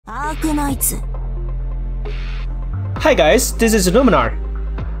Arknights. Hi guys, this is Luminar.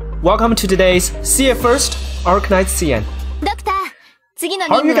 Welcome to today's See It First Arknights CN. Doctor,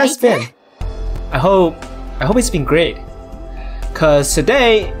 How have you guys been? I hope it's been great. Cause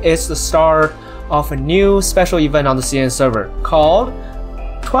today is the start of a new special event on the CN server called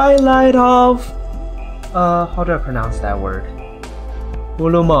Twilight of how do I pronounce that word?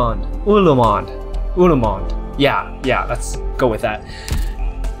 Wolumonde. Yeah, let's go with that.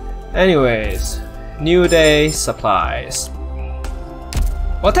 Anyways, new day supplies.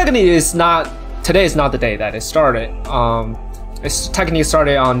 Well, technically today is not the day that it started. It's technically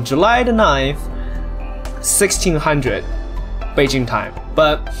started on July the 9th, 1600 Beijing time.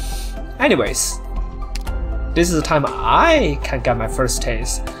 But anyways, this is the time I can get my first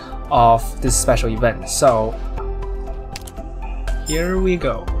taste of this special event. So here we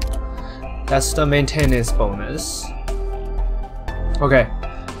go. That's the maintenance bonus. Okay,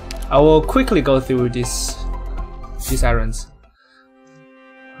 I will quickly go through these errands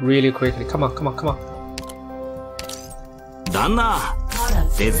really quickly. Come on.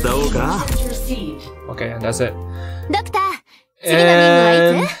 Okay, and that's it.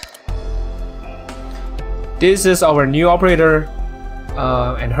 And this is our new operator,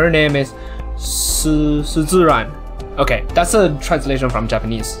 and her name is Suzuran. Okay, that's a translation from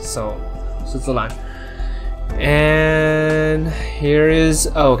Japanese, so Suzuran. And here's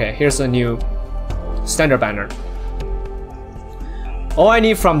a new standard banner. All I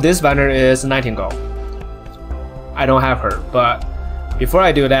need from this banner is Nightingale. I don't have her, but before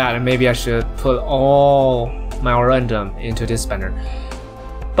I do that, maybe I should put all my random into this banner.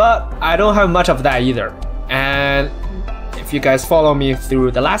 But I don't have much of that either. And if you guys follow me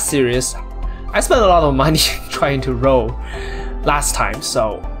through the last series, I spent a lot of money trying to roll last time,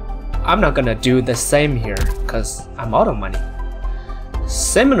 so I'm not gonna do the same here because I'm out of money.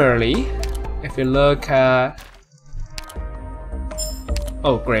 Similarly, if you look at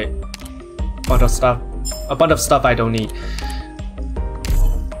oh great, a bunch of stuff I don't need.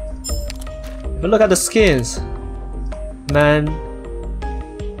 But look at the skins, man.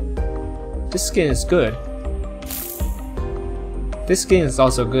 This skin is good. This skin is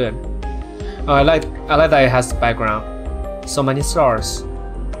also good. Oh, I like that it has the background. So many stars.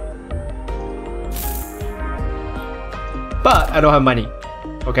 But I don't have money.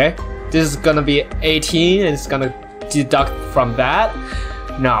 Okay, this is gonna be 18, and it's gonna deduct from that.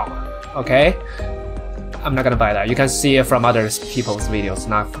 No, okay. I'm not gonna buy that. You can see it from other people's videos,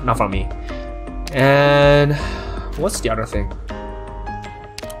 not from me. And what's the other thing?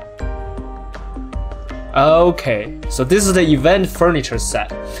 Okay, so this is the event furniture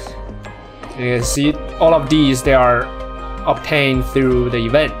set. You can see all of these, they are obtained through the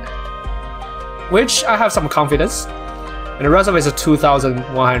event, which I have some confidence. And the rest of it is a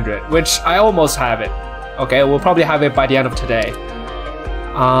 2,100, which I almost have it. Okay, we'll probably have it by the end of today.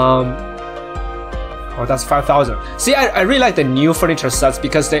 Oh, that's 5,000. See, I really like the new furniture sets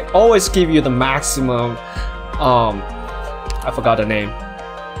because they always give you the maximum. I forgot the name.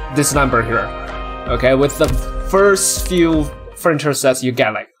 This number here. Okay, with the first few furniture sets, you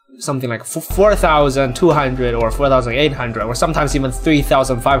get like something like 4,200 or 4,800, or sometimes even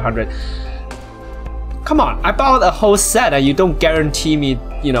 3,500. Come on, I bought a whole set and you don't guarantee me,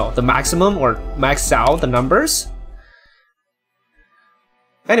 you know, the maximum or max out the numbers.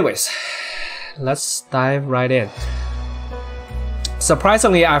 Anyways, let's dive right in.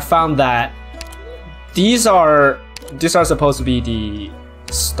 Surprisingly, I found that these are supposed to be the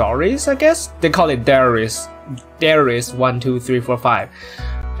stories, I guess. They call it diaries 1, 2, 3, 4, 5.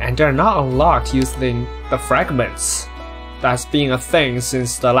 And they're not unlocked using the fragments. That's being a thing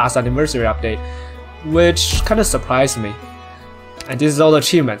since the last anniversary update, which kind of surprised me. And this is all the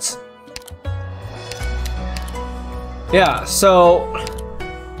achievements. Yeah, so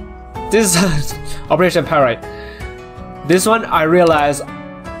this is Operation Parrot. This one I realized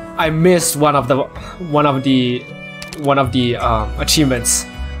I missed one of the achievements,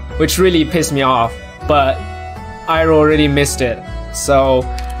 which really pissed me off, but I already missed it. So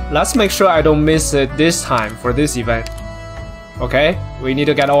let's make sure I don't miss it this time for this event. Okay, we need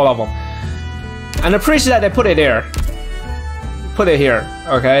to get all of them. And I'm pretty sure that they put it there. Put it here,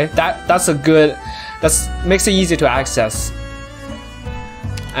 okay? That's a good, makes it easy to access.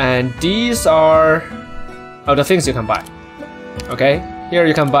 And these are the things you can buy. Okay, here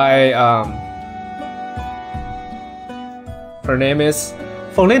you can buy. Her name is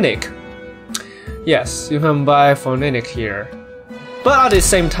Phoninic. Yes, you can buy Phoninic here. But at the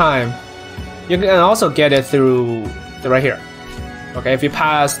same time, you can also get it through right here. Okay, if you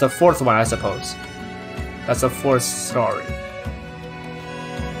pass the fourth one, I suppose. That's the fourth story.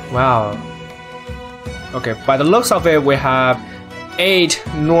 Wow. Okay, by the looks of it, we have 8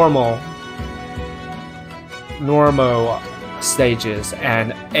 normal stages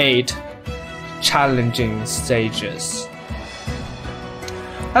and 8 challenging stages.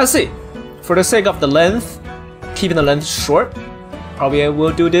 Let's see. For the sake of the length, keeping the length short, probably I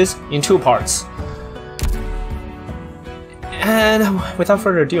will do this in 2 parts. And without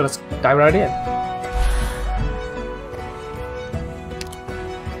further ado, let's dive right in.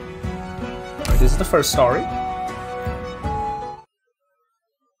 This is the first story.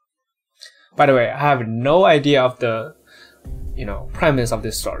 By the way, I have no idea of the, premise of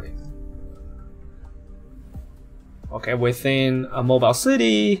this story. Okay, within a mobile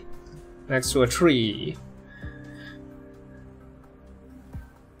city, next to a tree.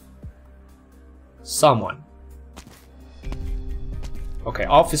 Someone. Okay,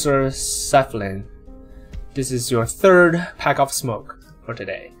 Officer Cephalin. This is your 3rd pack of smoke for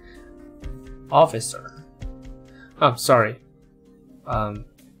today. Officer. Oh, sorry.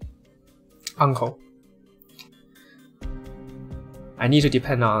 Uncle. I need to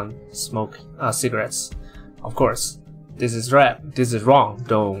depend on cigarettes. Of course. This is wrong.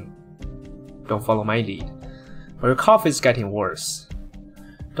 Don't follow my lead. But your cough is getting worse.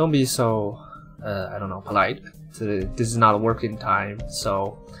 Don't be so, I don't know, polite. This is not a working time,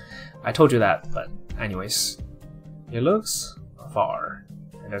 so I told you that, but anyways. It looks far.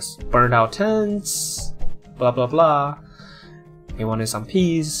 And there's burned out tents, blah blah blah. He wanted some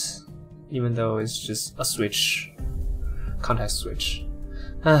peace, even though it's just a switch, context switch.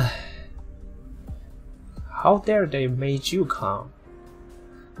 How dare they made you come?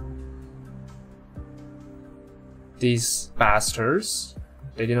 These bastards.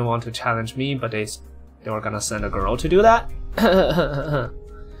 They didn't want to challenge me, but they were gonna send a girl to do that?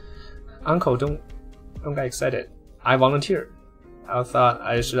 Uncle, don't get excited. I volunteered. I thought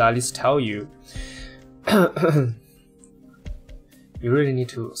I should at least tell you. You really need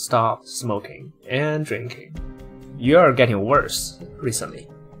to stop smoking and drinking. You're getting worse recently.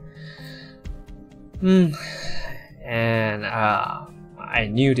 And I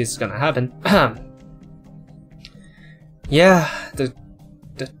knew this was gonna happen. Yeah, the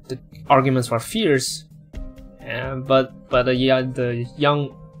arguments were fierce, but the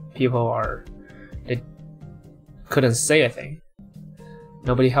young people they couldn't say a thing.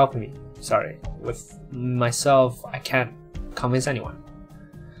 Nobody helped me. Sorry, with myself I can't convince anyone.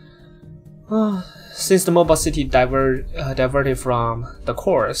 Since the mobile city diverted from the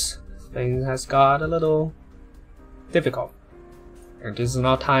course, things has got a little difficult. And this is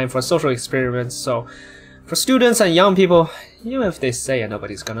not time for social experiments, so for students and young people, even if they say it,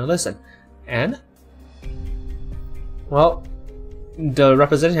 nobody's gonna listen. And, well, the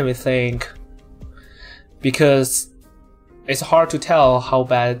representative may think, because it's hard to tell how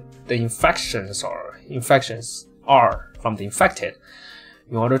bad the infections are from the infected.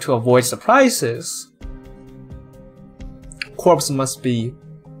 In order to avoid surprises, corpse must be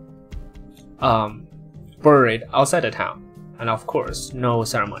buried outside the town, and of course, no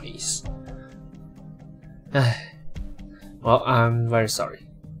ceremonies. Well, I'm very sorry.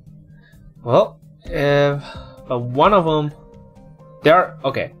 Well, but one of them, there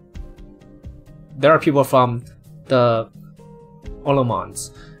are people from the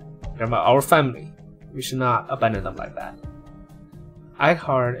Wolumondes. They're our family. We should not abandon them like that.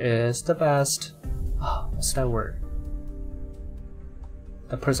 Arknight is the best. What's that word?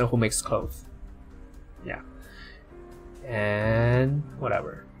 The person who makes clothes. Yeah. And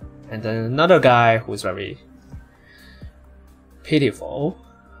whatever. And then another guy who's very pitiful.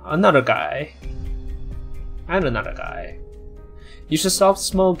 Another guy. And another guy. You should stop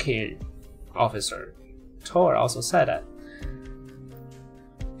smoking, officer. Tor also said that.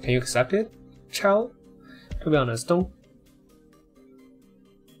 Can you accept it, child? To be honest, don't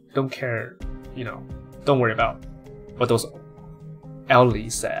care, don't worry about what those elderly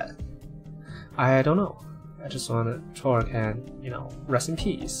said. I don't know. I just want Tor can, rest in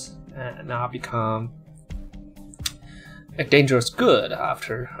peace and not become a dangerous good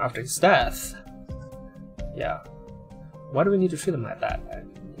after his death. Yeah. Why do we need to treat him like that?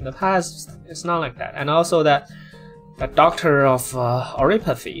 In the past, it's not like that. And also that doctor of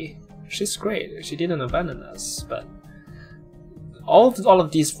oripathy, she's great. She didn't abandon us, but all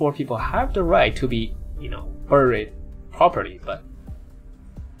of these 4 people have the right to be, buried properly, but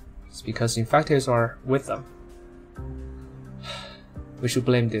it's because infected are with them. We should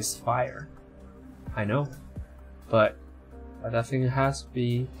blame this fire. I know, but that thing has to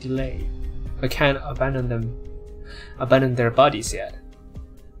be delayed. We can't abandon their bodies yet.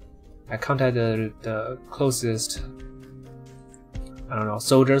 I contacted the closest I don't know,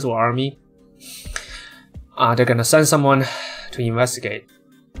 soldiers or army. They're gonna send someone to investigate,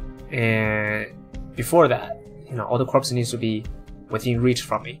 and before that, you know, all the corpses needs to be within reach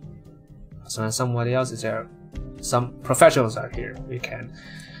from me. So when somebody else is there, some professionals are here, we can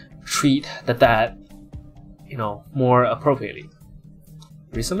treat the dead, you know, more appropriately.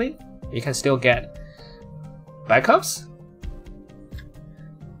 Recently, you can still get backups.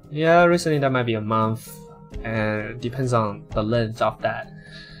 Yeah, recently that might be a month, and it depends on the length of that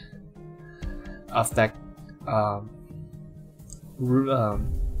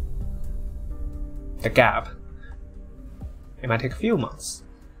the gap. It might take a few months.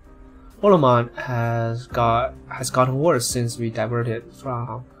 Wolumonde has gotten worse since we diverted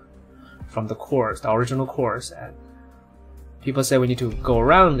from the course, the original course, and people say we need to go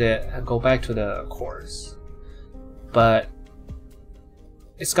around it and go back to the course. But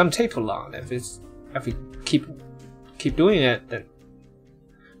it's gonna take too long. If we keep doing it, then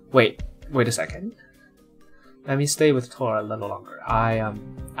wait a second. Let me stay with Tor a little longer. I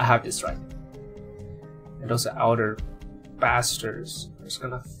have this right. And those elder bastards are just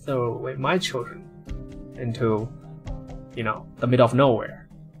gonna throw away my children into, you know, the middle of nowhere.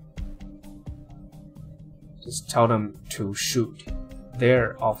 Just tell them to shoot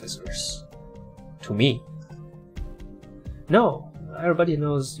their officers to me. No, everybody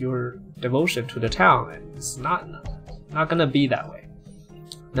knows your devotion to the town, and it's not gonna be that way.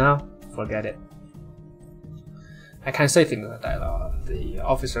 No, forget it. I can't say things like that. The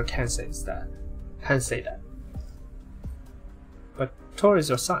officer can't say that. But Tor is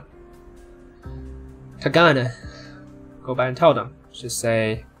your son. Tagana, go back and tell them. Just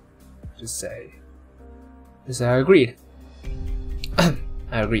say, I agreed. I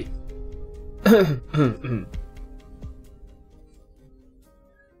agreed.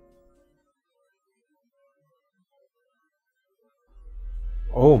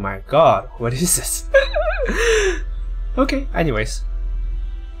 Oh my god, what is this? Okay, anyways.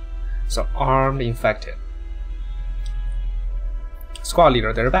 So, armed infected. Squad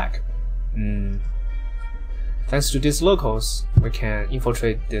leader, they're back. Thanks to these locals, we can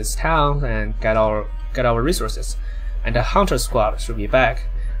infiltrate this town and get our resources. And the hunter squad should be back.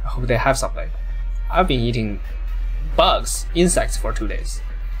 I hope they have something. I've been eating bugs, insects for 2 days.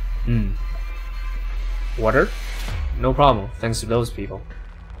 Water? No problem, thanks to those people.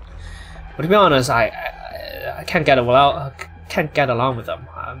 But to be honest, I can't get along with them.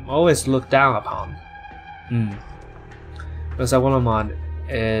 I'm always looked down upon. Because Wolumonde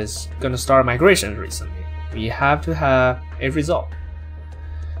is gonna start migration recently. We have to have a result.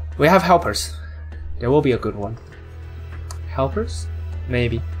 We have helpers. There will be a good one. Helpers?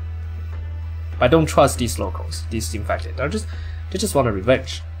 Maybe. But I don't trust these locals, these infected. They just want a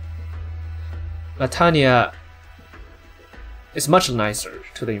revenge. Latania is much nicer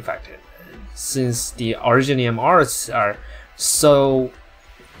to the infected. Since the Originium arts are so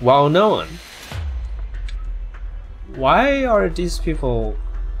well known, why are these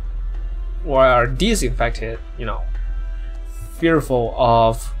infected, you know, fearful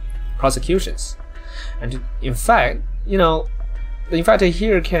of prosecutions? And in fact, you know, the infected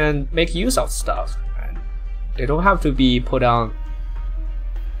here can make use of stuff, and they don't have to be put on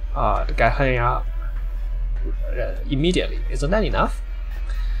the Gahenya immediately. Isn't that enough?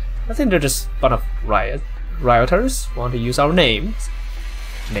 I think they're just a bunch of rioters want to use our names.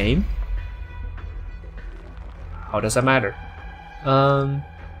 Name? How does that matter?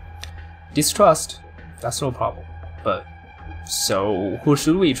 Distrust, that's no problem. But so who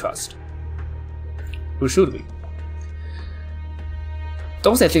should we trust? Who should we?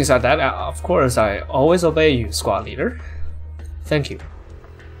 Don't say things like that. Of course, I always obey you, squad leader. Thank you.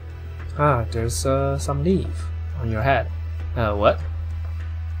 Ah, there's some leaf on your head. What?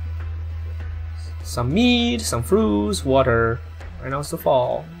 Some meat, some fruits, water. Right now it's the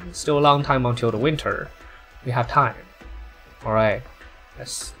fall. Still a long time until the winter. We have time. Alright.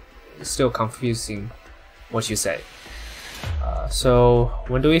 It's still confusing what you say. So,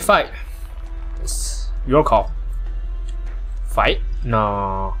 when do we fight? It's your call. Fight?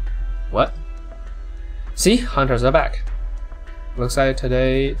 No. What? See? Hunters are back. Looks like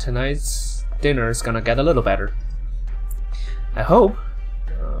tonight's dinner is gonna get a little better. I hope.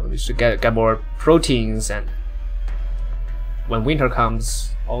 We should get more proteins, and when winter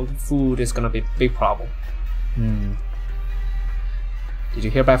comes, all the food is gonna be a big problem. Did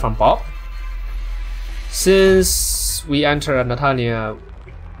you hear back from Bob? Since we entered Natalia,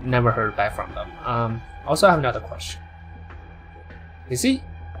 never heard back from them. Also, I have another question. Is he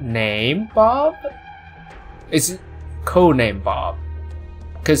named Bob? Is it codename Bob?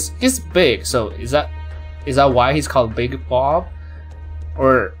 Cause he's big, so is that why he's called Big Bob?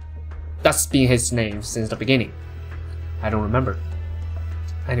 Or that's been his name since the beginning. I don't remember.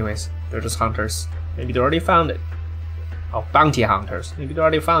 Anyways, they're just hunters. Maybe they already found it. Oh, bounty hunters. Maybe they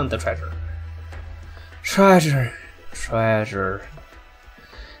already found the treasure. Treasure.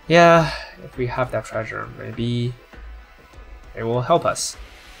 Yeah, if we have that treasure, maybe it will help us.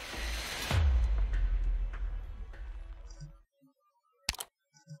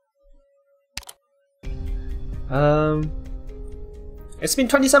 It's been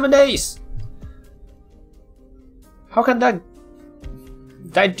 27 days. How can that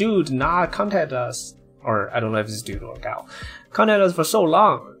dude not contact us? Or I don't know if it's dude or gal. Contact us for so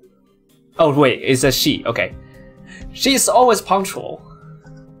long. Oh wait, it's a she. Okay, she's always punctual.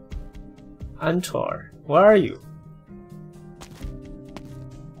 Antor, where are you?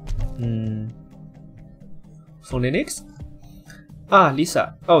 Phonetics? Ah,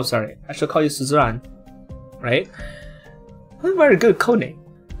 Lisa. Oh, sorry. I should call you Suzanne. Right? Very good codename.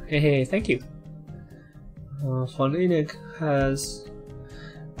 Hey, thank you. Phonetics has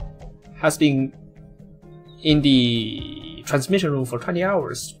been in the transmission room for 20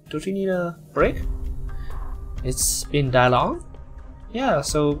 hours. Don't you need a break? It's been that long? Yeah,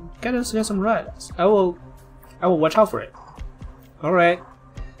 so get some rest. I will watch out for it. Alright.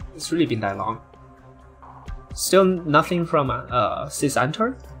 It's really been that long. Still nothing from Sis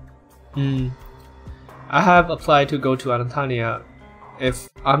Antor? I have applied to go to Anatolia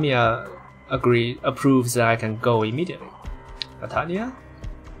if Amia approves that I can go immediately. Latania?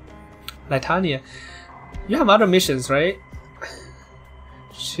 You have other missions, right?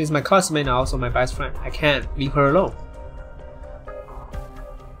 She's my classmate and also my best friend. I can't leave her alone.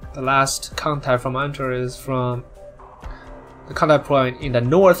 The last contact from Antor is from the contact point in the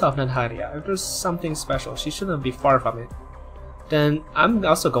north of Natalia. If there's something special, she shouldn't be far from it. Then I'm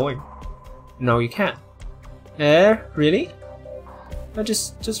also going. No, you can't. Really? I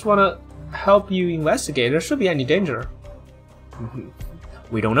just wanna help you investigate. There shouldn't be any danger.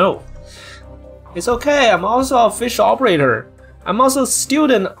 We don't know. It's okay, I'm also a fish operator. I'm also a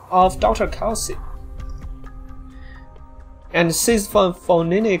student of Dr. Kelsey. And since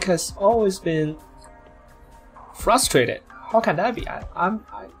Phonenic has always been frustrated, how can that be?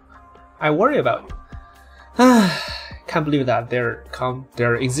 I worry about you. Can't believe that there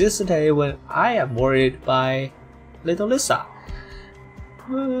exists a day when I am worried by little Lisa.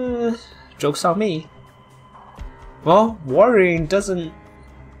 Joke's on me. Well, worrying doesn't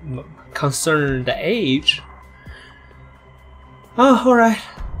concern the age. Oh, alright.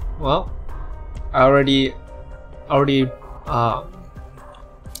 Well, I already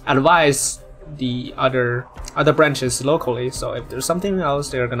advise the other branches locally, so if there's something else,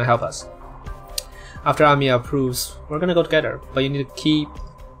 they're gonna help us. After Amia approves, we're gonna go together, but you need to keep...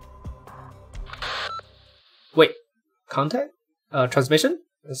 Wait, contact? Transmission?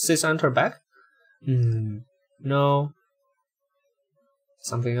 Is Sis Antor back? No.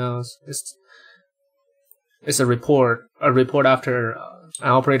 Something else. It's a report. A report after an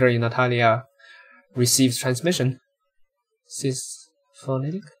operator in Natalia receives transmission. Sis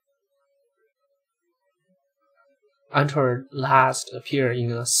Phonetic? Antor last appeared in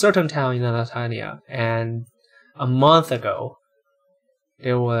a certain town in Natalia, and a month ago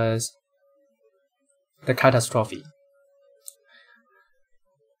there was the catastrophe.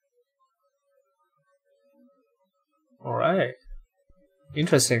 Alright.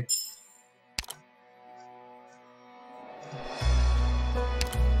 Interesting.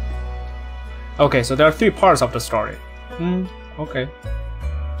 Okay, so there are 3 parts of the story. Okay.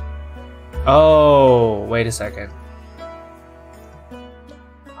 Oh, wait a second.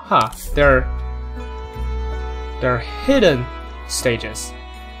 Huh, they're hidden stages.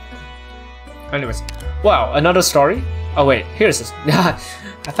 Anyways, wow, another story? Oh wait, here's this. I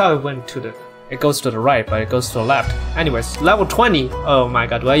thought it goes to the right, but it goes to the left. Anyways, level 20. Oh my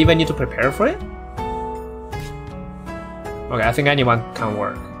god, do I even need to prepare for it? Okay, I think anyone can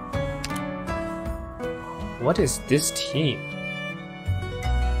work. What is this team?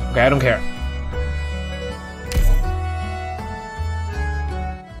 Okay, I don't care.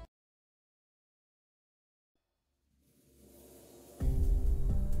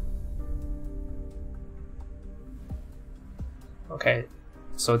 Okay,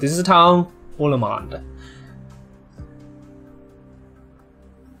 so this is the town, Wolumonde.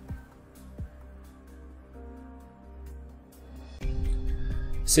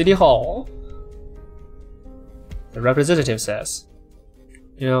 City Hall. The representative says,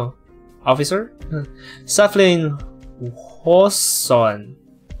 you know, officer, Saflin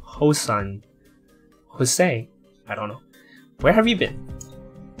Hussein, I don't know. Where have you been?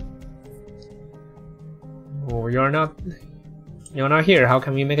 Oh, you're not You're not here. How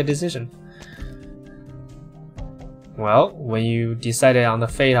can we make a decision? Well, when you decided on the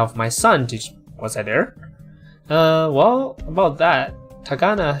fate of my son, was I there? Well, about that,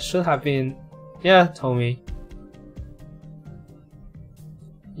 Tagana should have been... Yeah, told me.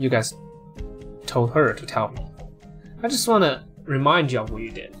 You guys told her to tell me. I just want to remind you of what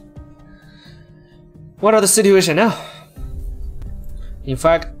you did. What are the situation now?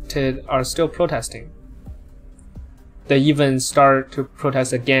 Infected are still protesting. They even start to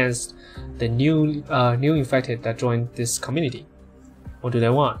protest against the new infected that joined this community. What do they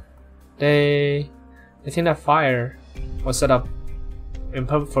want? They think that fire was set up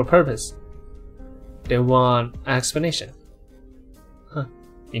for purpose. They want an explanation. Huh.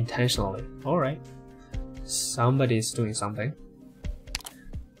 Intentionally. Alright. Somebody's doing something.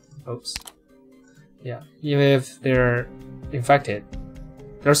 Oops. Yeah. Even if they're infected,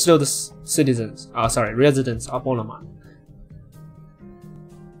 they're still the residents of Wolumonde.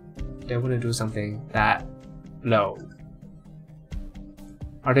 They wouldn't do something that low.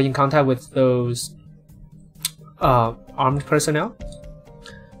 Are they in contact with those armed personnel?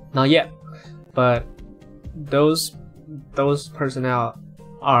 Not yet, but those personnel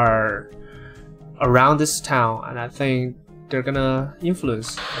are around this town, and I think they're gonna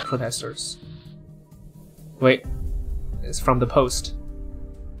influence the protesters. Wait, it's from the post.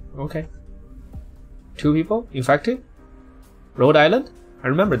 Okay. 2 people infected? Rhode Island? I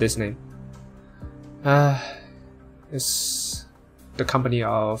remember this name. It's the company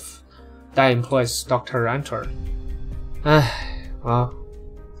of that employs Dr. Antor. Well.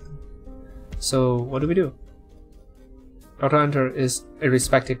 So what do we do? Dr. Antor is a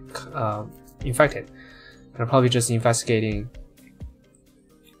respected infected. They're probably just investigating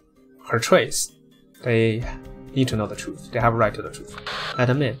her trace. They need to know the truth. They have a right to the truth. Let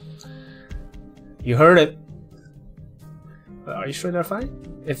them in. You heard it. But are you sure they're fine?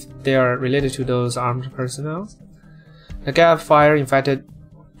 If they are related to those armed personnel? The gap fire infected,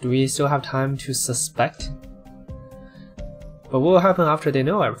 do we still have time to suspect? But what will happen after they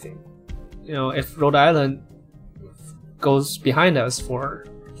know everything? You know, if Rhode Island goes behind us for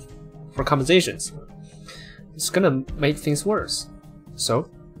compensations, it's gonna make things worse. So,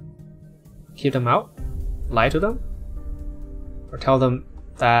 keep them out, lie to them, or tell them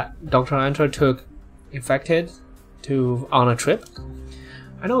that Dr. Antor took infected on a trip.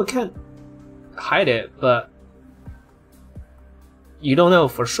 I know we can't hide it, but you don't know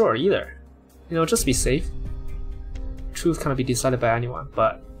for sure either. You know, just be safe. Truth cannot be decided by anyone,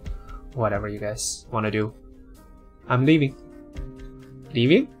 but whatever you guys want to do. I'm leaving.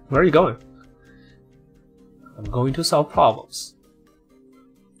 Leaving? Where are you going? I'm going to solve problems.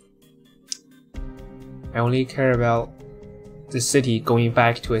 I only care about the city going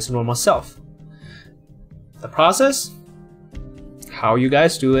back to its normal self. The process? How you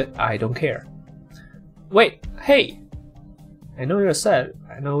guys do it, I don't care. Wait, hey! I know you're sad.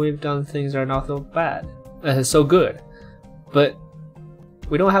 I know we've done things that are not so bad. So good. But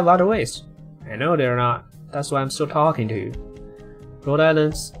we don't have a lot of ways. I know they're not. That's why I'm still talking to you. Rhode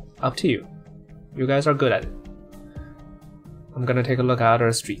Island's up to you. You guys are good at it. I'm gonna take a look at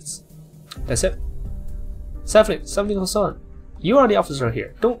our streets. That's it. Safely, something goes on. You are the officer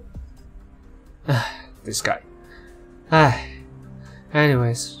here. Don't... this guy.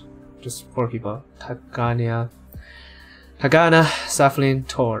 Anyways, just 4 people. Tagana, Saflin,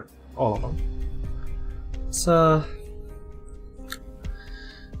 Tor, all of them. So,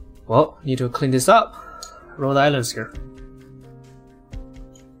 well, need to clean this up. Rhode Island's here.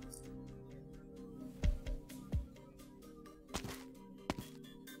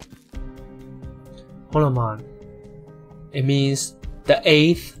 Wolumonde. It means the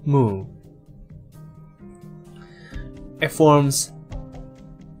 8th moon. It forms,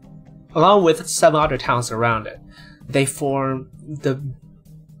 along with 7 other towns around it, they form the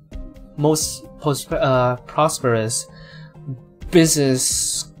most prosperous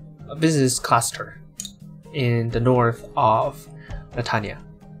business cluster in the north of Latania,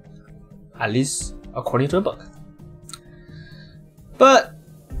 at least according to the book. But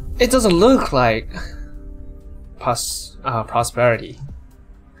it doesn't look like prosperity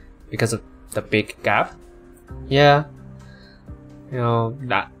because of the big gap. Yeah, you know,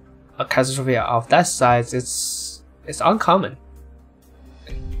 that a catastrophe of that size, it's uncommon.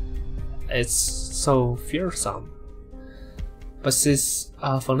 It's so fearsome. But since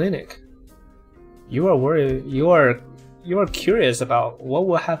Philinic, you are worried. You are curious about what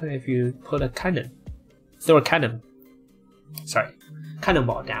will happen if you put a cannonball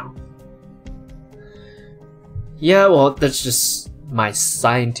down. Yeah, well, that's just my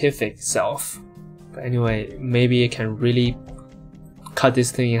scientific self. But anyway, maybe it can really cut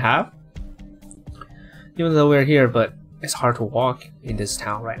this thing in half. Even though we're here, but it's hard to walk in this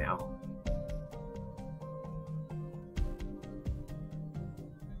town right now.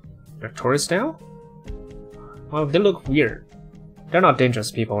 Are tourists now? Well, they look weird. They're not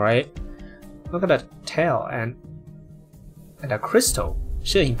dangerous people, right? Look at that tail and that crystal.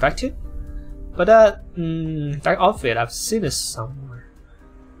 She infected? But that outfit, I've seen it somewhere.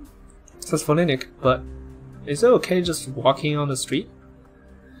 It says Volinic, but is it okay just walking on the street?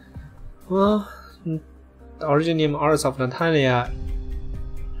 Well, the origin name Arts of Natalia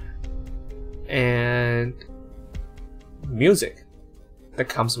and music that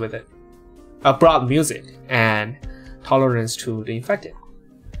comes with it. Broad music and tolerance to the infected.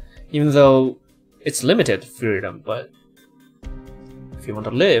 Even though it's limited freedom, but if you want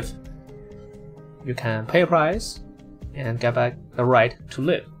to live, you can pay a price and get back the right to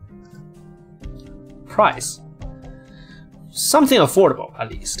live. Price. Something affordable,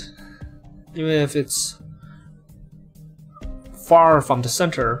 at least. Even if it's far from the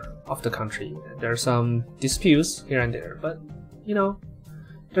center of the country. There are some disputes here and there, but you know,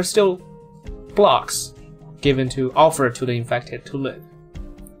 there's still blocks offered to the infected to live.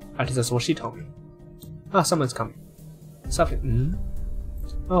 At least that's what she told me. Ah, someone's coming. Something.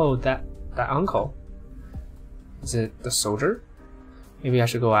 Oh, that uncle. Is it the soldier? Maybe I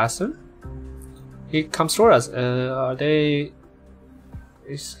should go ask him. He comes toward us.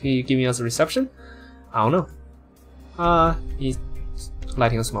 Is he giving us a reception? I don't know. He's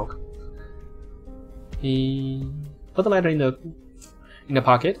lighting a smoke. He put the lighter in the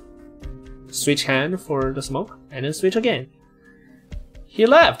pocket. Switch hand for the smoke, and then switch again. He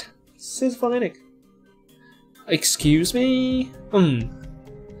left. Says Volinic. Excuse me?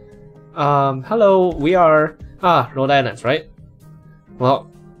 Hello, we are Rhode Island, right? Well,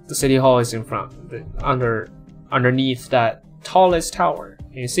 the city hall is in front, underneath that tallest tower.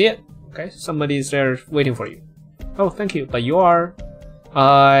 Can you see it? Okay, somebody's there waiting for you. Oh, thank you. But you are?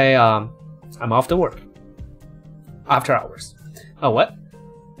 I'm off to work. After hours. Oh, what?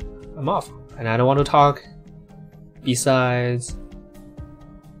 I'm off, and I don't want to talk. Besides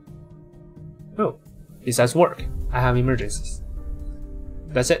work, I have emergencies.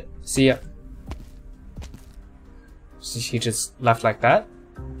 That's it. See ya. So he just left like that?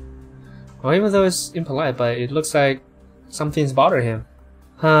 Well, even though it's impolite, but it looks like something's bothering him.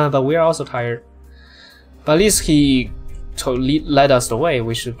 But we're also tired. But at least he led us the way.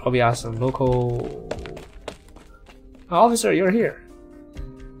 We should probably ask some local... Officer, you're here.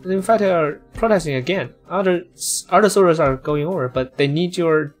 In fact, they are protesting again. Other soldiers are going over, but they need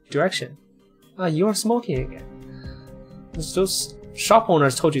your direction. You're smoking again. Those shop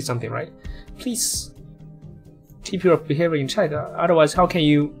owners told you something, right? Please keep your behavior in check. Otherwise, how can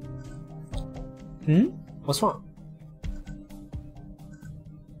you... What's wrong?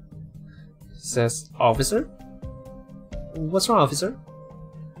 Says officer. What's wrong, officer?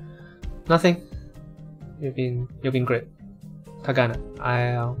 Nothing. You've been great. Tagana,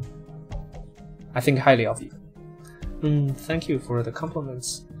 I think highly of you. Thank you for the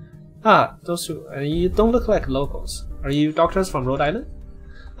compliments. Those two. You don't look like locals. Are you doctors from Rhode Island?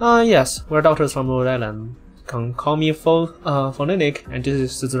 Yes, we're doctors from Rhode Island. Can call me Volinic, and this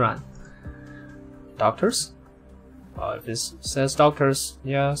is Suzuran. Doctors? If it says doctors,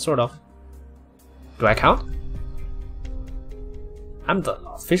 yeah, sort of. Do I count? I'm the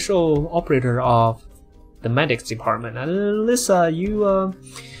official operator of the medics department. And Lisa, you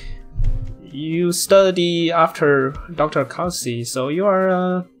study after Dr. Kelsey, so you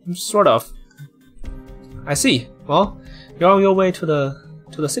are sort of. I see. Well, you're on your way to the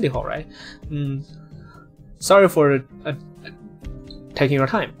city hall, right? Sorry for taking your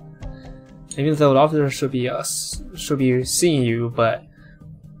time. Even though the officer should be seeing you, but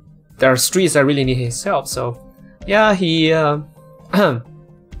there are streets that really need his help. So yeah, he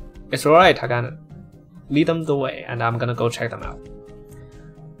it's alright, Tagana. Lead them the way, and I'm gonna go check them out.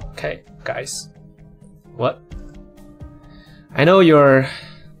 Okay, guys. What? I know you're...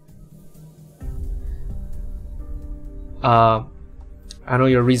 I know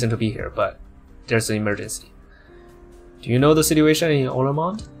your reason to be here, but there's an emergency. Do you know the situation in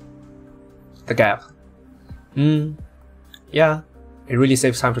Wolumonde? The gap. Yeah. It really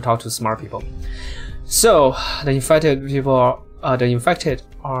saves time to talk to smart people. So, the infected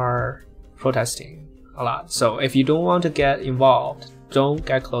are protesting a lot. So if you don't want to get involved, don't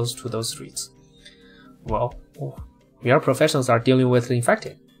get close to those streets. Well, we are professionals are dealing with the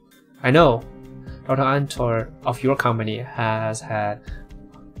infected. I know Dr. Antor of your company has had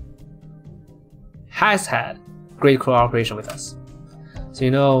great cooperation with us. So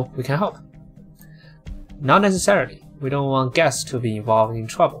you know we can help. Not necessarily. We don't want guests to be involved in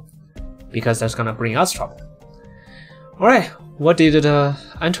trouble, because that's gonna bring us trouble. Alright, what did the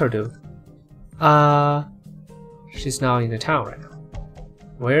Enter do? She's now in the town right now.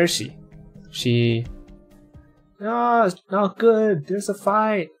 Where is she? She... No, it's not good. There's a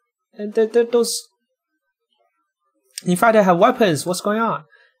fight. And those... In fact, they have weapons. What's going on?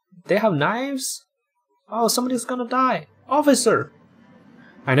 They have knives? Oh, somebody's gonna die. Officer!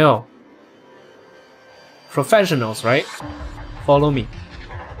 I know. Professionals, right? Follow me.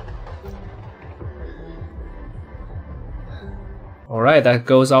 Alright, that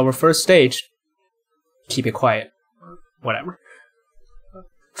goes our first stage. Keep it quiet. Whatever.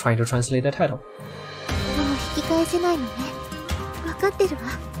 Trying to translate the title.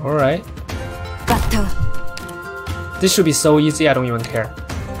 Alright. This should be so easy, I don't even care.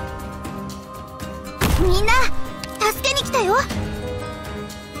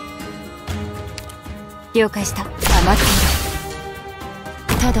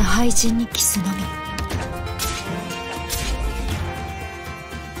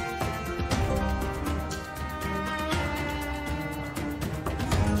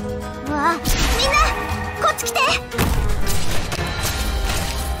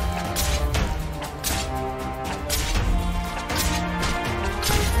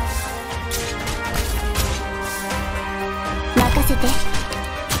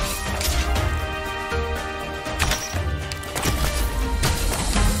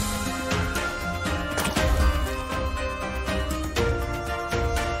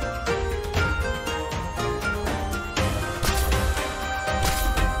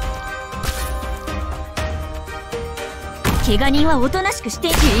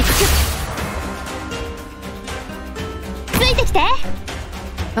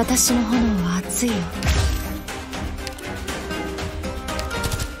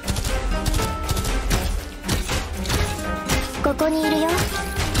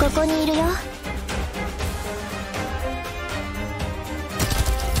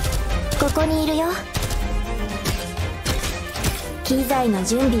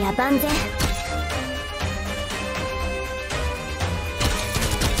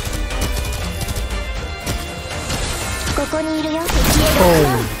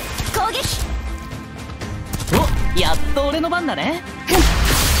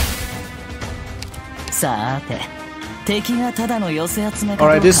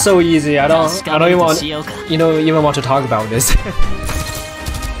 Alright, this is so easy. I don't even want, even want to talk about this.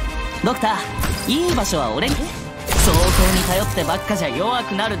 Doctor, いい場所は俺に。相当に頼ってばっかじゃ弱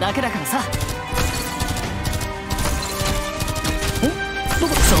くなるだけだからさ。相当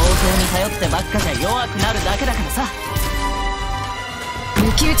に頼ってばっかじゃ弱くなるだけだからさ。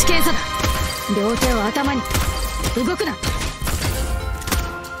抜き打ち検査だ。両手を頭に。動くな。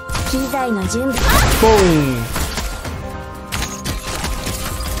機材の準備。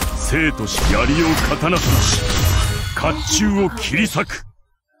生とし槍を刀とし、甲冑を切り裂く。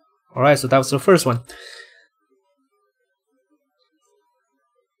Alright, so that was the first one.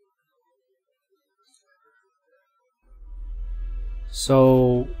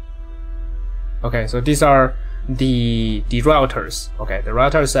 So, okay, so these are the routers. Okay, the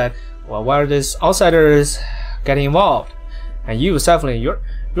router said, well, why are these outsiders getting involved? And you, definitely,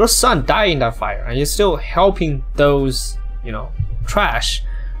 your son died in that fire, and you're still helping those, trash.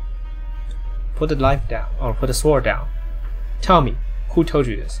 Put the knife down, or put the sword down. Tell me, who told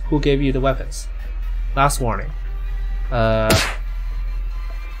you this? Who gave you the weapons? Last warning.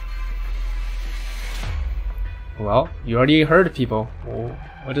 Well, you already heard people.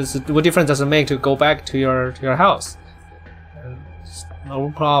 What difference does it make to go back to your house?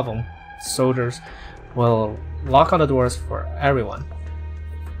 No problem. Soldiers will lock on the doors for everyone.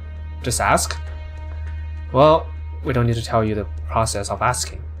 Just ask. Well, we don't need to tell you the process of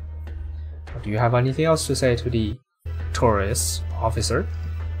asking. Do you have anything else to say to the tourist officer?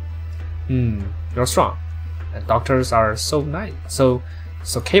 You're strong, and doctors are so nice, so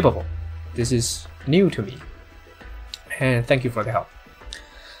capable. This is new to me, and thank you for the help.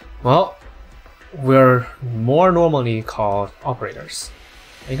 Well, we're more normally called operators.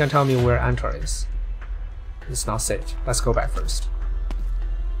 You can tell me where Enter is. It's not safe. Let's go back first.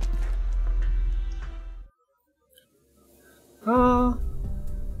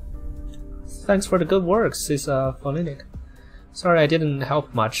 Thanks for the good work, Sis Folinik. Sorry I didn't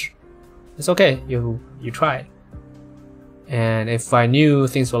help much. It's okay, you tried. And if I knew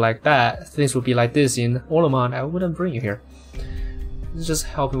things were like that, things would be like this in Wolumonde, I wouldn't bring you here. It's just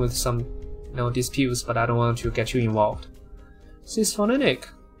helping with some disputes, but I don't want to get you involved. Sis Folinik.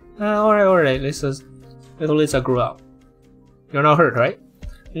 Alright, little Lisa grew up. You're not hurt, right?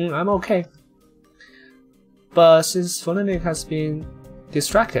 I'm okay. But since Wolumonde has been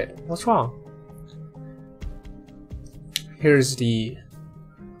distracted, what's wrong? Here's the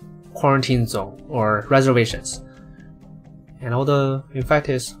quarantine zone or reservations. And all the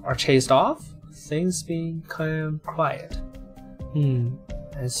infected are chased off. Things become quiet.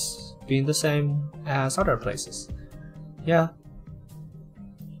 It's been the same as other places. Yeah.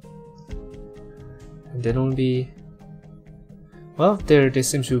 And they don't be... Well, they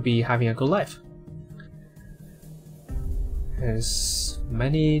seem to be having a good life. There's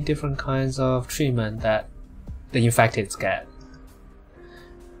many different kinds of treatment that the infected get.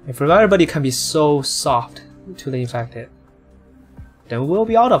 If everybody can be so soft to the infected, then we'll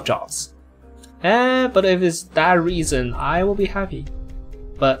be out of jobs. But if it's that reason, I will be happy.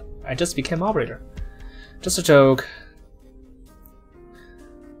 But I just became operator. Just a joke.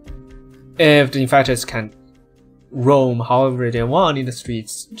 If the infected can roam however they want in the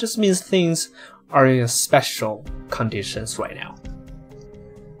streets, it just means things are in special conditions right now.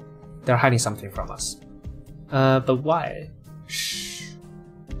 They're hiding something from us. But why? Shh.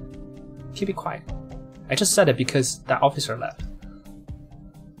 Keep it quiet. I just said it because that officer left.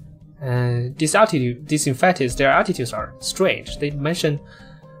 And these infected, their attitudes are strange. They mentioned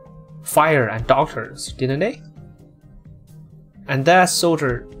fire and doctors, didn't they? And that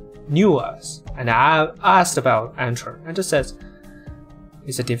soldier knew us, and I asked about Antwer, and just says,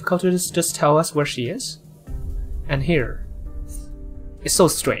 is it difficult to just tell us where she is? And here, it's so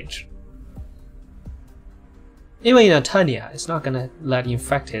strange. Even in Eternia, it's not gonna let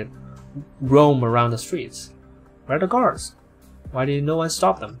infected roam around the streets. Where are the guards? Why did no one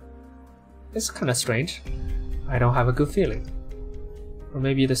stop them? It's kinda strange. I don't have a good feeling. Or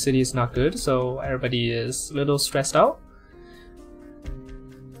maybe the city is not good, so everybody is a little stressed out.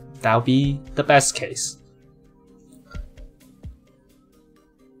 That'll be the best case.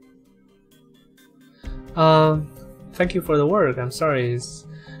 Thank you for the work. I'm sorry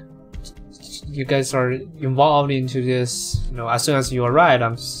you guys are involved into this, as soon as you arrived.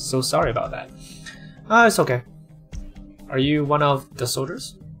 I'm so sorry about that. It's okay. Are you one of the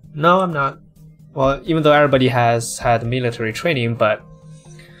soldiers? No, I'm not. Well, even though everybody has had military training, but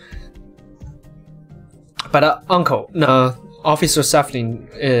Uncle, no, Officer Seflin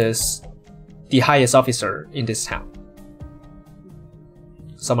is the highest officer in this town.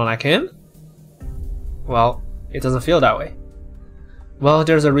 Someone like him? Well, it doesn't feel that way. Well,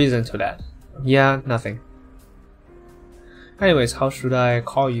 there's a reason to that. Yeah, nothing. Anyways, how should I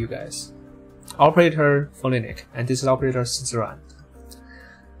call you guys? Operator Wolumonde, and this is Operator Suzerain.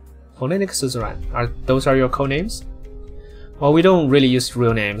 Wolumonde Suzerain, those are your code names? Well, we don't really use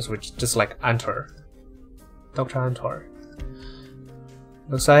real names, which just like Antwer. Dr. Antwer.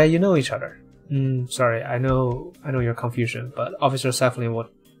 Looks like you know each other. Sorry, I know your confusion, but Officer Seflin will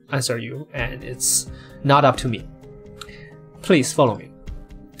answer you, and it's not up to me. Please follow me.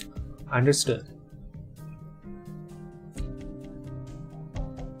 Understood.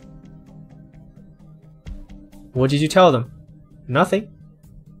 What did you tell them? Nothing.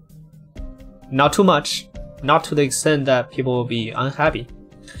 Not too much. Not to the extent that people will be unhappy.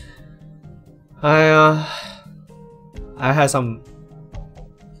 I had some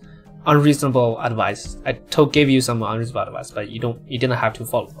unreasonable advice. I gave you some unreasonable advice, but you didn't have to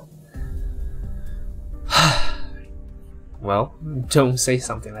follow them. Well, don't say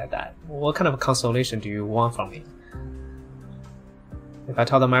something like that. What kind of consolation do you want from me? If I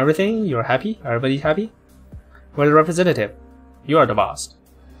tell them everything, you're happy? Everybody happy? We're the representative. You are the boss.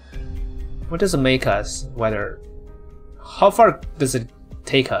 What does it make us whether... How far does it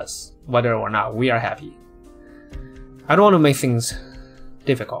take us whether or not we are happy? I don't want to make things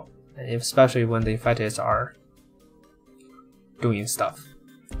difficult, especially when the infected are doing stuff.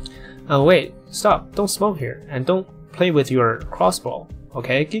 Wait, stop, don't smoke here, and don't play with your crossbow,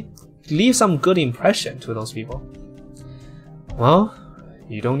 okay? Leave some good impression to those people. Well,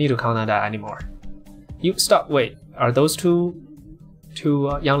 you don't need to count on that anymore. You stop, wait, are those two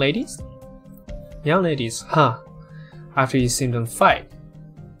young ladies? Young ladies, huh? After you seen them fight,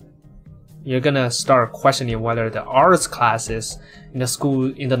 you're gonna start questioning whether the arts classes in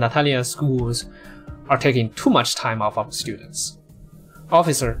the Natalian schools are taking too much time off of students.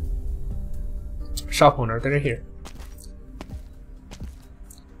 Officer, shop owner, they're here.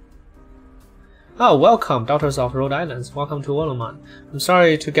 Oh, welcome, Daughters of Rhode Island. Welcome to Wolumonde. I'm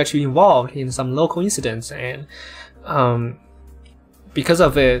sorry to get you involved in some local incidents, and because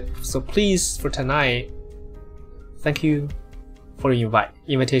of it, so please, for tonight, thank you for the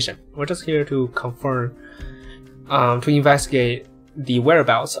invitation. We're just here to confirm, to investigate the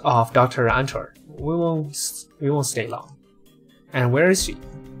whereabouts of Dr. Antwer. We won't stay long. And where is she?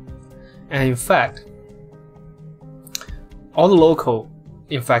 And in fact, all the local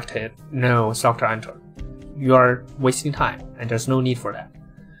infected knows Dr. Antor. You are wasting time, and there's no need for that.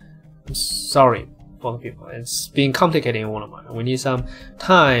 I'm sorry for the people. It's been complicated in Wolumonde. We need some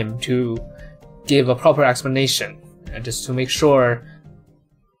time to give a proper explanation, and just to make sure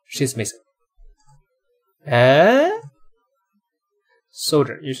she's missing.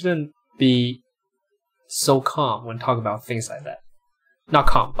 Soldier, you shouldn't be so calm when talking about things like that. Not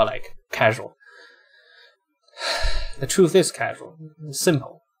calm, but like casual. The truth is casual. It's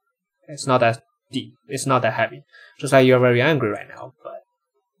simple. It's not that deep. It's not that heavy. Just like you're very angry right now, but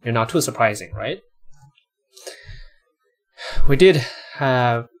you're not too surprising, right? We did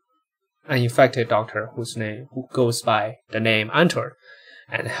have an infected doctor who goes by the name Antor,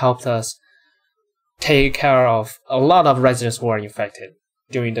 and helped us take care of a lot of residents who are infected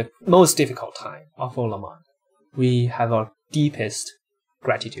during the most difficult time of Wolumonde. We have our deepest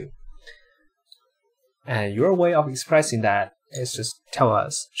gratitude. And your way of expressing that is just tell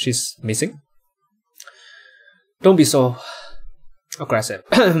us she's missing. Don't be so aggressive.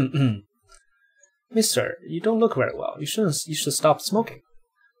 Mister, you don't look very well. You should stop smoking.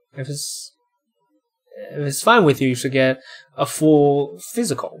 If it's fine with you, you should get a full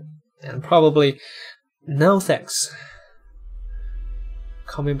physical. And probably no thanks.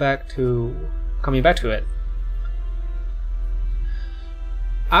 Coming back to it.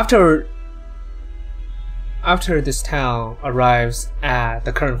 After this town arrives at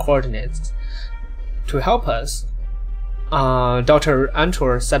the current coordinates, to help us, Dr.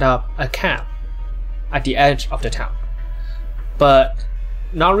 Antor set up a camp at the edge of the town. But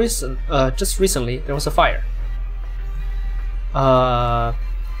just recently there was a fire.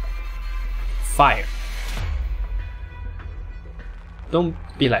 Fire. Don't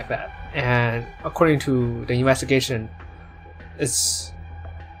be like that. And according to the investigation, it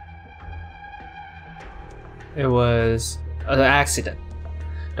was an accident.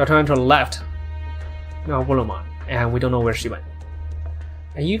 Dr. Antor left Wolumonde, and we don't know where she went.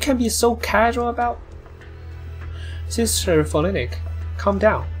 And you can be so casual about? Sister Pholitic, calm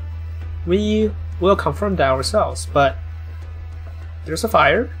down. We will confirm that ourselves, but there's a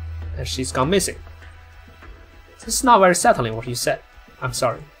fire, and she's gone missing. This is not very settling what you said. I'm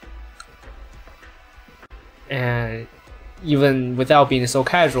sorry. And even without being so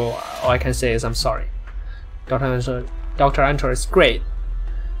casual, all I can say is I'm sorry. Dr. Antor is great.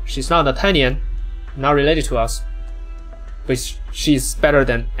 She's not a Tanian, not related to us, but she's better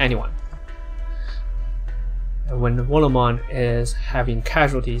than anyone. And when Wolumonde is having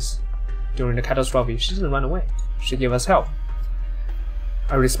casualties during the catastrophe, she doesn't run away. She gives us help.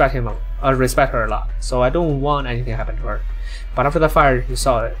 I respect her a lot, so I don't want anything to happen to her. But after the fire, you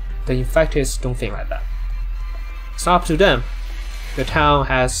saw it. The infected don't think like that. It's not up to them. The town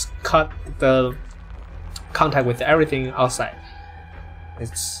has cut the contact with everything outside.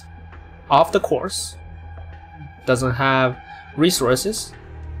 It's off the course, doesn't have resources,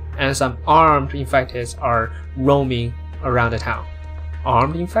 and some armed infected are roaming around the town.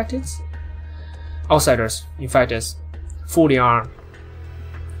 Armed infected? Outsiders, infected, fully armed.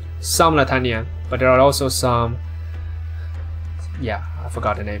 Some Latanian, but there are also some, yeah, I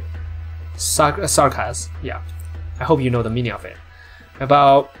forgot the name. Sarkas, yeah. I hope you know the meaning of it.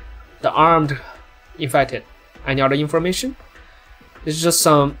 About the armed infected, any other information? It's just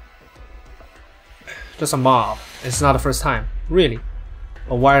a mob. It's not the first time, really.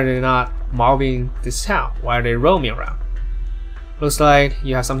 But why are they not mobbing this town? Why are they roaming around? Looks like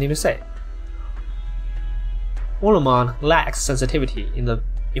you have something to say. Wolumonde lacks sensitivity in the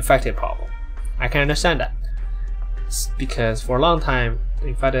infected problem. I can understand that. It's because for a long time, the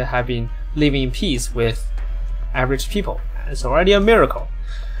infected have been living in peace with average people. It's already a miracle.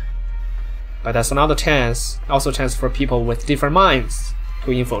 But that's another chance, also chance for people with different minds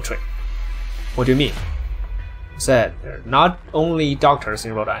to infiltrate. What do you mean? I said, there are not only doctors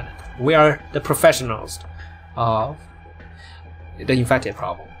in Rhode Island. We are the professionals of the infected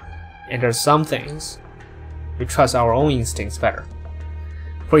problem. And there are some things we trust our own instincts better.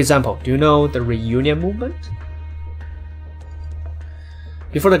 For example, do you know the reunion movement?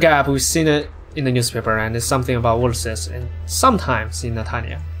 Before the gap, we've seen it in the newspaper, and it's something about Wolf's and sometimes in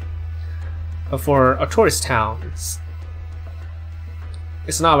Natania. But for a tourist town,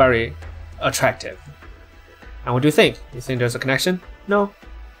 it's not very attractive. And what do you think? You think there's a connection? No.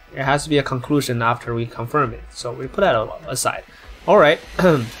 It has to be a conclusion after we confirm it, so we put that aside. Alright,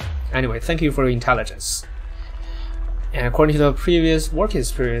 anyway, thank you for your intelligence. And according to the previous work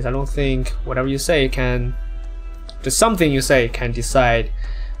experience, I don't think whatever you say can... just something you say can decide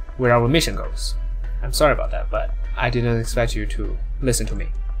where our mission goes. I'm sorry about that, but I didn't expect you to listen to me.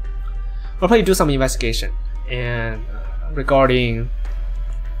 We'll probably do some investigation and regarding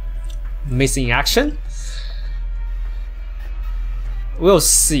missing action, will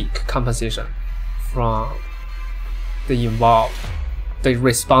seek compensation from the involved, the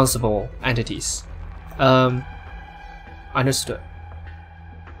responsible entities. Understood.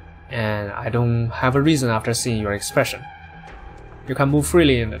 And I don't have a reason after seeing your expression. You can move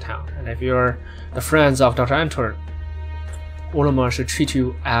freely in the town, and if you're the friends of Dr. Antor, Wolumonde should treat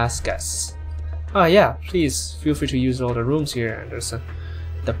you as guests. Yeah, please feel free to use all the rooms here, and there's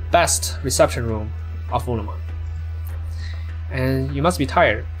the best reception room of Wolumonde. And you must be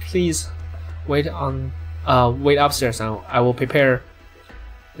tired. Please wait upstairs, and I will prepare.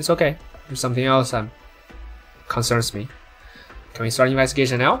 It's okay. There's something else that concerns me. Can we start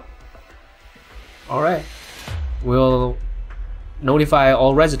investigation now? Alright. We'll notify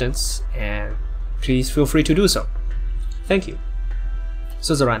all residents, and please feel free to do so. Thank you.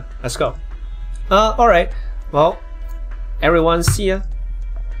 Suzerain, let's go. Alright. Well, everyone, see ya.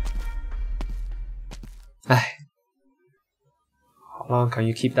 How long can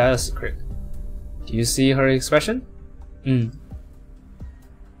you keep that a secret? Do you see her expression?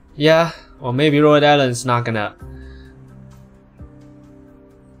 Yeah, well, maybe Rhode Island's not gonna...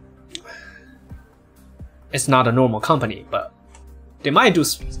 It's not a normal company, but they might do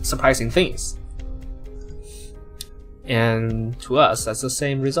surprising things. And to us, that's the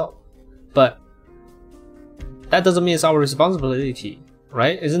same result. But that doesn't mean it's our responsibility,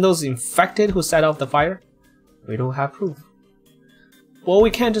 right? Isn't those infected who set off the fire? We don't have proof. Well,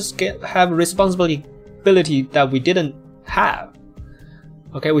 we can't just have responsibility that we didn't have.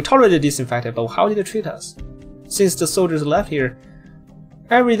 Okay, we tolerated this infected, but how did they treat us? Since the soldiers left here,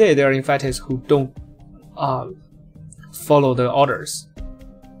 every day there are infected who don't follow the orders.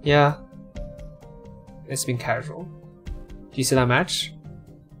 Yeah, it's been casual. Do you see that match?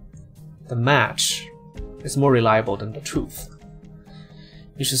 The match is more reliable than the truth.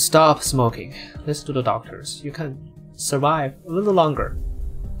 You should stop smoking. Listen to the doctors. You can survive a little longer.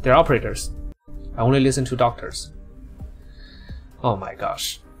 They're operators. I only listen to doctors. Oh my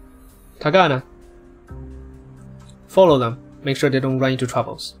gosh. Tagana. Follow them. Make sure they don't run into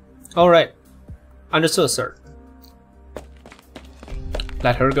troubles. Alright. Understood, sir.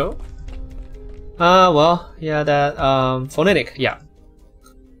 Let her go. Well, yeah, that, phonetic, yeah.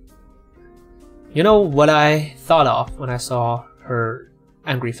 You know what I thought of when I saw her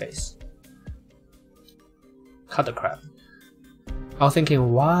angry face? Cut the crap. I was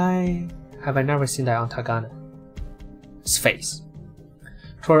thinking, why have I never seen that on Tagana's face?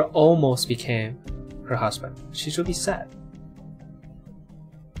 Tor almost became her husband. She should be sad.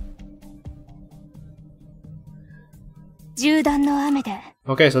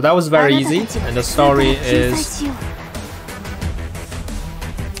 Okay, so that was very easy, and the story is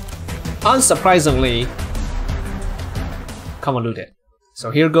unsurprisingly convoluted. So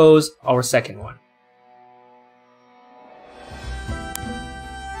here goes our second one.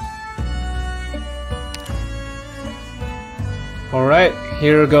 Alright,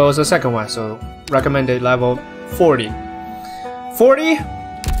 here goes the second one. So recommended level 40. 40?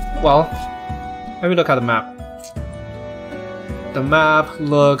 Well, let me look at the map. The map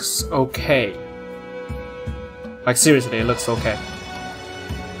looks okay. Like seriously, it looks okay.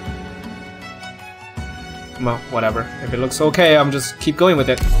 Well, whatever. If it looks okay, I'm just keep going with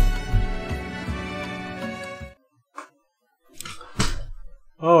it.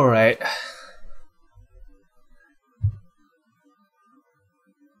 Alright.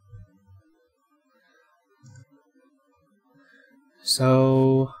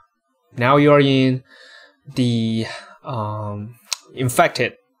 So now you're in the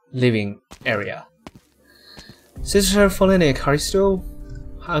infected living area. Sister Folinic, are you still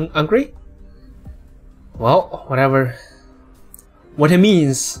hungry? Well, whatever. What it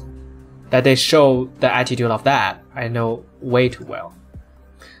means that they show the attitude of that, I know way too well.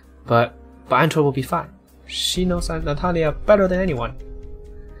 But Antor will be fine. She knows Natalia better than anyone.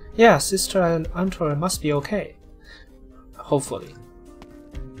 Yeah, Sister and Antor must be okay. Hopefully.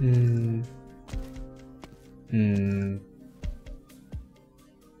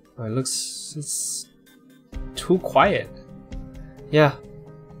 Well, it looks it's too quiet. Yeah,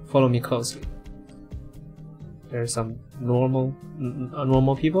 follow me closely. There's some normal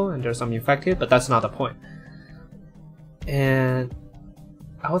people and there's some infected, but that's not the point. And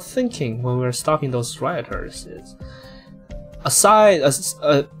I was thinking when we were stopping those rioters, is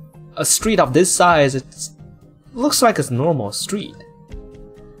a street of this size, it looks like a normal street.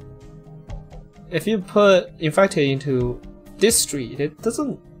 If you put infected into this street, it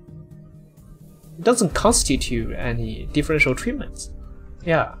doesn't constitute any differential treatments.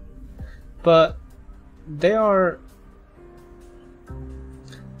 Yeah, but they are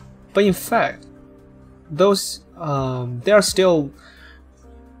But in fact, those they are still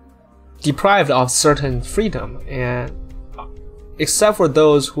deprived of certain freedom, and except for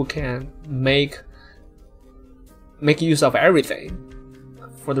those who can make use of everything,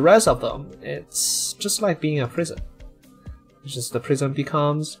 for the rest of them, it's just like being in a prison. It's just the prison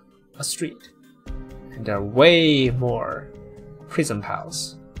becomes a street, and there are way more prison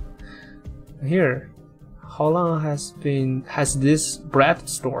pals. Here, how long has this bread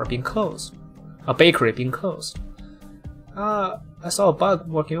store been closed? A bakery been closed? I saw a bug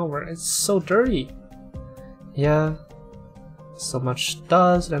walking over. It's so dirty. Yeah, so much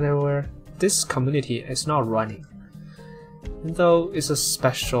dust and everywhere. This community is not running. And though it's a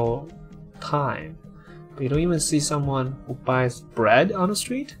special time, but you don't even see someone who buys bread on the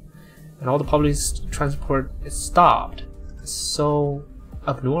street, and all the public transport is stopped. It's so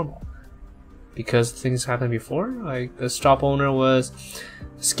abnormal. Because things happened before, like the shop owner was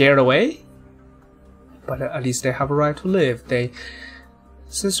scared away, but at least they have a right to live.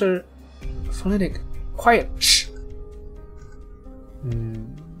 Sister Phonetic, quiet, shh.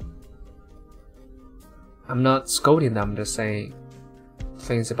 I'm not scolding them, just saying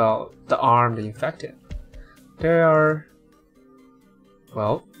things about the armed infected. There are,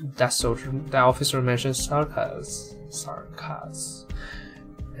 well, that officer mentioned sarcasm,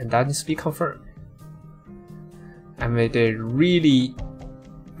 and that needs to be confirmed. And they really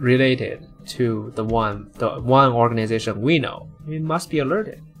related to the one organization we know. We must be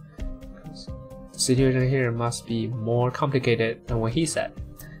alerted. The situation here must be more complicated than what he said.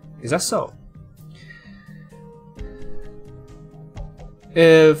 Is that so?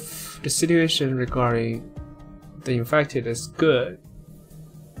 If the situation regarding the infected is good,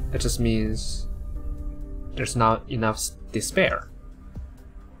 it just means there's not enough despair.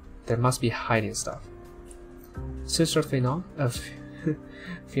 There must be hiding stuff. Sister Phenonic?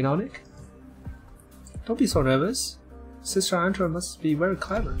 Don't be so nervous. Sister Antra must be very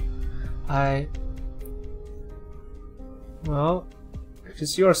clever. Well,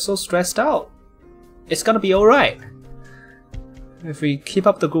 because you are so stressed out, it's gonna be alright. If we keep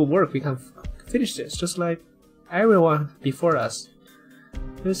up the good work, we can finish this, just like everyone before us.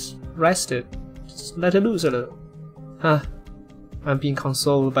 Just rest it. Just let it loose a little. Huh. I'm being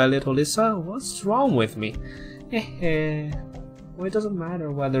consoled by little Lisa? What's wrong with me? Well, it doesn't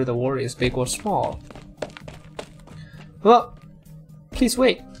matter whether the war is big or small. Well, please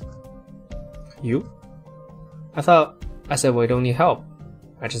wait. You? I said we don't need help.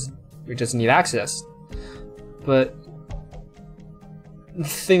 We just need access. But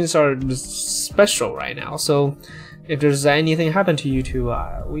things are special right now, so if there's anything happen to you two,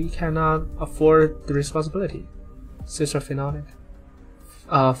 we cannot afford the responsibility. Sister Phenonic.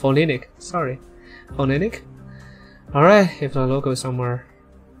 Phonenic. Sorry. Phonenic? Alright, if the local is somewhere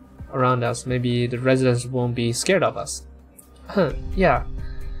around us, maybe the residents won't be scared of us. Yeah.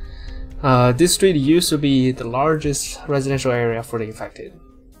 This street used to be the largest residential area for the infected.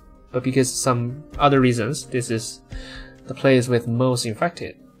 But because of some other reasons, this is the place with most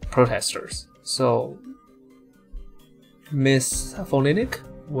infected protesters. So, Miss Phonenic,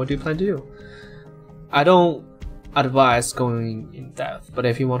 what do you plan to do? I don't advise going in depth, but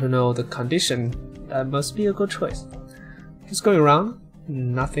if you want to know the condition, that must be a good choice. Just going around,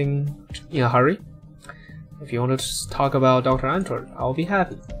 nothing in a hurry. If you want to talk about Dr. Antwerp, I'll be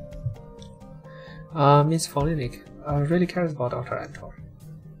happy. Miss Phonenic really cares about Dr. Antwerp.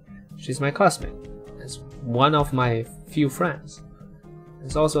 She's my classmate. It's one of my few friends.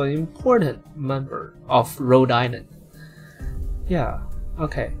 It's also an important member of Rhode Island. Yeah,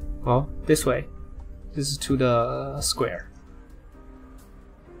 okay. Well, this way. This is to the square.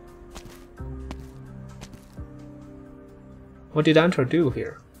 What did Antwerp do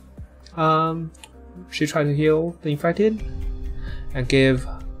here? She tried to heal the infected and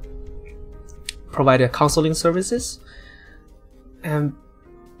provide counseling services, and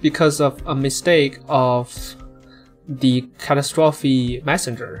because of a mistake of the catastrophe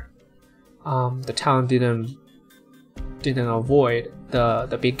messenger, the town didn't avoid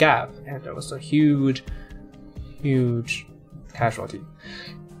the big gap, and there was a huge casualty.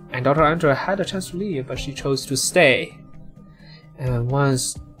 And Dr. Andrea had a chance to leave, but she chose to stay. And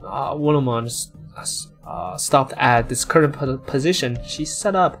once Wolumonde stopped at this current position, she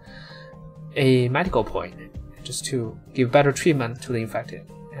set up a medical point just to give better treatment to the infected.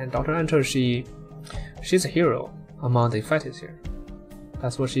 And Dr. Andrea, she's a hero among the infected here.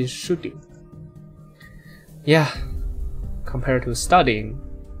 That's what she should do. Yeah, compared to studying,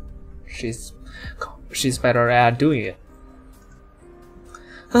 she's better at doing it.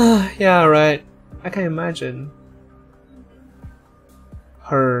 Yeah, right. I can imagine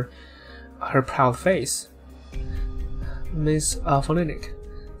her proud face. Miss Folinik,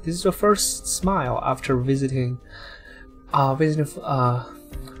 this is your first smile after visiting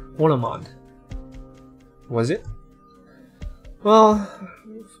Wolumonde. Was it? Well,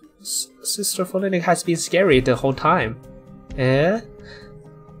 Sister Folinik has been scary the whole time. Eh?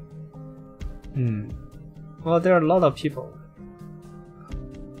 Well, there are a lot of people.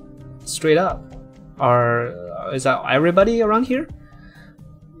 Straight up. Is that everybody around here?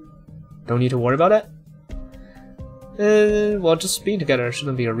 Don't need to worry about it? Well, just being together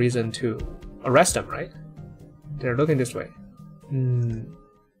shouldn't be a reason to arrest them, right? They're looking this way.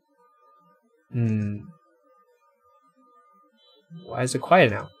 Why is it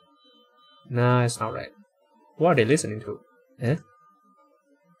quiet now? Nah, it's not right. What are they listening to? Eh?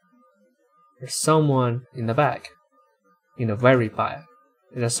 There's someone in the back. In the very back.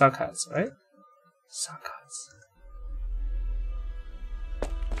 It's the Arknights, right? Arknights.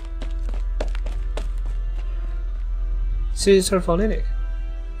 Sister Folinik.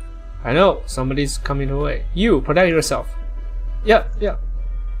 I know, somebody's coming away. You, protect yourself. Yeah.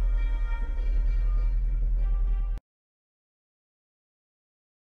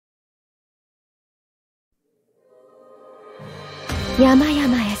 山々へ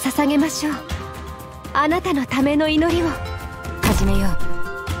捧げましょう。あなたのための祈りを始めよう。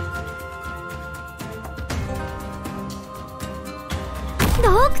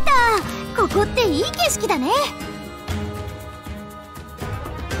ドクター、ここっていい景色だね。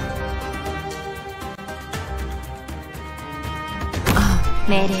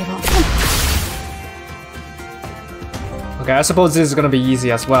命令を。Okay, I suppose this is gonna be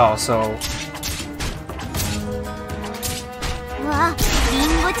easy as well, so. リン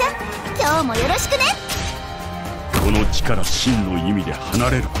ゴちゃん、今日もよろしくね。この地から真の意味で離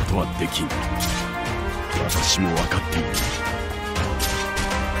れることはできん。私も分かっている。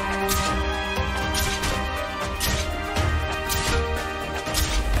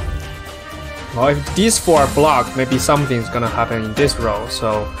Well, if these four are blocked, maybe something's gonna happen in this row.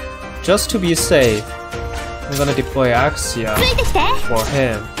 So, just to be safe, I'm gonna deploy Axia for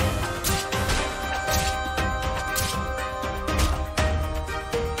him.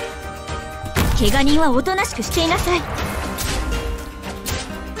 怪我人はおとなしくしていなさい。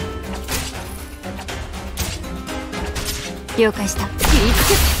了解した。気ぃつけ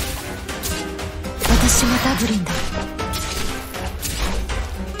て。私はダブリンだ。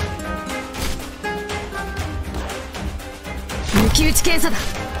抜き打ち検査だ。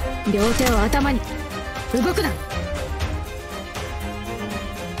両手を頭に。動くな。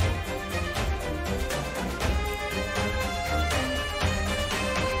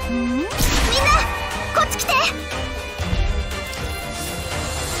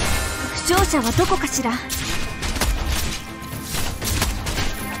負傷者はどこかしら。ミ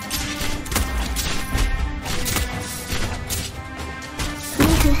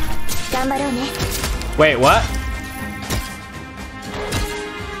フ、頑張ろうね。Wait, what?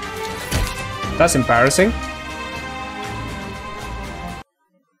 That's embarrassing.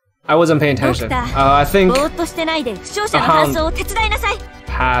 I wasn't paying attention. I think ぼーっとしてないで負傷者の搬送を手伝いなさい。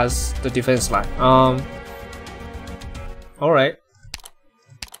has the defense line. All right.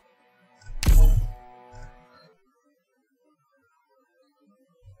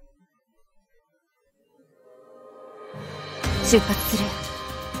 出発する。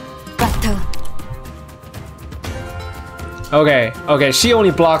バッタを。Okay, she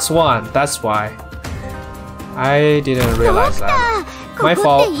only blocks one. That's why. I didn't realize that. My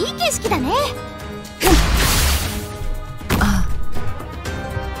fault. ここっていい景色だね。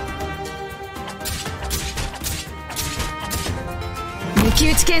抜き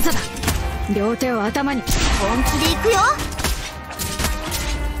打ち検査だ。両手を頭に。本気で行くよ。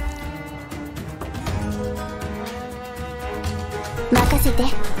任せて。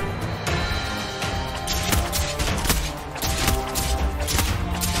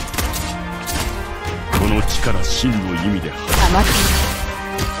この地から真の意味で黙ってい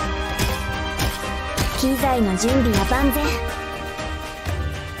る。機材の準備は万全。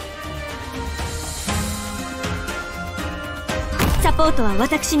サポートは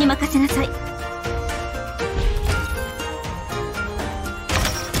私に任せなさい。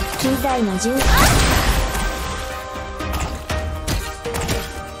機材の準備。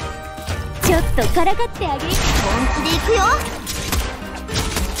ちょっとからかってあげる。本気で行くよ。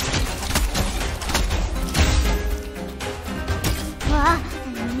わあ、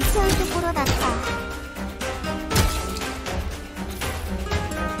そういうところだった。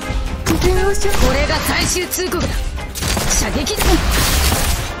これが最終通告だ。射撃。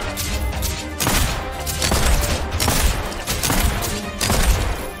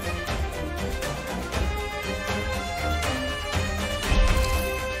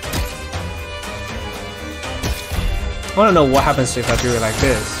I wanna know what happens if I do it like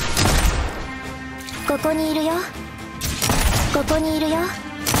this. ここにいるよ。ここにいるよ。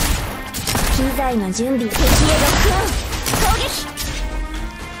機材の準備。敵へロックオン。攻撃。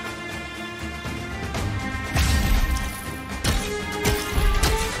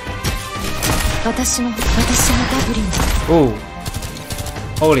私のダブリン。Ooh.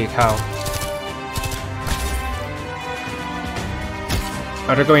 Holy cow.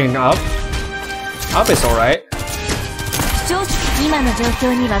 Are they going up? Up is alright. 今の状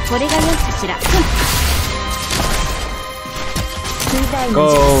況にはこれが良いかしら。機材の Go.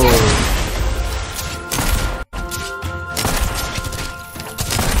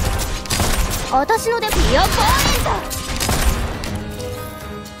 私のでピアポイン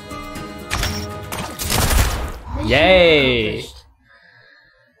ト。 Yay!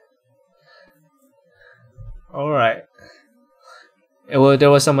 Alright. There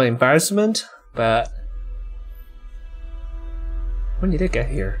was some embarrassment, but when did it get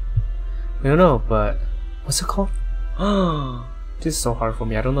here? I don't know, but what's it called? Oh, this is so hard for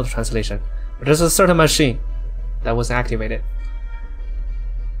me. I don't know the translation. But there's a certain machine that wasn't activated.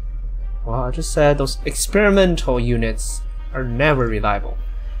 Well, I just said those experimental units are never reliable.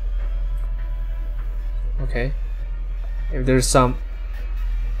 Okay. If there's some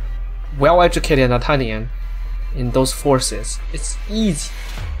well-educated Natanian in those forces, it's easy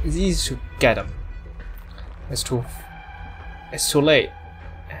to get them. It's too late,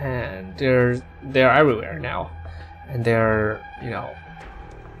 and they're everywhere now, and they're, you know,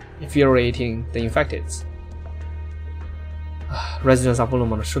 infuriating the infected. Residents of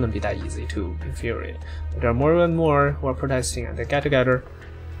Wolumonde shouldn't be that easy to infuriate. But there are more and more who are protesting, and they get together.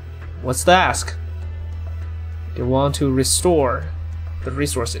 What's the ask? They want to restore the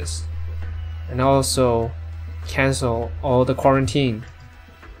resources and also cancel all the quarantine.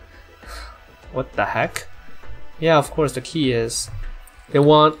 What the heck? Yeah, of course, the key is they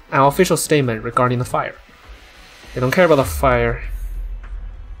want an official statement regarding the fire. They don't care about the fire.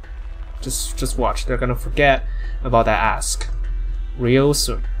 Just watch. They're gonna forget about that ask real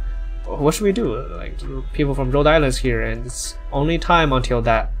soon. What should we do? Like, people from Rhode Island's here, and it's only time until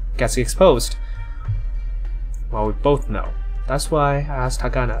that gets exposed. Well, we both know. That's why I asked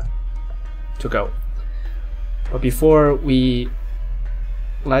Hagana to go. But before we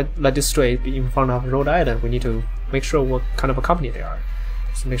let this stray be in front of Rhode Island, we need to make sure what kind of a company they are.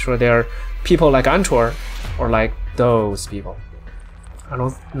 So make sure they're people like Antor or like those people. I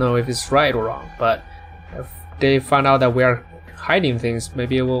don't know if it's right or wrong, but if they find out that we are hiding things,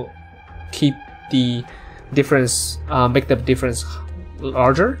 maybe it will keep the difference, make the difference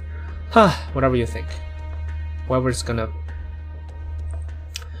larger. Whatever you think. Whoever's gonna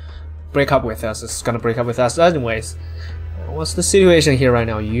break up with us is gonna break up with us anyways. What's the situation here right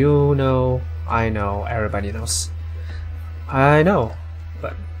now? You know, I know, everybody knows. I know,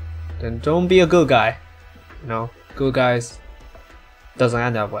 but then don't be a good guy. You know, good guys doesn't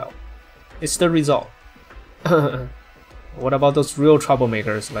end up well. It's the result. What about those real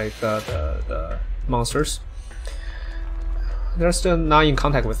troublemakers like the monsters? They're still not in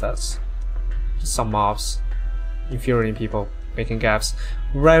contact with us. Just some mobs, infuriating people, making gaps.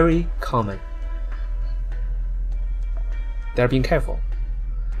 Very common. They're being careful.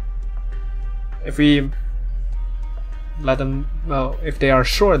 If we let them, well, if they are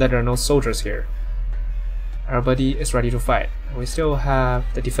sure that there are no soldiers here, everybody is ready to fight. And we still have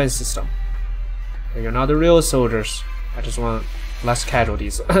the defense system. But you're not the real soldiers. I just want less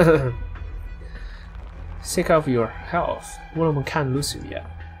casualties. Take care of your health. Wolumonde can't lose you yet.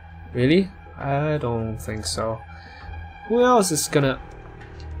 Really? I don't think so. Who else is gonna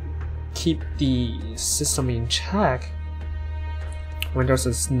keep the system in check when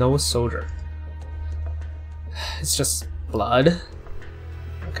there's no soldier? It's just blood.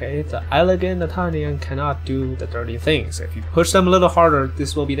 Okay, the elegant Italian cannot do the dirty things. If you push them a little harder,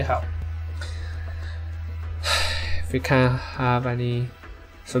 this will be the help. If we can't have any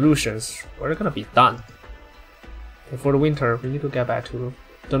solutions, we're gonna be done. Before the winter, we need to get back to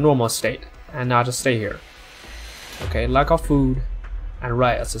the normal state and not just stay here. Okay, lack of food and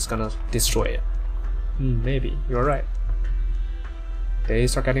riots is gonna destroy it. Maybe, you're right.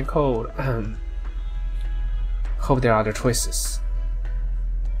 Days are getting cold. Hope there are other choices.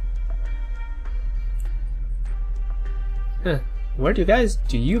 Where do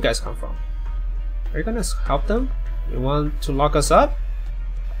you guys come from? Are you gonna help them? You want to lock us up?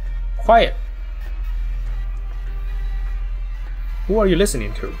 Quiet. Who are you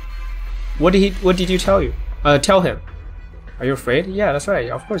listening to? What did you tell him? Are you afraid? Yeah, that's right.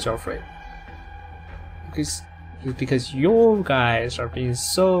 Of course you're afraid. Because It's because you guys are being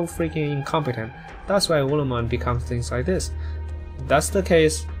so freaking incompetent. That's why Wolumonde becomes things like this. If that's the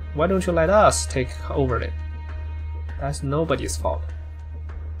case, why don't you let us take over it? That's nobody's fault.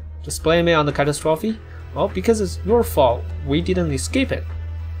 Just blame it on the catastrophe? Well, because it's your fault, we didn't escape it.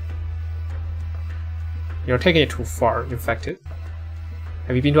 You're taking it too far, infected.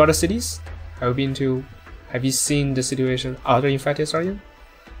 Have you been to other cities? Have you seen the situation other infected are in?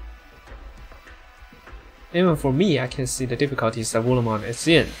 Even for me, I can see the difficulties that Wolumonde is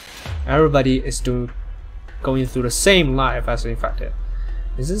in. Everybody is going through the same life as the infected.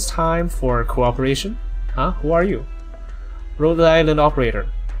 Is this time for cooperation? Huh? Who are you? Rhode Island operator.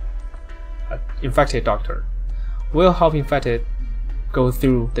 Infected doctor. Will help infected go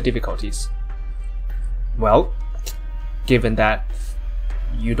through the difficulties. Well, given that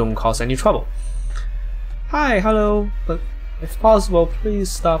you don't cause any trouble. Hi, hello, but if possible,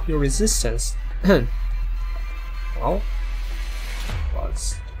 please stop your resistance. Well,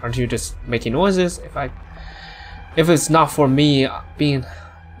 aren't you just making noises? If it's not me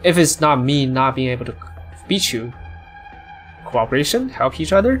not being able to beat you, cooperation, help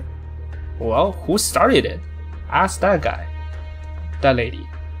each other. Well, who started it? Ask that guy, that lady.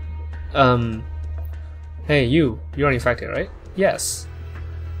 Hey, you're infected, right? Yes.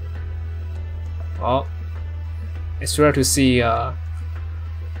 Well, it's rare to see a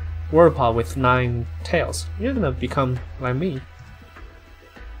Warpaw with 9 tails. You're gonna become like me.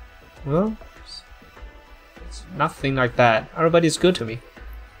 Well, it's nothing like that. Everybody's good to me.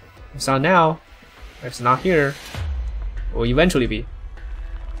 If it's not now, if it's not here, it will eventually be.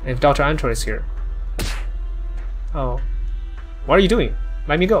 If Dr. Antor is here. Oh. What are you doing?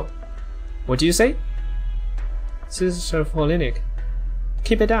 Let me go. What do you say? Sister Polinic.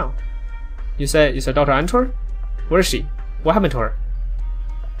 Keep it down. You said Dr. Antor? Where is she? What happened to her?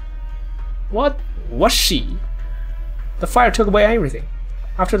 What was she? The fire took away everything.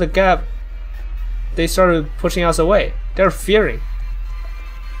 After the gap, they started pushing us away. They're fearing.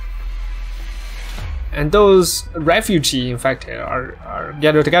 And those refugee infected are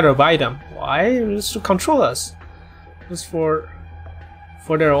gathered together by them. Why? It's to control us. It's for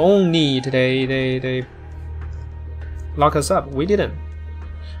their own need. They lock us up. We didn't.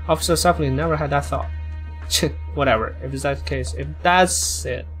 Officer Sapling never had that thought. Whatever. If it's that the case, if that's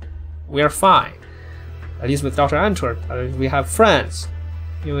it, we are fine. At least with Dr. Antwerp, we have friends.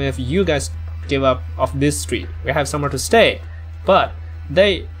 Even if you guys give up off this street, we have somewhere to stay. But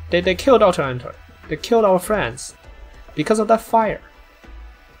they killed Dr. Antwerp. They killed our friends because of that fire.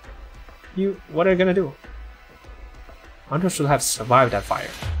 What are you gonna do? Antwerp should have survived that fire.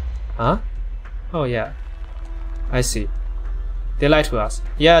 Huh? Oh yeah. I see. They lied to us.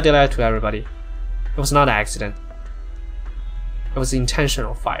 Yeah, they lied to everybody. It was not an accident. It was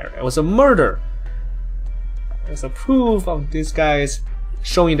intentional fire. It was a murder. It was a proof of these guys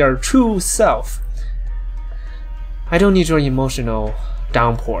showing their true self. I don't need your emotional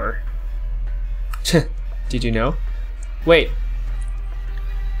downpour. Did you know? Wait.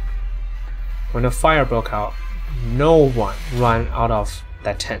 When the fire broke out, no one ran out of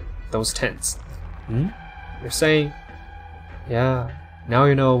that tent. Those tents. You're saying, yeah, now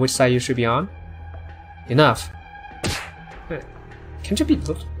you know which side you should be on? Enough. Can't you be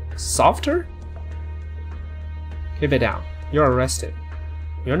softer? Keep it down. You're arrested.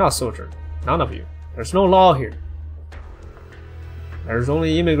 You're not a soldier. None of you. There's no law here. There's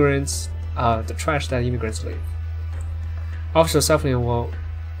only immigrants, the trash that immigrants leave. Officer Sapling will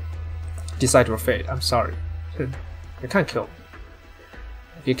decide your fate. I'm sorry. You can't kill me.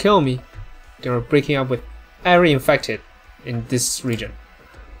 If you kill me, then we're breaking up with every infected in this region.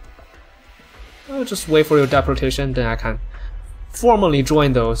 I'll just wait for your deportation, then I can formally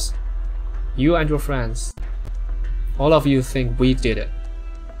join those. You and your friends. All of you think we did it.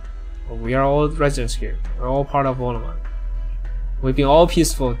 But we are all residents here. We're all part of Wolumonde. We've been all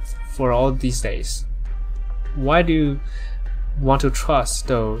peaceful for all these days. Why do you want to trust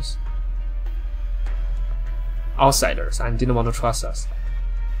those outsiders and didn't want to trust us?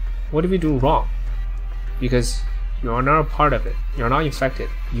 What did we do wrong? Because you are not a part of it. You're not infected.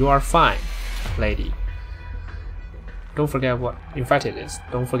 You are fine, lady. Don't forget what infected is.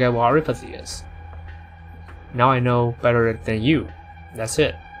 Don't forget what apathy is. Now I know better than you. That's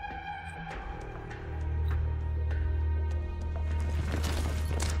it.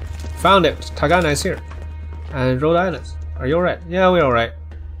 Found it. Tagana is here. And Rhode Island. Are you alright? Yeah, we're alright.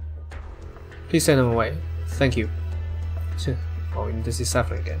 Please send them away. Thank you. Oh, this is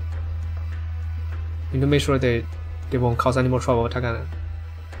suffering again. Need to make sure they won't cause any more trouble with Tagana.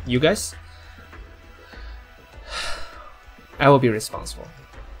 You guys? I will be responsible.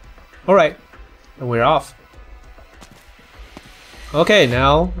 Alright, and we're off. Okay,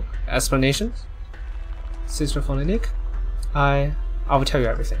 now explanations. Sister Phonic, I will tell you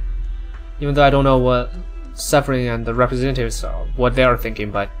everything. Even though I don't know what Suffering and the representatives are, what they are thinking,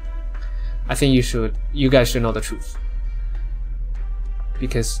 but I think you guys should know the truth.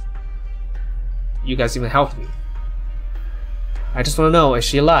 Because you guys even helped me. I just want to know, is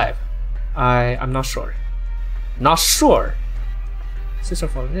she alive? I'm not sure. Not sure? Sister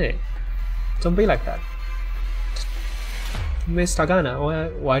Phonic, don't be like that. Miss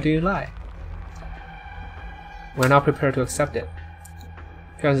Tagana, why do you lie? We're not prepared to accept it.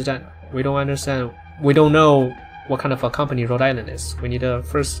 President, we don't understand. We don't know what kind of a company Rhode Island is. We need to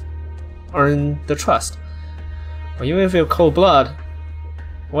first earn the trust. But even if you're cold blood,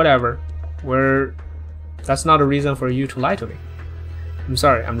 whatever, that's not a reason for you to lie to me. I'm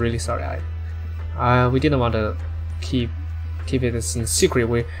sorry. I'm really sorry. We didn't want to keep it in secret.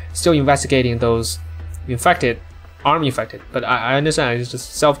 We're still investigating those army infected. But I understand. It's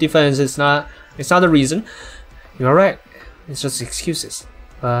just self-defense. It's not the reason. You're right. It's just excuses.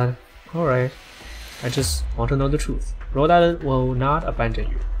 But all right. I just want to know the truth. Rhode Island will not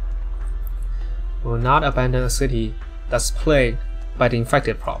abandon you. Will not abandon a city that's plagued by the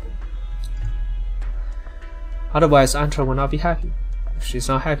infected problem. Otherwise, Antra will not be happy. If she's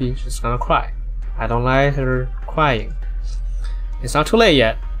not happy, she's gonna cry. I don't like her crying. It's not too late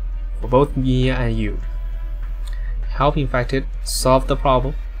yet for both me and you. Help infected solve the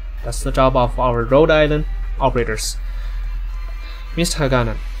problem. That's the job of our Rhode Island operators. Mr.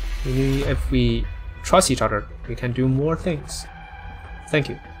 Hagana, if we trust each other, we can do more things. Thank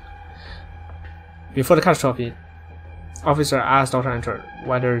you. Before the catastrophe, officer asked Dr. Enter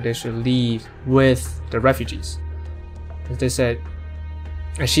whether they should leave with the refugees. And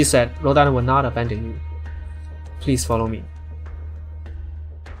she said, Rhode Island will not abandon you. Please follow me.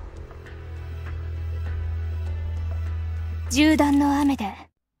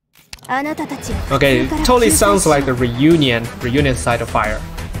 Okay, totally sounds like the reunion side of fire.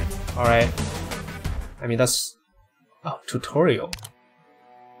 Alright. I mean, that's... Oh, tutorial.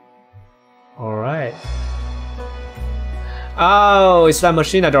 Alright. Oh, it's that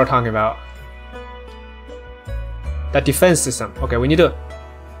machine that they're talking about. That defense system. Okay, we need to...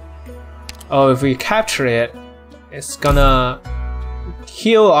 Oh, if we capture it, it's gonna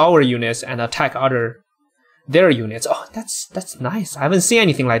heal our units and attack their units. Oh, that's nice. I haven't seen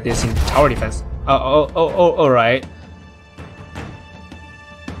anything like this in tower defense. Alright.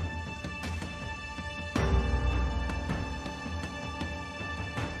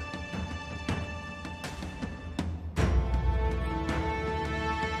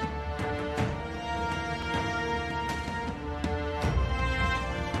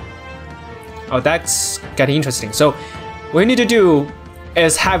 Oh, that's getting interesting. So what we need to do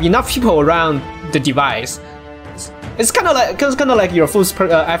is have enough people around the device. It's kind of like your full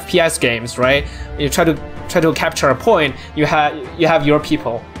FPS games, right? You try to capture a point. You have your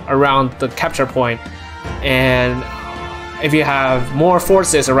people around the capture point, and if you have more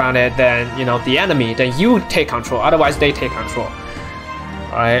forces around it than the enemy, then you take control. Otherwise, they take control.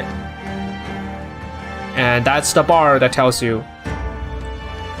 All right, and that's the bar that tells you.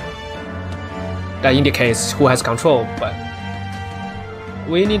 That indicates who has control, but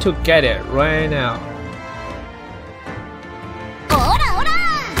we need to get it right now.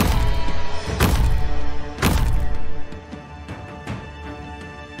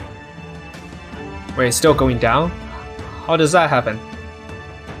 Wait, it's still going down? How does that happen?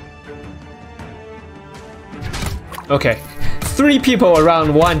 Okay, 3 people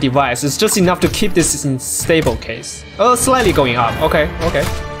around one device is just enough to keep this in stable case. Oh, slightly going up. Okay.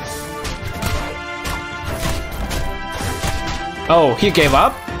 Oh, he gave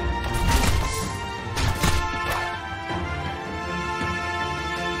up?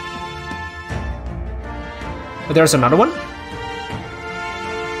 But there's another one?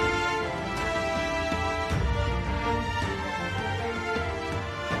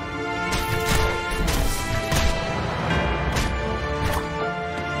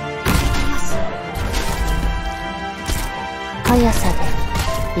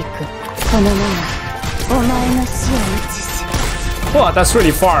 Wow, that's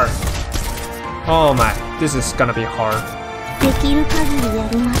really far. Oh my, this is gonna be hard.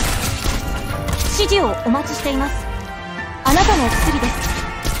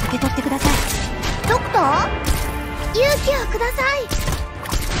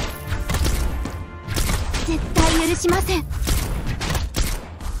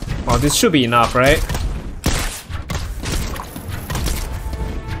 Well, this should be enough, right?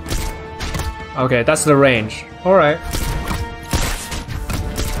 Okay, that's the range. Alright.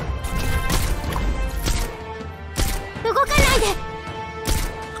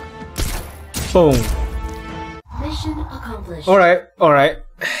 Boom. Mission accomplished. Alright, alright.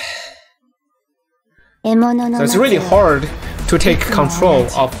 So it's really hard to take control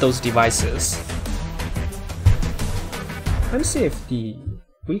of those devices. Let me see if the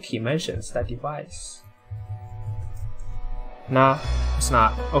wiki mentions that device. Nah, it's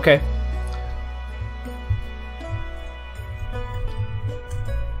not. Okay.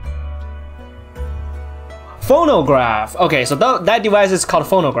 Phonograph. Okay, so that device is called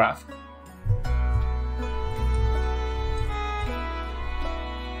phonograph.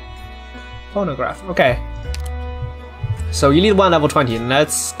 Phonograph. Okay. So you need one level 20.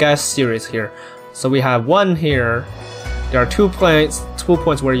 Let's get serious here. So we have one here. There are 2 points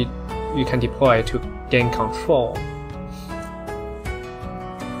where you can deploy to gain control.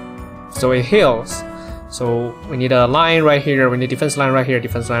 So it heals. So we need a line right here. We need defense line right here.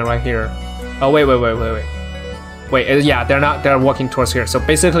 Defense line right here. Oh wait. Wait, yeah, they're walking towards here. So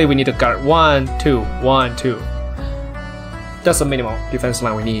basically we need to guard 1, 2, 1, 2. That's the minimum defense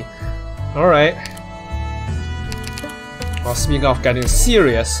line we need. Alright. Well, speaking of getting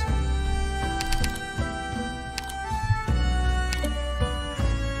serious.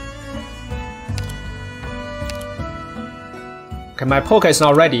 Okay, my Poke is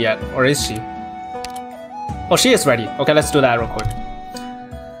not ready yet, or is she? Oh, she is ready. Okay, let's do that real quick.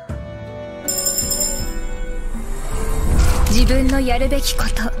 自分のやるべきこ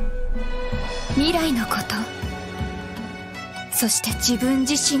と、未来のこと、そして自分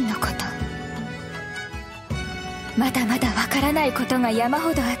自身のこと。まだまだわからないことが山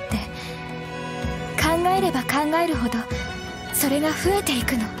ほどあって、考えれば考えるほどそれが増えてい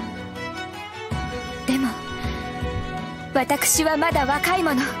くの。でも私はまだ若い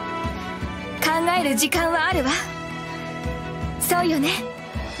もの。考える時間はあるわ。そうよね、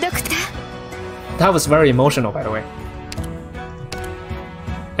ドクター。That was very emotional, by the way.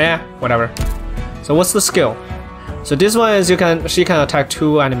 Eh, whatever. So what's the skill? So this one is she can attack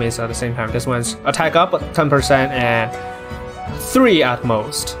 2 enemies at the same time. This one's attack up 10% and 3 at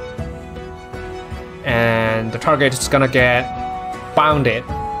most. And the target is gonna get bounded.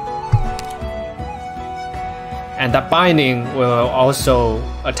 And that binding will also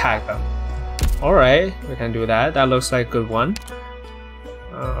attack them. Alright, we can do that. That looks like a good one.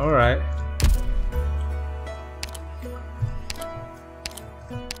 Alright.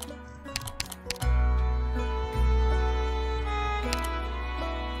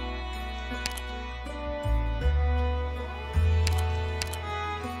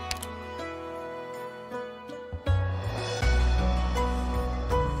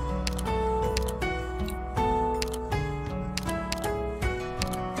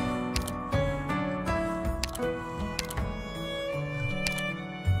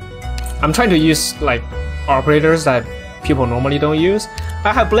 I'm trying to use like operators that people normally don't use.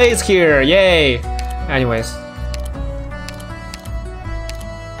 I have blades here, yay! Anyways,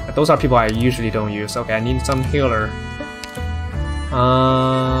 those are people I usually don't use. Okay, I need some healer.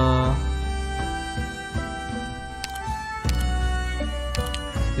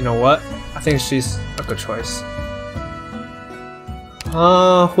 You know what? I think she's a good choice.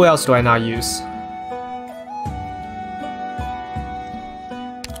 Who else do I not use?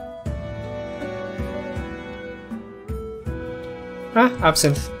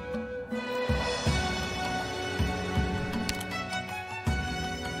 Absinthe.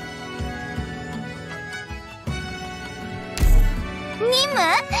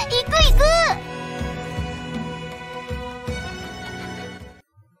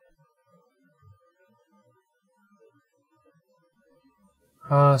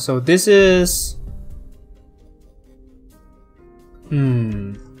 So this is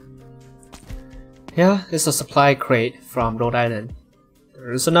yeah, it's a supply crate from Rhode Island.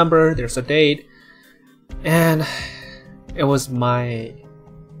 There's a number, there's a date, and it was my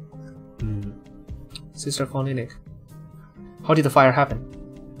sister Nick. How did the fire happen?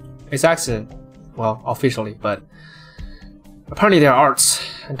 It's accident, well, officially, but apparently there are arts,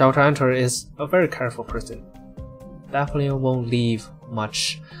 and Dr. Enter is a very careful person. Definitely won't leave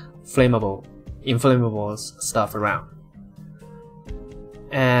much inflammable stuff around.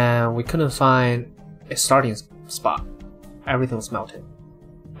 And we couldn't find a starting spot. Everything was melted.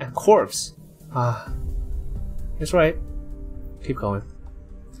 And corpse. It's right. Keep going.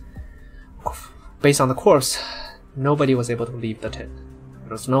 Based on the corpse, nobody was able to leave the tent.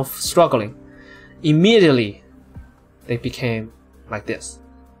 There was no struggling. Immediately, they became like this.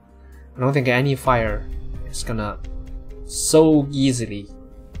 I don't think any fire is gonna so easily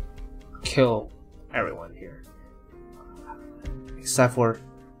kill everyone here. Except for,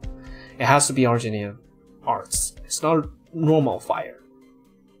 it has to be Argentinian arts. It's not normal fire.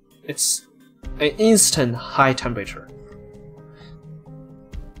 It's an instant high temperature.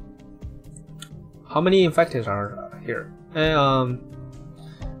 How many infected are here? There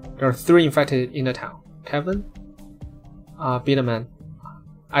are 3 infected in the town. Kevin, Biederman,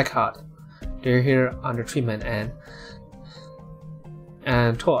 Arknights. They're here under treatment,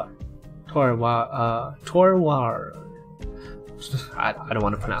 and Tor. Torwar. I don't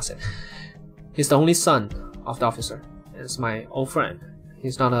want to pronounce it. He's the only son of the officer. It's my old friend.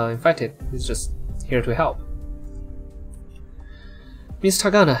 He's not infected. He's just here to help. Miss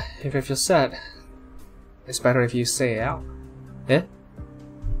Tagana, if you feel sad, it's better if you say it out. Eh?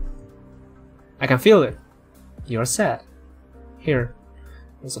 I can feel it. You're sad. Here,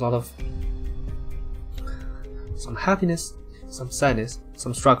 there's a lot of some happiness, some sadness,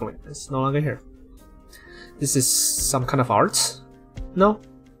 some struggling. It's no longer here. This is some kind of art? No?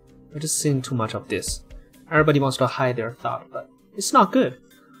 I've just seen too much of this. Everybody wants to hide their thought, but it's not good.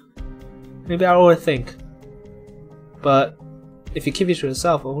 Maybe I overthink. But if you keep it to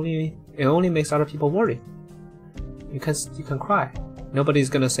yourself, it only makes other people worry. You can cry. Nobody's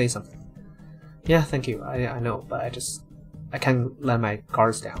gonna say something. Yeah, thank you. I know, but I can't let my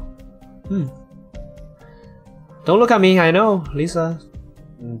guards down. Don't look at me. I know, Lisa.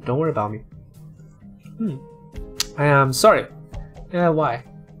 Don't worry about me. I am sorry. Yeah, why?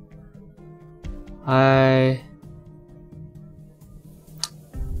 I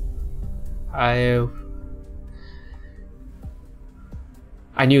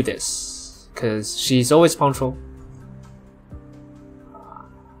knew this, because she's always punctual.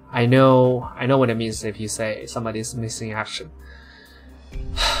 I know what it means if you say somebody's missing action.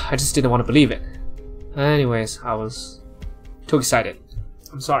 I just didn't want to believe it. Anyways, I was too excited.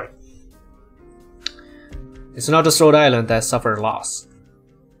 I'm sorry. It's not just Rhode Island that suffered loss.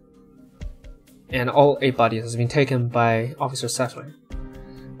 And all 8 bodies has been taken by Officer Settler,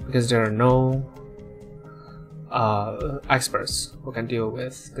 because there are no experts who can deal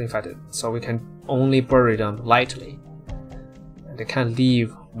with the infected, so we can only bury them lightly, and they can't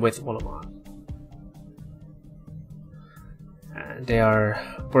leave with Wolumonde. And they are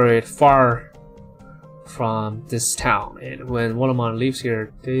buried far from this town, and when Wolumonde leaves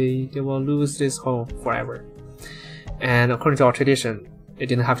here, they will lose this home forever. And according to our tradition, it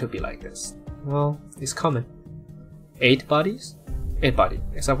didn't have to be like this. Well, it's common. 8 bodies? 8 bodies.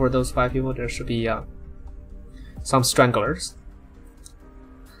 Except for those 5 people, there should be some stranglers.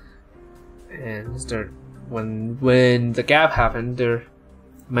 And when the gap happened, there are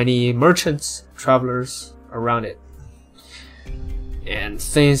many merchants, travelers around it. And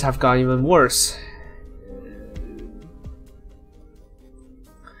things have gotten even worse.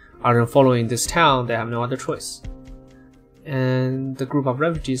 Other than following this town, they have no other choice. And the group of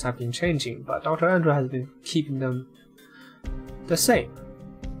refugees have been changing, but Dr. Andrew has been keeping them the same.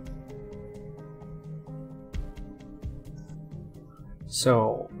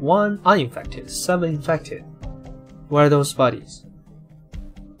 So 1 uninfected, 7 infected. Where are those bodies?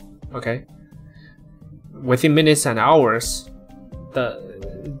 Okay. Within minutes and hours,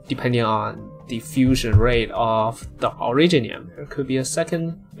 depending on the fusion rate of the originium, there could be a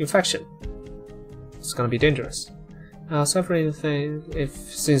second infection. It's gonna be dangerous. Suffering thing,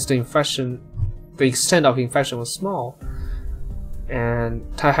 since the extent of infection was small, and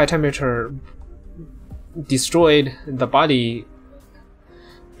high temperature destroyed the body,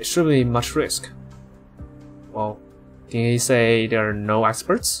 it shouldn't be much risk. Well, did he say there are no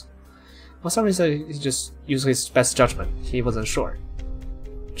experts? Well, somebody said he just used his best judgment. He wasn't sure.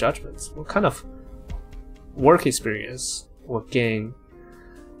 Judgments? What kind of work experience will gain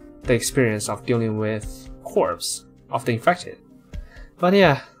the experience of dealing with corpse of the infected? But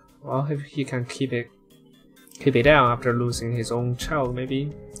yeah, well, if he can keep it down after losing his own child,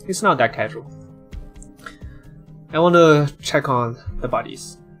 maybe it's not that casual. I want to check on the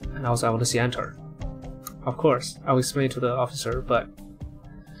bodies, and also I want to see Enter. Of course, I'll explain to the officer, but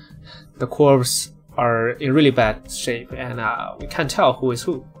the corpses are in really bad shape, and we can't tell who is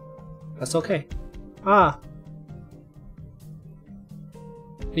who. That's okay.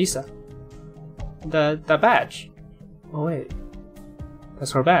 Lisa. That badge. Oh wait,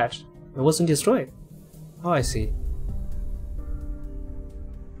 that's her badge. It wasn't destroyed. Oh, I see.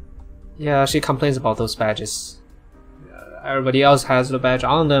 Yeah, she complains about those badges. Everybody else has the badge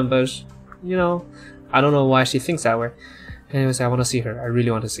on them, but you know, I don't know why she thinks that way. Anyways, I want to see her. I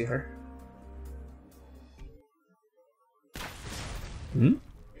really want to see her.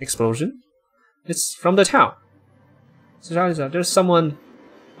 Explosion? It's from the town. So there's someone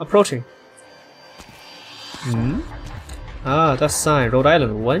approaching. That sign, Rhode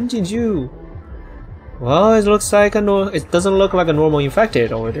Island 1进去. Well, it looks like it doesn't look like a normal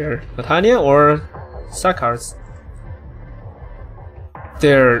infected over there. Natanya or Sakar's?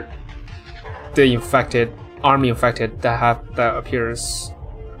 They're the infected, army infected that appears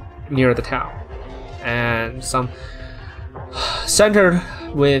near the town, and some centered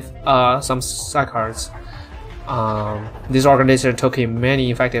with some Sakar's. This organization took in many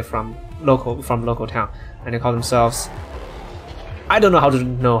infected from local town, and they call themselves. I don't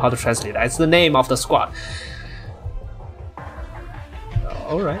know how to translate that. It's the name of the squad.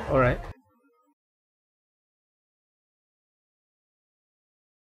 All right.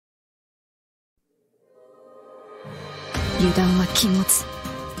 油断は禁物。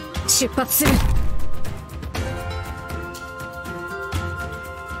出発する。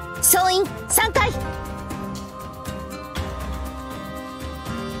総員3回。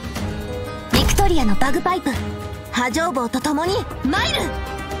ビクトリアのバグパイプ。波状棒とともにマイル。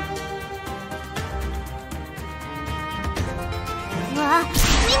わあ、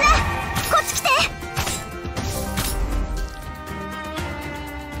みんなこっち来て。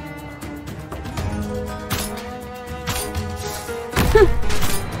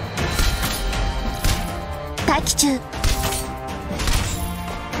待機中。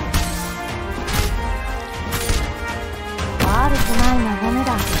悪くない眺め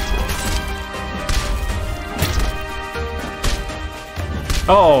だ。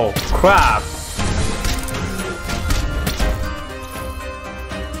Oh, crap!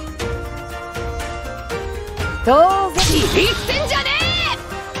 当然ビビってんじゃね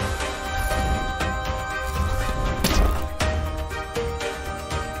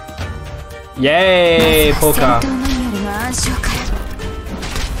え Yay, Polka.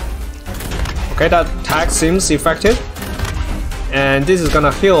 Okay, that tag seems effective. And this is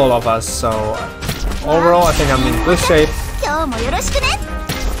gonna heal all of us, so overall I think I'm in good shape.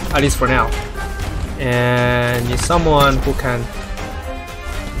 At least for now. And need someone who can...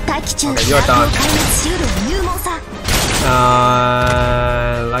 Okay, you're done.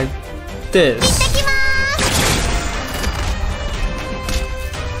 Like this.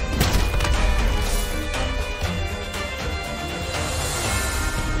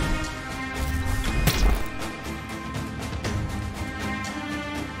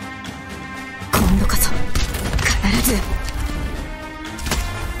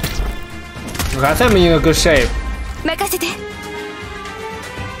 Okay, I think I'm in a good shape.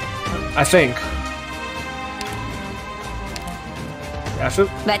 I think. Yeah,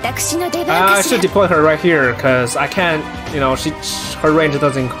 I should deploy her right here because I can't, you know, her range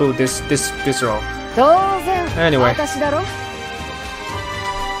doesn't include this row. Anyway.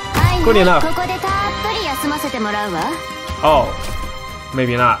 Good enough. Oh,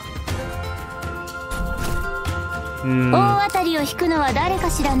 maybe not. 大当たりを引くのは誰か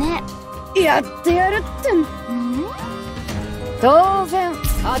しらね。やってやるって。当然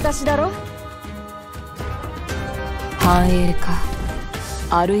私だろ。繁栄か、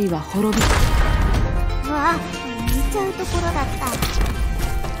あるいは滅びか。わあ、見ちゃうところだった。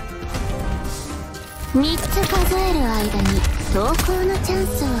3つ数える間に投稿のチャン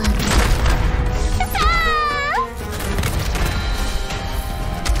スをあげる。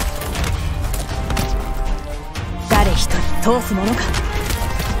誰一人通すものか。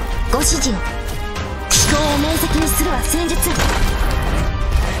ご指示を。飛行を明晰にするは戦術。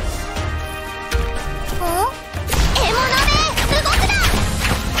お？獲物め、動くな。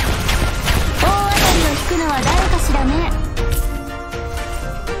大当たりを引くのは誰かしらね。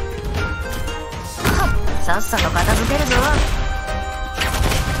さっさと片付けるぞ。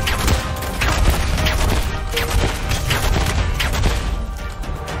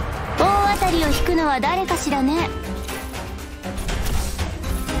大当たりを引くのは誰かしらね。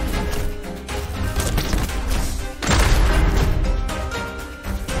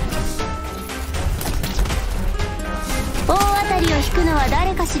大当たりを引くのは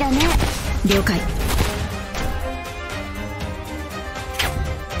誰かしらね。了解。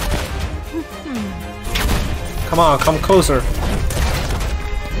Come on, come closer.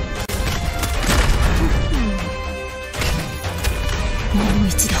 もう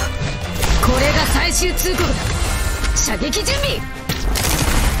一度。これが最終通告だ。射撃準備。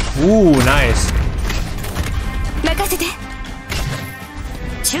Ooh, nice. 任せて。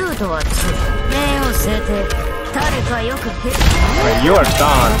中度は中。名誉制定。誰かよく減って。You are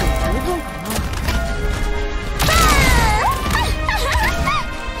done.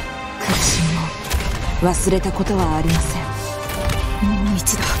 苦しみも忘れたことはありません。もう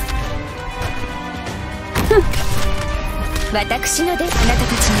一度。私のであなた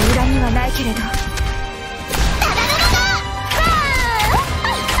たちの恨みはないけれど。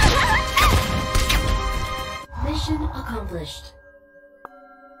accomplished.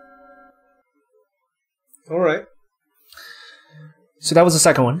 Alright. So that was the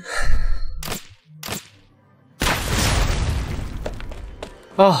second one.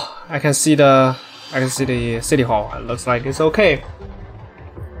 Oh, I can see the city hall. It looks like it's okay.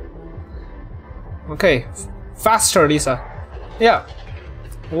 Okay, faster, Lisa. Yeah.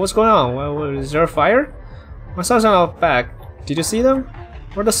 What's going on? Is there a fire? My son's out back. Did you see them?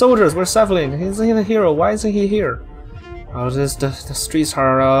 Where are the soldiers? Where's Cephalin? He's the hero. Why isn't he here? Oh, the streets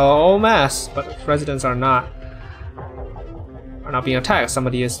are all mass, but the residents are not being attacked.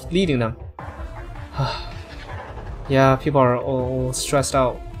 Somebody is leading them. Yeah, people are all stressed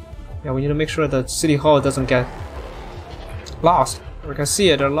out. Yeah, we need to make sure the city hall doesn't get lost. We can see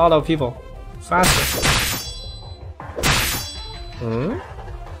it. There are a lot of people. Faster.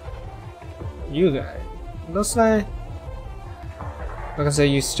 You guys. Looks like I say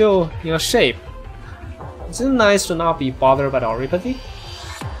you still in a shape. Isn't it nice to not be bothered by the oripathy?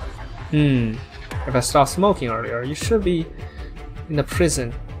 If I stopped smoking earlier, you should be in the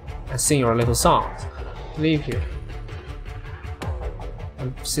prison and sing your little songs. Leave here.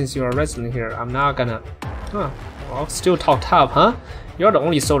 And since you're a resident here, I'm not gonna... well, still talk tough, huh? You're the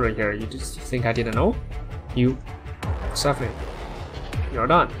only soldier here. You just think I didn't know? You... Definitely. You're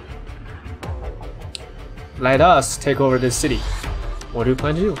done. Let us take over this city. What do you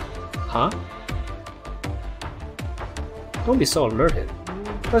plan to do? Huh? Don't be so alerted.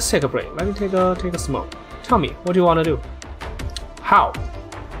 Let's take a break. Let me take a smoke. Tell me, what do you want to do? How?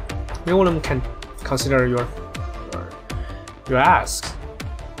 No one can consider your asks.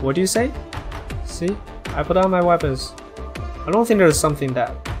 What do you say? See? I put down my weapons. I don't think there's something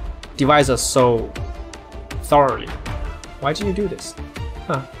that divides us so thoroughly. Why do you do this?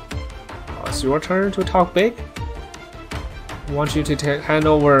 Huh. Oh, it's your turn to talk big? I want you to hand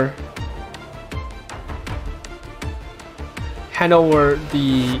over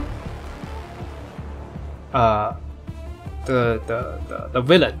the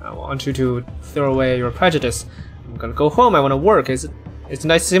villain. I want you to throw away your prejudice. I'm gonna go home. I want to work. It's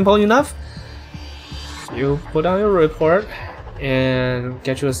nice, simple enough. You put down your report and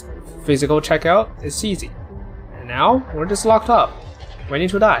get your physical checkout. It's easy. And now we're just locked up, waiting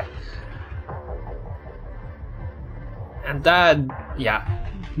to die. And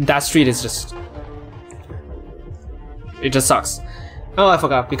that street is just... it just sucks. Oh, I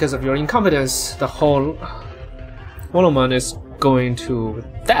forgot. Because of your incompetence, the whole Wolumonde is going to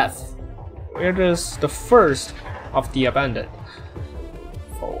death. We're just the first of the abandoned.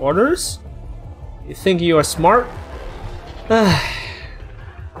 For orders? You think you are smart? The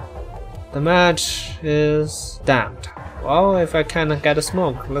match is damned. Well, if I can't get a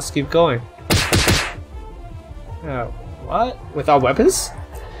smoke, let's keep going. What? Without weapons?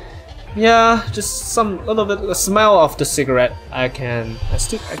 Yeah, just some little bit the smell of the cigarette. I can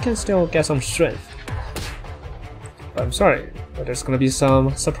still get some strength. But I'm sorry, but there's gonna be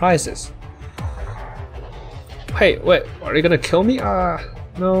some surprises. Hey, wait, are you gonna kill me?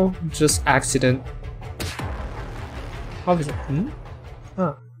 No, just accident. Obviously.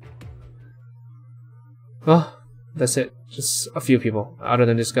 Oh, that's it. Just a few people. Other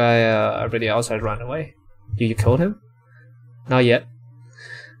than this guy, everybody else had run away. You killed him? Not yet.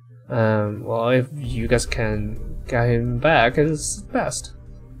 Well, if you guys can get him back, it's best.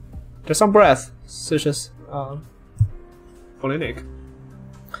 There's some breath, such as Polinic.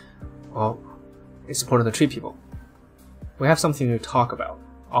 Well, it's important to treat people. We have something to talk about,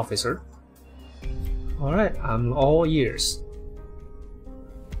 officer. Alright, I'm all ears.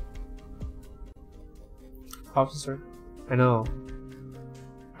 Officer, I know.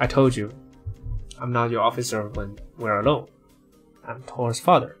 I told you, I'm not your officer when we're alone. I'm Thor's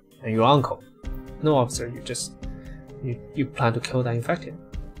father and your uncle. No, officer, you plan to kill that infected.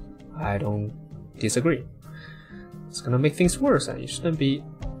 I don't disagree. It's gonna make things worse, and you shouldn't be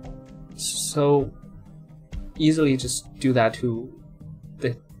so easily just do that to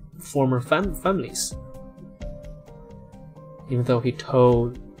the former families. Even though he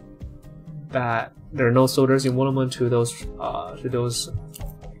told that there are no soldiers in Wolumonde to those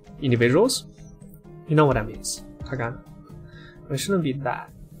individuals, you know what that means, Kagana. It shouldn't be that.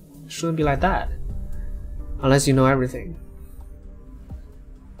 It shouldn't be like that, unless you know everything.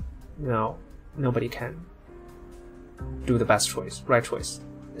 No, nobody can do the best choice, right choice.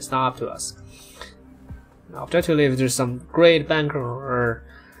 It's not up to us. Now, objectively, if there's some great banker or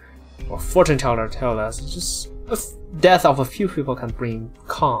fortune teller tell us, just death of a few people can bring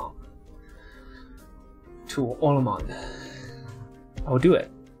calm to Wolumonde. I'll do it,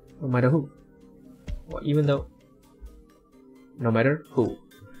 no matter who. Well, even though, no matter who.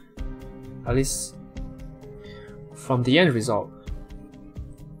 At least from the end result,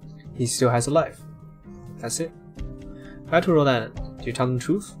 he still has a life. That's it. Back to Rhode Island. Do you tell them the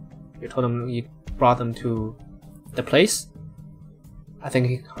truth? You told them you brought them to the place? I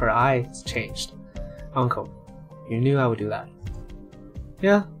think her eyes changed. Uncle, you knew I would do that.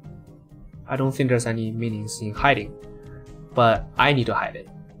 Yeah. I don't think there's any meanings in hiding. But I need to hide it.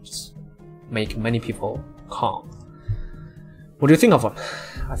 Just make many people calm. What do you think of them?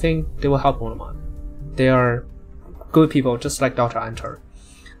 I think they will help Wolumonde. They are good people, just like Dr. Antar.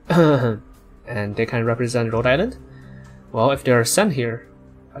 And they can represent Rhode Island. Well, if they are sent here,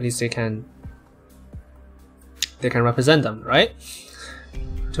 at least they can represent them, right?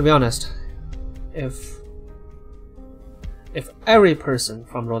 To be honest, if every person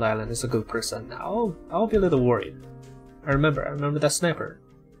from Rhode Island is a good person, I'll be a little worried. I remember that sniper.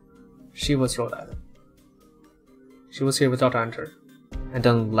 She was Rhode Island. She was here with Dr. Antar, and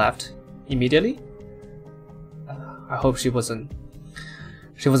then left immediately. I hope she wasn't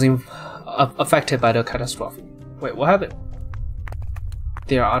affected by the catastrophe. Wait, what happened?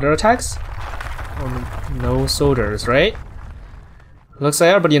 There are other attacks? No soldiers, right? Looks like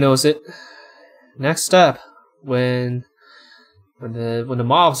everybody knows it. Next step, when the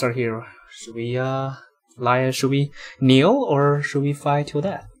mobs are here, should we should we kneel or should we fight till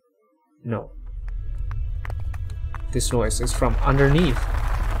death? No. This noise is from underneath.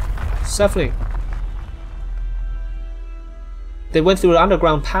 Shuffling. They went through the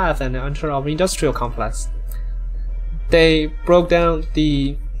underground path and entered our industrial complex. They broke down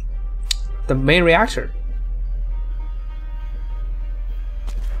the main reactor.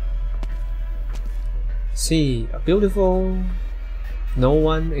 See, a beautiful, no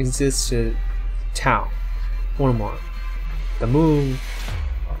one existed town, Wolumonde, the moon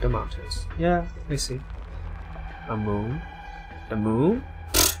of the mountains. Yeah, I see. A moon, the moon.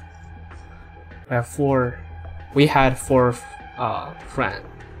 We had four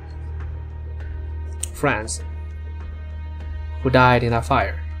friends who died in that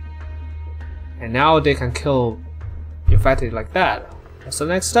fire, and now they can kill infected like that. What's the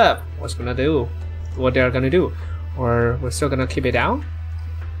next step? What's gonna do? What they're gonna do? Or we're still gonna keep it down?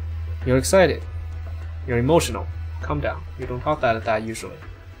 You're excited. You're emotional. Calm down. You don't talk that usually.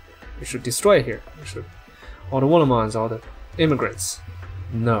 We should destroy it here. We should. All the Wolumondes, all the immigrants.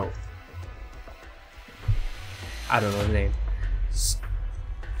 No. I don't know the name.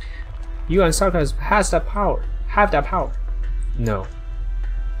 You and Sarkaz have that power. No.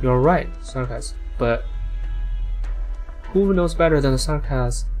 You're right, Sarkaz. But who knows better than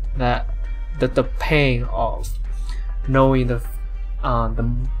Sarkaz that the pain of knowing the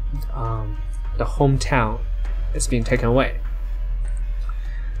hometown is being taken away,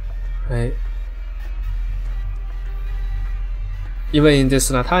 right? Even in this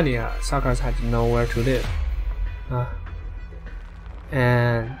Natania, Sarkaz had nowhere to live,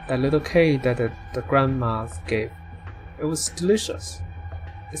 and that little cake that the grandma gave, it was delicious.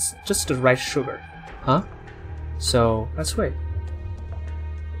 It's just the right sugar, huh? So let's wait.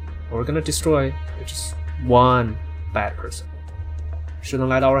 We're gonna destroy just one bad person. Shouldn't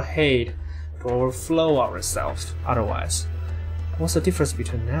let our hate to overflow ourselves. Otherwise, what's the difference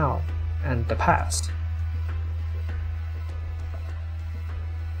between now and the past?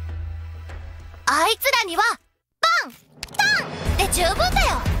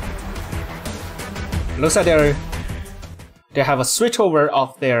 Looks like they have a switchover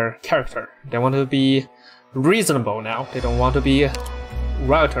of their character. They want to be reasonable now. They don't want to be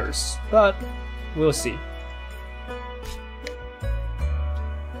rioters, but we'll see.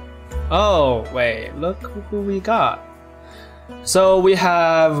 Oh wait, look who we got. So we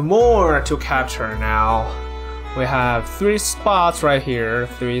have more to capture now. We have 3 spots right here,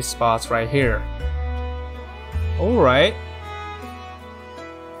 3 spots right here. Alright.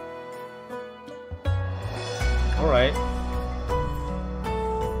 Alright.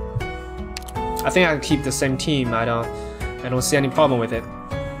 I think I can keep the same team. I don't see any problem with it.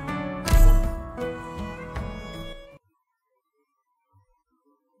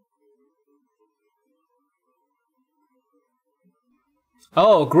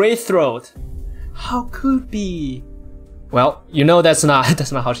 Oh, Grey Throat. How could it be? Well, you know that's not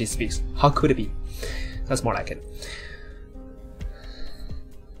how she speaks. How could it be? That's more like it.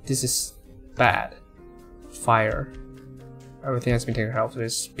 This is bad. Fire. Everything has been taken care of.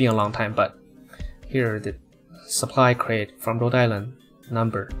 It's been a long time, but here the supply crate from Rhode Island,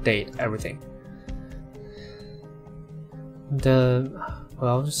 number, date, everything.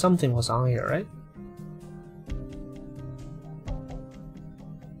 Well, something was on here, right?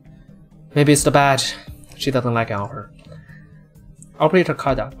 Maybe it's the badge. She doesn't like it on her. Operator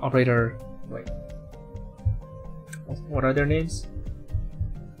Kada. Operator. Wait. What are their names?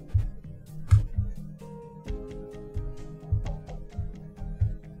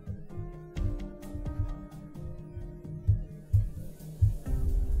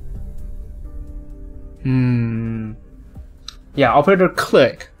 Yeah, Operator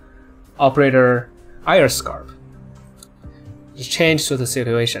Click, Operator Irescarp. Just change to the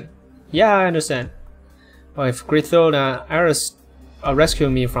situation. Yeah, I understand. Well, if Grithroad and Iris rescue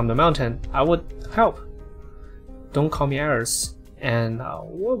me from the mountain, I would help. Don't call me Iris. And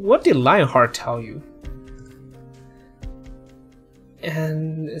what did Lionheart tell you?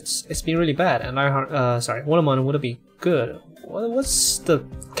 And it's been really bad. And Lionheart, sorry, Wolumonde would be good. What's the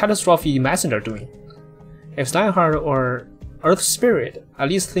Catastrophe Messenger doing? If it's Lionheart or Earth Spirit, at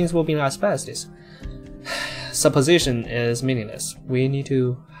least things will be as bad as this. Supposition is meaningless. We need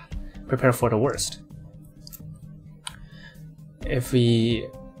to prepare for the worst. If we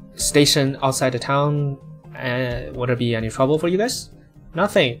station outside the town, would there be any trouble for you guys?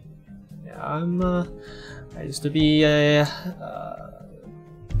 Nothing. I used to be a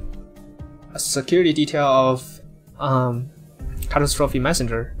security detail of Catastrophe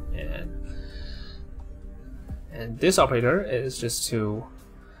Messenger, and this operator is just to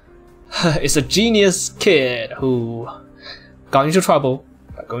it's a genius kid who got into trouble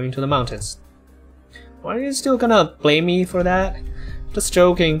by going to the mountains. Why are you still gonna blame me for that? Just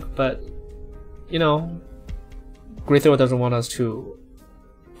joking, but you know, Grithroad doesn't want us to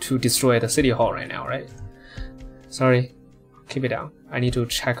destroy the city hall right now, right? Sorry, keep it down. I need to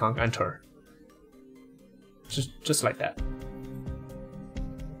check on Enter. Just like that.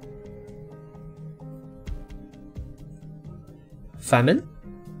 Famine?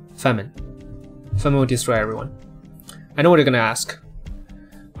 Famine will destroy everyone. I know what you're gonna ask.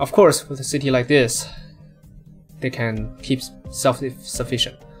 Of course, with a city like this, they can keep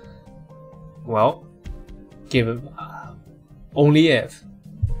self-sufficient. Well, only if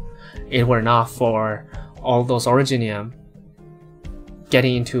it were not for all those Originium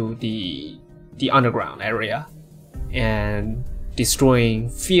getting into the underground area and destroying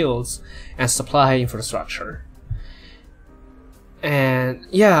fields and supply infrastructure. And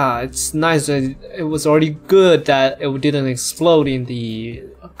yeah, it's nice that it was already good that it didn't explode in the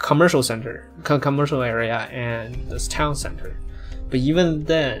commercial center, commercial area and this town center. But even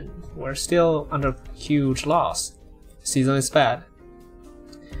then, we're still under huge loss. Season is bad.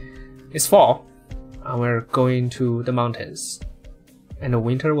 It's fall, and we're going to the mountains, and the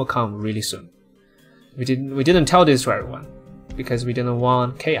winter will come really soon. We didn't tell this to everyone because we didn't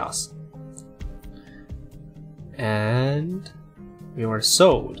want chaos. And we were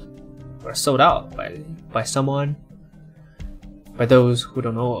sold. We're sold out by someone, by those who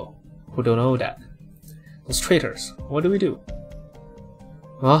don't know that. Those traitors. What do?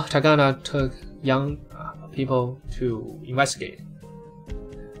 Well, Tagana took young people to investigate.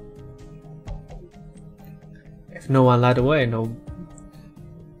 If no one led the way,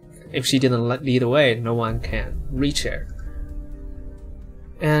 if she didn't lead the way, no one can reach her.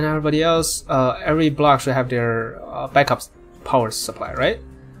 And everybody else, every block should have their backup power supply, right?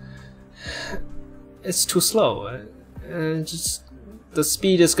 It's too slow, and just the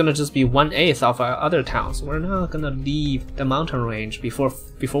speed is gonna just be 1/8 of our other towns. We're not gonna leave the mountain range before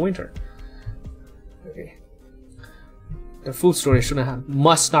winter. Okay. The food storage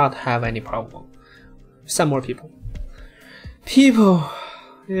must not have any problem. Send more people.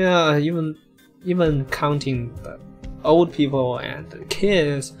 Yeah, even counting the old people and the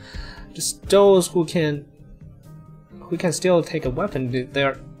kids, just those who can still take a weapon.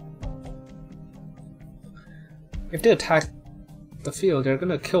 If they attack the field, they're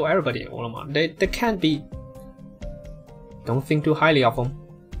gonna kill everybody in Wolumonde. They can't be. Don't think too highly of them.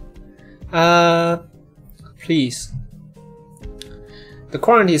 Please. The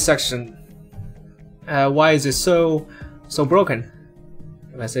quarantine section. Why is it so broken?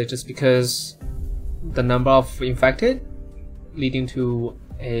 I say just because the number of infected, leading to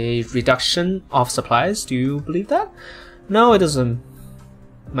a reduction of supplies. Do you believe that? No, it doesn't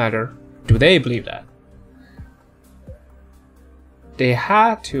matter. Do they believe that? They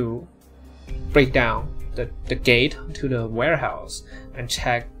had to break down the gate to the warehouse and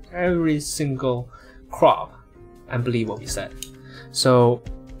check every single crop and believe what we said. So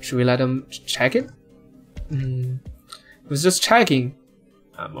should we let them check it? It was just checking.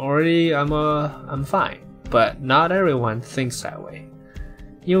 I'm fine. But not everyone thinks that way.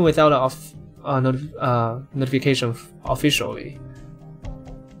 Even without a notification officially,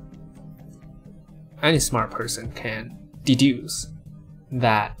 any smart person can deduce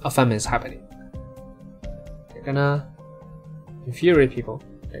that a famine is happening. They're gonna infuriate people.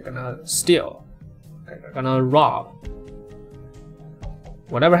 They're gonna steal. Okay, they're gonna rob.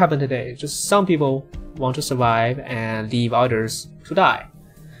 Whatever happened today, just some people want to survive and leave others to die.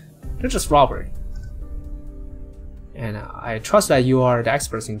 They're just robbery. And I trust that you are the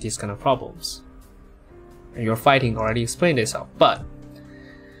experts in these kind of problems. And your fighting already explained itself, but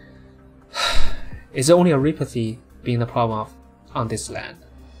is it only apathy being the problem on this land?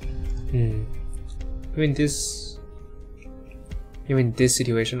 Even this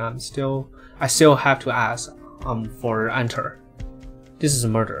situation, I still have to ask for answer. This is a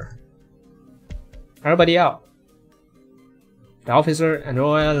murder. Everybody out. The officer and the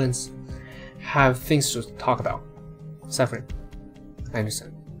Royal Islands have things to talk about. Suffering. I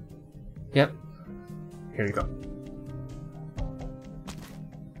understand. Yep. Here you go.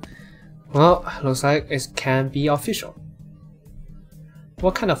 Well, looks like it can be official.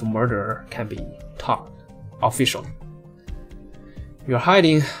 What kind of murder can be taught officially? Your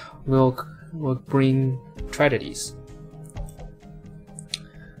hiding will bring tragedies.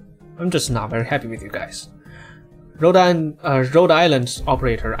 I'm just not very happy with you guys. Rhode Island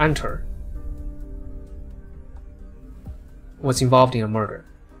operator Enter was involved in a murder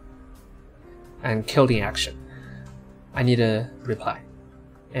and killed in action. I need a reply.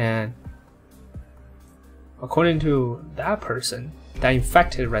 And according to that person, that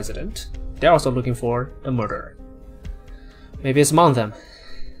infected resident, they're also looking for the murderer. Maybe it's among them.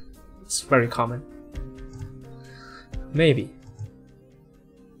 It's very common. Maybe.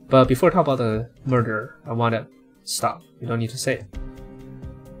 But before I talk about the murder, I want to stop. You don't need to say it.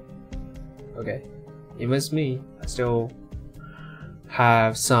 Okay. Even it's me, I still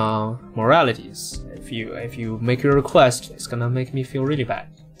have some moralities. If you make your request, it's gonna make me feel really bad.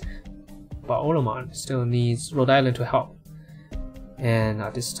 But Wolumonde still needs Rhode Island to help. And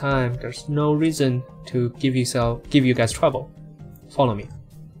at this time, there's no reason to give you guys trouble. Follow me.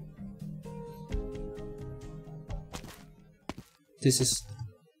 This is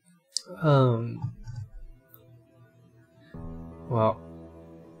well,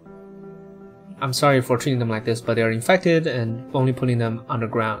 I'm sorry for treating them like this, but they are infected, and only putting them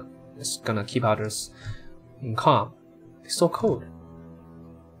underground is gonna keep others in calm. It's so cold.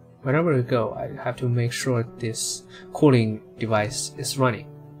 Whenever we go, I have to make sure this cooling device is running.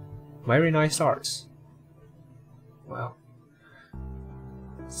 Very nice arts. Well,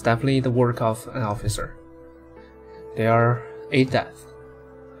 it's definitely the work of an officer. There are 8 deaths.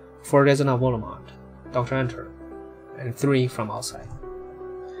 4 residents of Wolumonde, Dr. Enter, and 3 from outside.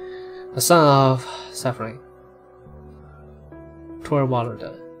 The son of suffering,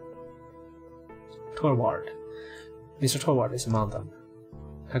 Torward. Mr. Torward is among them.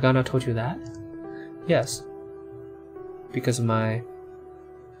 Hagana told you that? Yes. Because of my,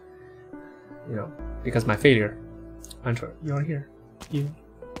 because of my failure. Enter, you're here.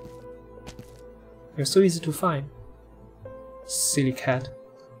 You're so easy to find. Silly cat.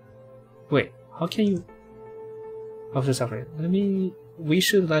 Wait, how can you? After suffering, we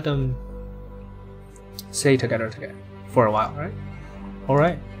should let them stay together for a while, right? All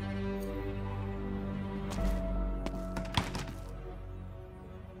right.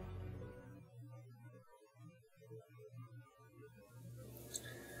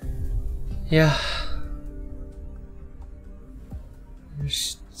 Yeah.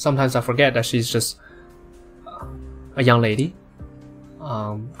 Sometimes I forget that she's just a young lady,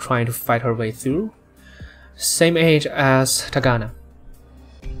 trying to fight her way through. Same age as Tagana.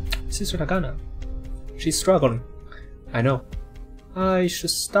 Sister Tagana. She's struggling. I know. I should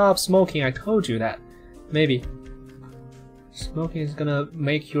stop smoking, I told you that. Maybe. Smoking is gonna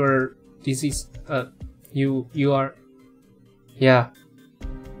make your disease, you are... Yeah.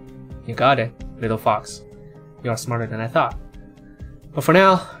 You got it, little fox. You are smarter than I thought. But for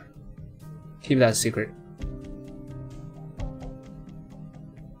now, keep that a secret.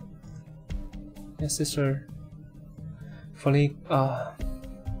 Yes, sister.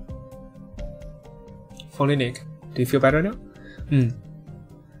 Nick, do you feel better now?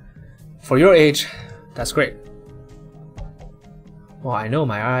 For your age, that's great. Well, I know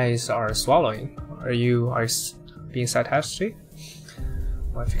my eyes are swallowing. Are you being sarcastic?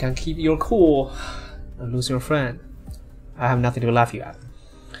 Well, if you can keep your cool and lose your friend, I have nothing to laugh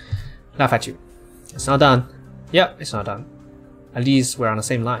at you. It's not done. Yep, it's not done. At least we're on the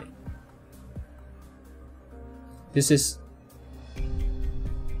same line. This is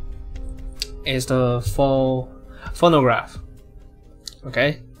the phonograph.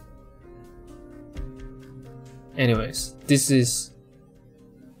 Okay? Anyways, this is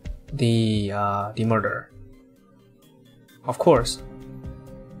the murder. Of course,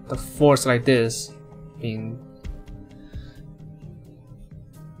 the force like this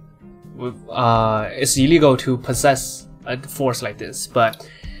it's illegal to possess a force like this, but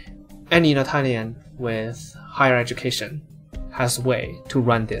any Natalian with higher education has a way to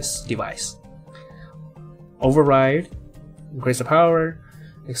run this device. Override, increase the power,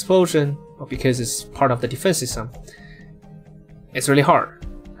 explosion, because it's part of the defense system. It's really hard.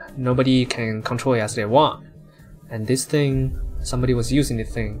 Nobody can control it as they want. And this thing, somebody was using the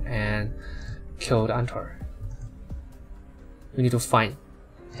thing and killed Antar. We need to find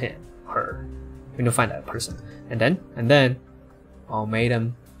him, her. We need to find that person. And then, I'll make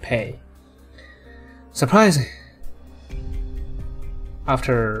them pay. Surprising.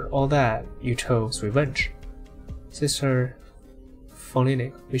 After all that, you chose revenge. Sister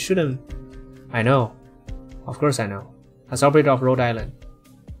Foninic, we shouldn't. I know. Of course I know. As operator of Rhode Island,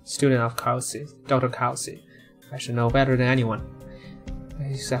 student of Kelsey, Dr. Kelsey, I should know better than anyone.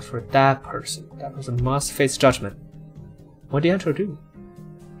 Except for that person. That person must face judgment. What did Antar do?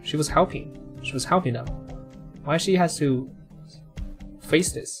 She was helping. She was helping them. Why she has to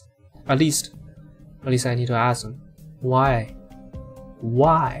face this? At least I need to ask them. Why?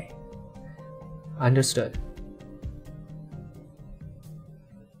 Why? Understood.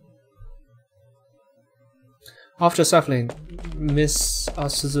 After shuffling, Miss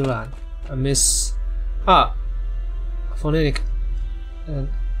Suzuran, Miss Foninic, they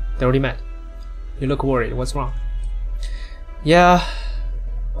already met. You look worried. What's wrong? Yeah,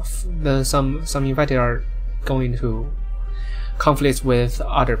 some infected are going to conflicts with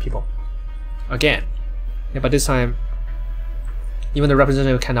other people again. Yeah, but this time, even the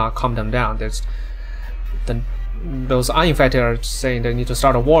representative cannot calm them down. Those uninfected are saying they need to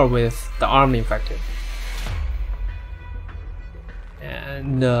start a war with the armed infected.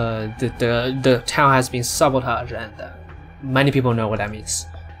 And the town has been sabotaged, and many people know what that means.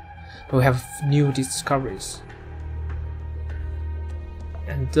 But we have new discoveries,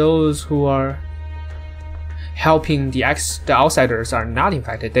 and those who are helping the outsiders are not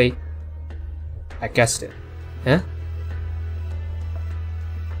infected. I guessed it. Huh?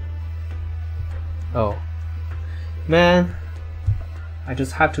 Oh, man, I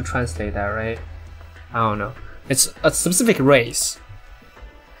just have to translate that, right? I don't know. It's a specific race.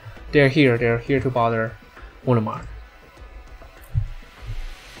 They're here to bother Wolumonde.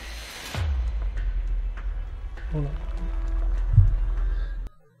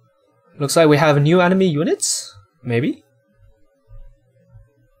 Looks like we have new enemy units? Maybe?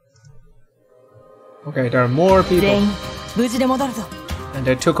 Okay, there are more people. And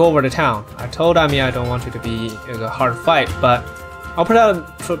they took over the town. I told Ami I don't want it to be a hard fight, but I'll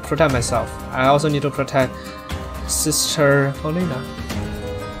protect myself. I also need to protect Sister Foninic.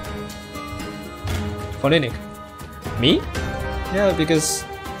 Me? Yeah, because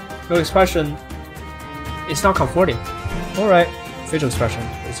your expression is not comforting. Alright, facial expression.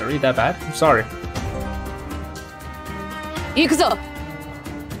 Is it really that bad? I'm sorry. Ikuzo!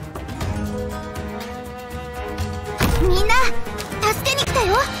 Minna, 助けに来た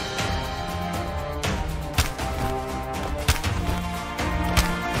よ!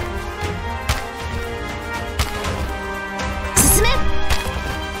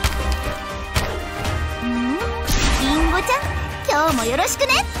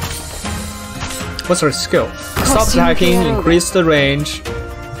 What's her skill? Stop attacking, increase the range.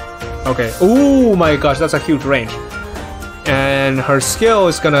 Okay. Oh my gosh, that's a huge range. And her skill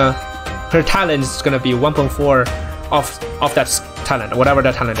is gonna, her talent is gonna be 1.4 of that talent, whatever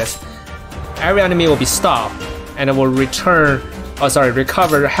that talent is. Every enemy will be stopped, and it will recover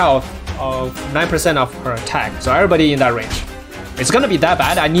health of 9% of her attack. So everybody in that range. It's gonna be that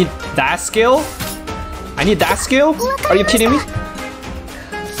bad. I need that skill. I need that skill? Are you kidding me?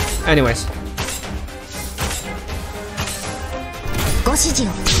 Anyways.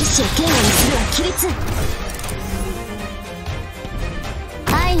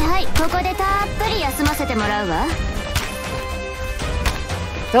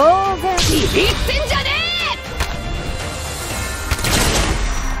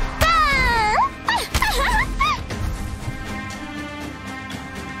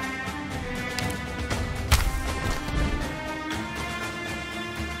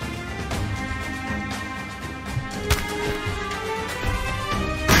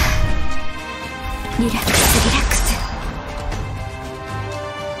 Relax.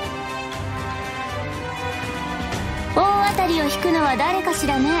 大当たりを引くのは誰かし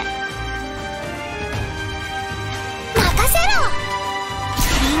らね。任せろ。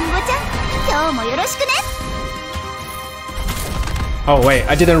リンゴちゃん、今日もよろしくね。Oh wait,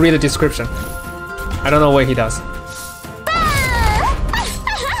 I didn't read the description. I don't know what he does.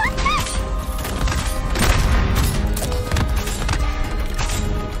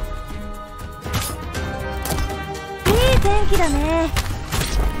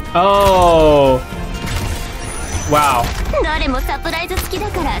 Oh. Wow. 誰もサプライズ好きだ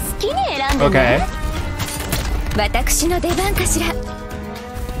から好きに選んで Okay. ね。私の出番かしら。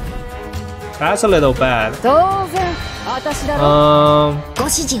 That's a little bad. 当然私だろ。ご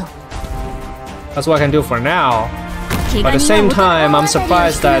指示を。 That's what I can do for now. But at the same time, I'm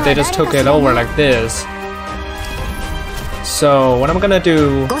surprised that they just took it over like this. So what I'm gonna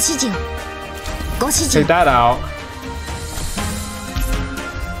do, ご指示を。ご指示 take を。 that out.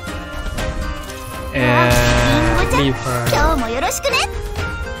 And leave her. 今日もよろしくね。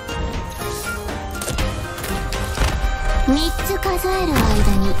3つ数える間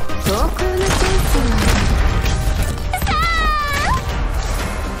に投稿のチャンスをあげる。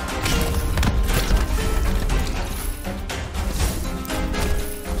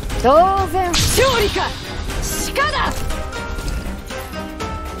当然勝利か鹿だ。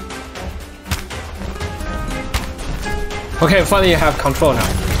 Okay, finally you have control now.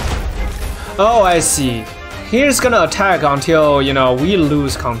 Oh, I see. He's gonna attack until, you know, we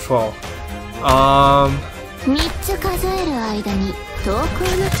lose control. 3つ数える間に投稿の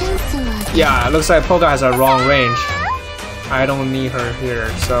チャンスをあげる。 Yeah, it looks like Polka has a wrong range. I don't need her here,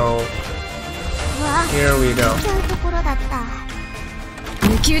 so here we go. ところだった。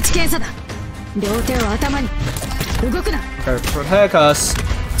抜き打ち検査だ。両手を頭に。動くな。 Okay, protect us.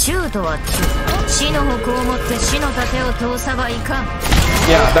 中とは中。死の矛を持って死の盾を通さばいかん。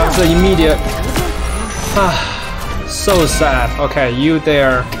 Yeah, that was the immediate. So sad. Okay, you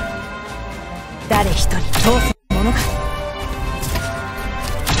there. 誰一人通すものか。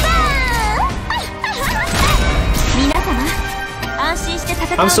皆様、安心して戦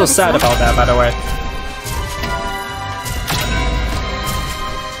う I'm の so ですよ。 sad about that, by the way.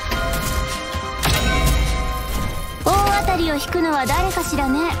 大当たりを引くのは誰かしら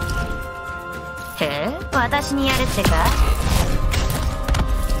ね。へえ、私にやるってか。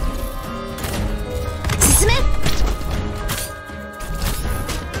進め。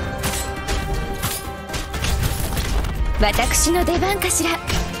私の出番かしら。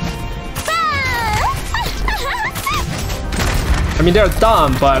 I mean, they're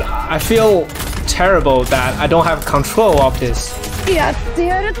dumb, but I feel terrible that I don't have control of this. やって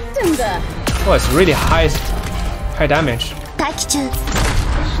やるってんだ。 Oh, it's really high damage. 待機中。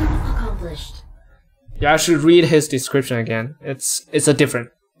 Mission accomplished. Yeah, I should read his description again. It's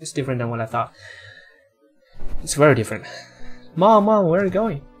different than what I thought. It's very different. Mom, where are you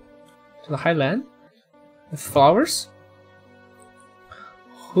going? To the highland? With flowers?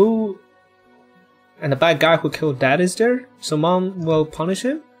 Who? And the bad guy who killed Dad is there? So Mom will punish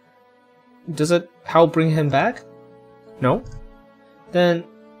him? Does it help bring him back? No? Then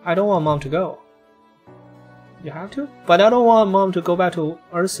I don't want Mom to go. You have to? But I don't want Mom to go back to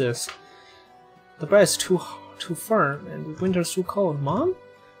Ursus. The bread is too firm and the winter's too cold. Mom?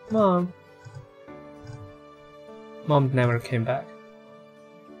 Mom never came back.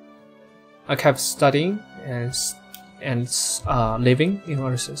 I kept studying and living in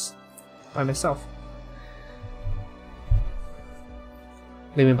Ursus by myself.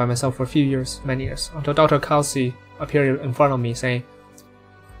 Living by myself for a few years, many years, until Dr. Kelsey appeared in front of me saying,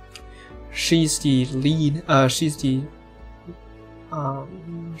 she's the lead, she's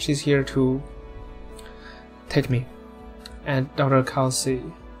here to take me. And Dr. Kelsey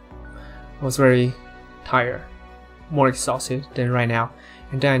was very tired, more exhausted than right now.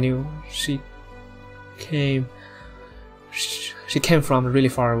 And then I knew she came from a really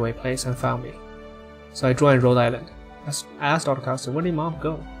far away place and found me. So I joined Rhode Island. I asked Dr. Kelsey, where did Mom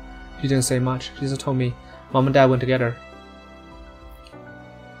go? She didn't say much. She just told me Mom and Dad went together.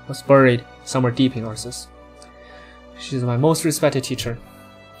 Was buried somewhere deep in Ursus. She's my most respected teacher,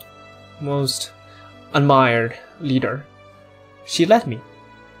 most admired leader. She led me.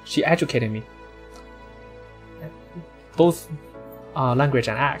 She educated me. Both language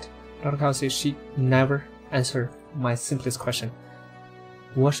and act. Dr. Kelsey, she never answered my simplest question.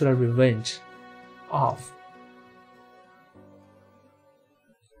 What should I revenge of?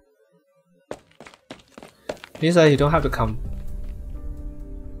 Lisa, you don't have to come.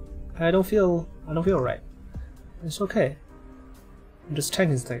 I don't feel right. It's okay. I'm just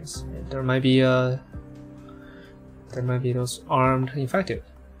checking things. There might be those armed infected.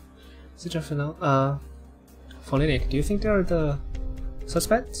 Phonic, do you think they're the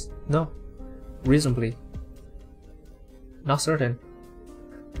suspects? No. Reasonably. Not certain.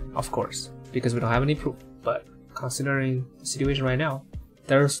 Of course, because we don't have any proof. But considering the situation right now,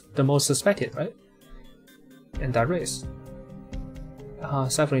 there's the most suspected, right? In that race.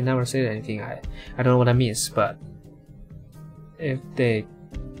 Safari never said anything. I don't know what that means, but if they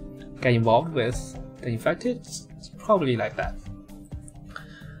get involved with the infected, it's probably like that.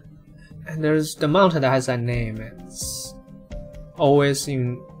 And there's the mountain that has that name. It's always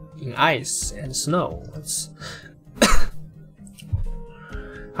in ice and snow. It's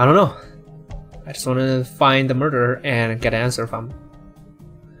I don't know. I just want to find the murderer and get an answer from him.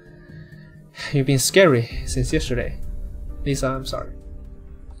 You've been scary since yesterday. Lisa, I'm sorry.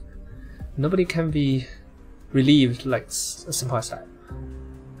 Nobody can be relieved like a simple as that.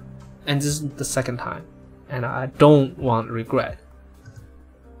 And this is the second time. And I don't want regret.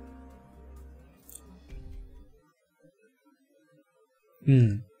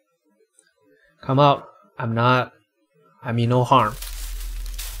 Come out. I mean no harm.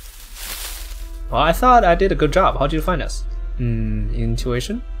 Well, I thought I did a good job. How did you find us?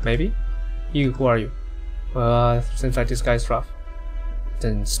 Intuition? Maybe? You, who are you? Well, seems like this guy's rough.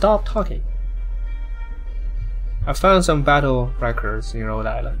 Then stop talking. I found some battle records in Rhode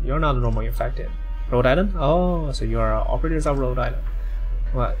Island. You're not a normal infected. Rhode Island? Oh, so you are operators of Rhode Island.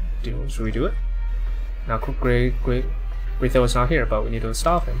 What? Should we do it? Now, Great is not here, but we need to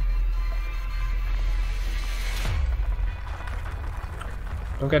stop him.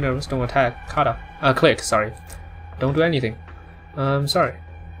 Don't get nervous, don't attack. Kata. Click, sorry. Don't do anything. Sorry. Sorry.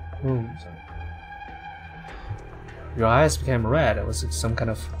 Your eyes became red. Was it some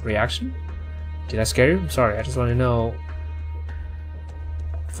kind of reaction? Did I scare you? I'm sorry, I just want to know.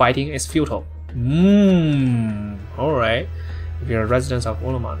 Fighting is futile. Alright. If you're a resident of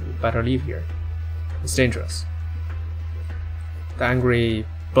Wolumonde, you better leave here. It's dangerous. The angry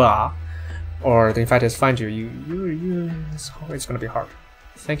blah or the infected find you, it's gonna be hard.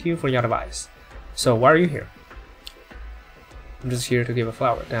 Thank you for your advice. So why are you here? I'm just here to give a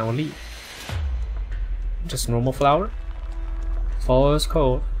flower, then I'll leave. Just normal flower? Fall is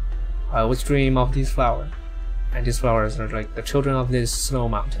cold. I always dream of these flowers. And these flowers are like the children of this snow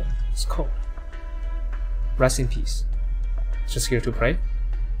mountain. It's cold. Rest in peace. Just here to pray?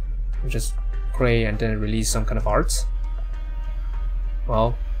 Just pray and then release some kind of arts?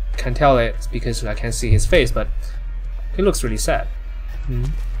 Well, can't tell it because I can't see his face, but he looks really sad.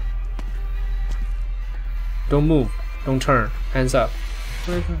 Don't move. Don't turn. Hands up.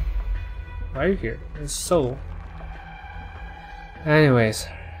 Why are you here? It's so... Anyways,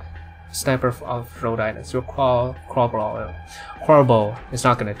 sniper of Rhode Island. Your Quarball is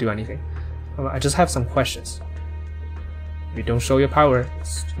not gonna do anything. I just have some questions. If you don't show your power,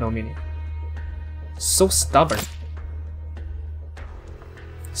 it's no meaning. So stubborn.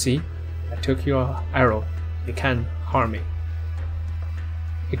 See? I took your arrow. You can't harm me.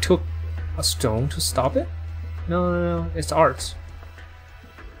 It took a stone to stop it? No, it's art.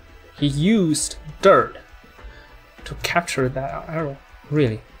 He used dirt to capture that arrow.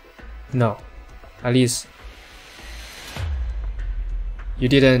 Really? No. At least you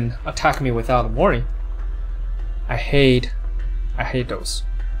didn't attack me without warning. I hate those.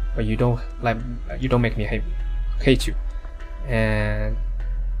 But you don't make me hate you. And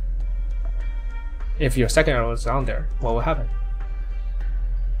if your second arrow is down there, what will happen?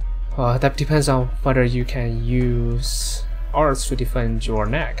 Well, that depends on whether you can use arts to defend your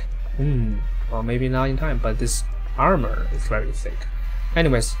neck. Well, maybe not in time, but this armor is very thick.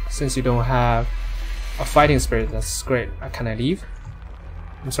 Anyways, since you don't have a fighting spirit, that's great. Can I leave?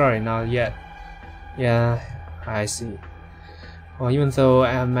 I'm sorry, not yet. Yeah, I see. Well, even though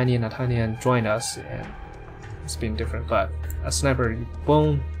many Nathaniel joined us, and it's been different, but a sniper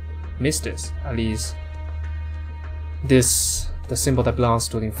won't miss this. At least this, the symbol that belongs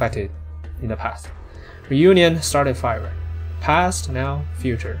to the infected in the past. Reunion started fire. Past, now,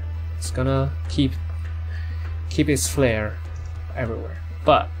 future. It's gonna keep its flare everywhere.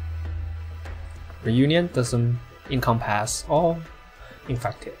 But reunion doesn't encompass all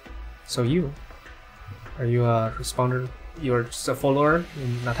infected. So are you a responder? You're just a follower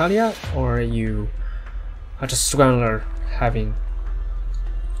in Natalia, or you are just a scrambler having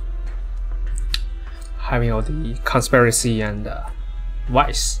all the conspiracy and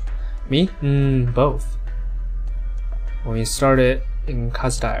vice? Me? Both. When we started in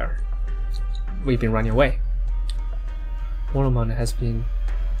Kazdire, we've been running away. Wolumonde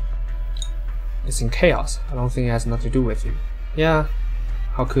it's in chaos. I don't think it has nothing to do with you. Yeah,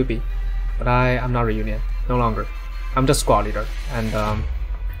 how could be? But I'm not reunion, no longer. I'm just squad leader and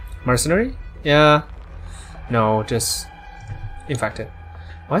mercenary? Yeah, no, just infected.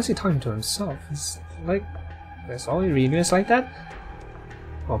 Why is he talking to himself? It's like there's all reunions like that.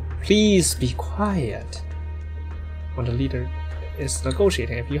 Well, please be quiet. When the leader is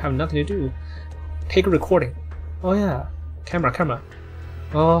negotiating, if you have nothing to do, take a recording. Oh yeah, camera.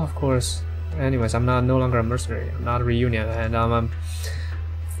 Oh, of course. Anyways, I'm no longer a mercenary. I'm not a reunion, and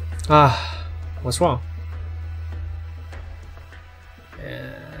what's wrong?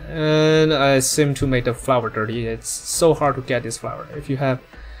 And I seem to make the flower dirty. It's so hard to get this flower. If you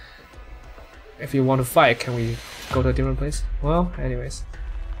want to fight, can we go to a different place? Well, anyways.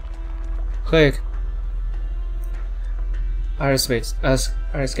 Click. Iris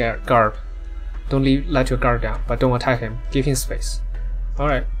Garb. Don't let your guard down, but don't attack him. Give him space.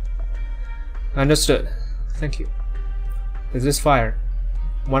 Alright. Understood. Thank you. With this fire,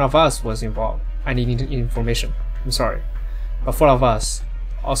 one of us was involved. I need information. I'm sorry. But 4 of us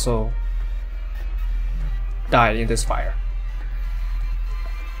also died in this fire.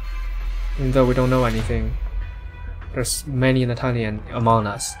 Even though we don't know anything, there's many Italian among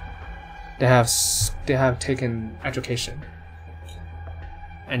us. They have taken education,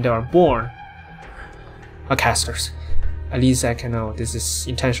 and they are born casters. At least I can know this is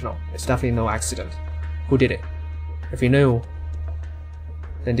intentional. It's definitely no accident. Who did it? If we know,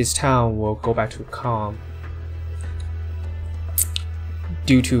 then this town will go back to calm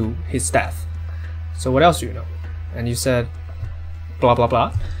due to his death. So what else do you know? And you said blah blah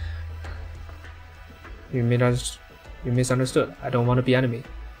blah. You misunderstood. I don't want to be enemy.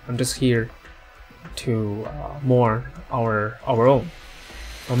 I'm just here to mourn our own.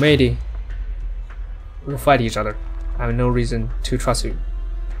 Or maybe we'll fight each other. I have no reason to trust you,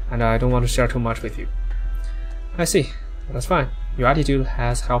 and I don't want to share too much with you. I see. That's fine. Your attitude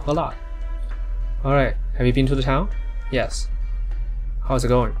has helped a lot. Alright, have you been to the town? Yes. How's it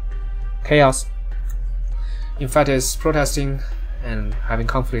going? Chaos. Infected is protesting and having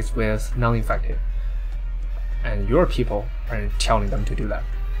conflicts with non-infected. And your people are telling them to do that.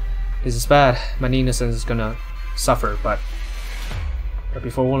 This is bad. My innocence is gonna suffer, but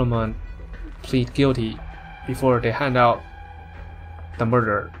before Wolumonde plead guilty, before they hand out the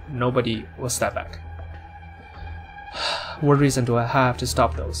murder, nobody will step back. What reason do I have to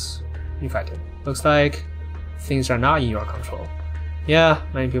stop those infected? Looks like things are not in your control. Yeah,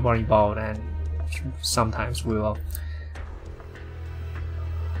 many people are involved, and sometimes we will.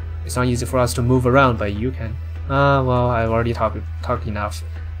 It's not easy for us to move around, but you can. Well, I've already talked enough.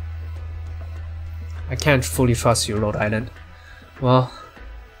 I can't fully trust you, Rhode Island. Well,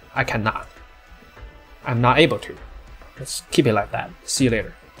 I cannot. I'm not able to. Let's keep it like that. See you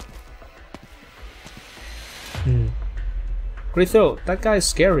later. Great throat. That guy is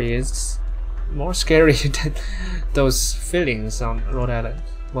scary. It's more scary than those feelings on Rhode Island.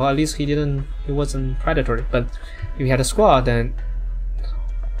 Well, at least he wasn't predatory. But if he had a squad, then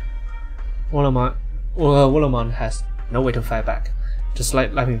Wolumonde has no way to fight back. Just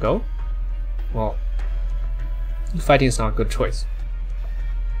let him go? Well, fighting is not a good choice.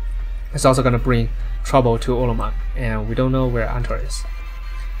 It's also gonna bring trouble to Wolumonde, and we don't know where Antor is.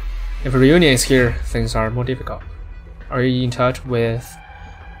 If a reunion is here, things are more difficult. Are you in touch with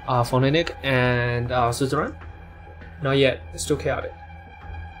Phonetic and Suzerain? Not yet. It's still chaotic.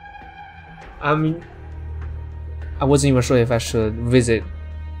 I wasn't even sure if I should visit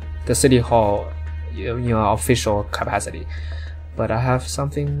the city hall, official capacity, but I have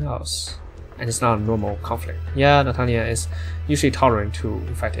something else, and it's not a normal conflict. Yeah, Natalia is usually tolerant to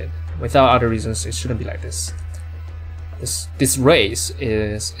infected. Without other reasons, it shouldn't be like this. This race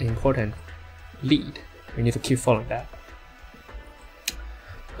is an important lead. We need to keep following that.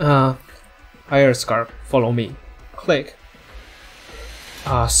 Hire Scarp, follow me. Click.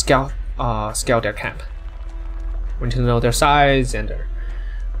 Scout their camp. We need to know their size and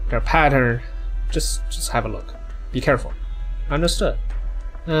their pattern. Just have a look. Be careful. Understood.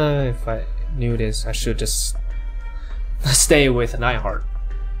 If I knew this, I should just stay with Lionheart.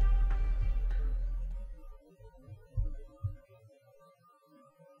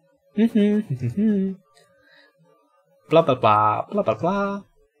 Blah blah blah blah blah blah.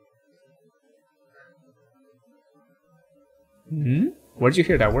 Where'd you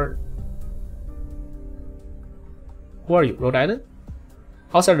hear that word? Who are you, Rhode Island?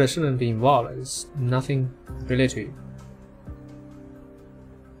 Outsiders shouldn't be involved. It's nothing related to you.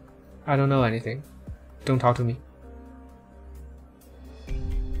 I don't know anything. Don't talk to me.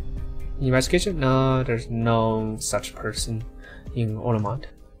 Investigation? No, there's no such person in Wolumonde.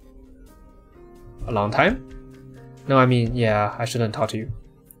 A long time? No, I mean, yeah, I shouldn't talk to you.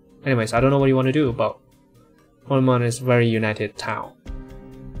 Anyways, I don't know what you want to do, but Wolumonde is a very united town.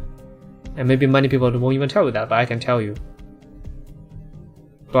 And maybe many people won't even tell you that, but I can tell you.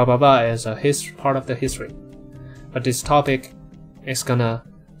 Blah blah blah is a part of the history. But this topic is gonna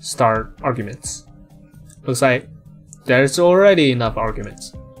start arguments. Looks like there's already enough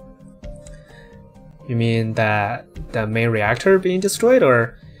arguments. You mean that the main reactor being destroyed,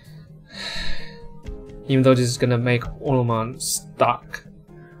 or even though this is gonna make Wolumonde stuck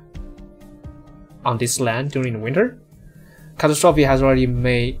on this land during the winter? catastrophe has already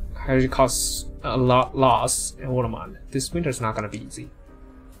caused a lot loss in Wolumonde. This winter is not gonna be easy.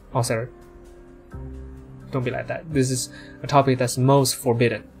 Oh, sir, don't be like that. This is a topic that's most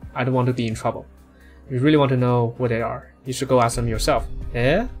forbidden. I don't want to be in trouble. If you really want to know what they are, you should go ask them yourself.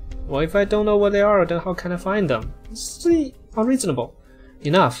 Yeah? Well, if I don't know what they are, then how can I find them? It's unreasonable.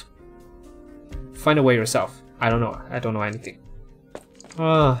 Enough. Find a way yourself. I don't know. I don't know anything.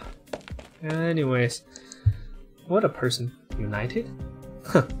 Anyways. What a person. United?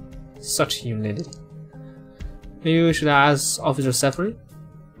 Huh. Such unity. Maybe we should ask Officer Sefri?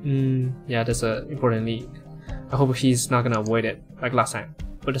 Yeah, that's an important lead. I hope he's not gonna avoid it, like last time.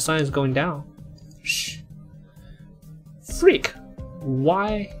 But the sign is going down. Shh. Freak!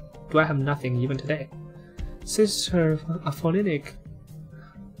 Why do I have nothing even today? Sister Aphonic.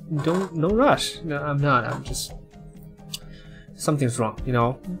 No rush. No, I'm not. I'm just... Something's wrong, you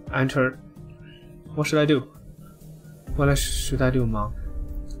know? I entered... What should I do? What should I do, Mom?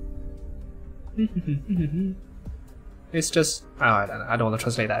 It's just... Oh, I don't want to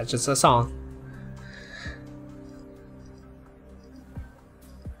translate that. It's just a song.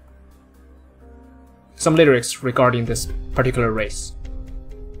 Some lyrics regarding this particular race.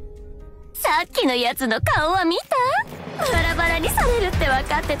 さっきのやつの顔は見た？バラバラにされるって分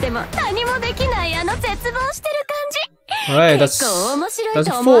かってても何もできないあの絶望してる感じ。 Alright, that's 結構面白い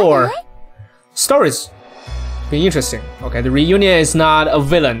と思わない？ Stories. Being interesting. Okay, the reunion is not a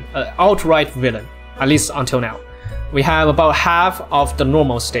villain, an outright villain, at least until now. We have about half of the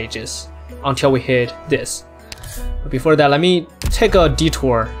normal stages until we hit this. But before that, let me take a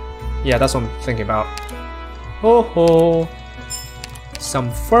detour. Yeah, that's what I'm thinking about. Oh ho.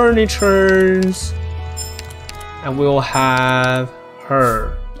 Some furnitures. And we'll have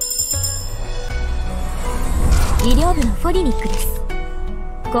her. 医療部のフォリニックです。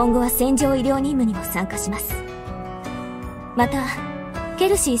今後は戦場医療任務にも参加します。また、ケ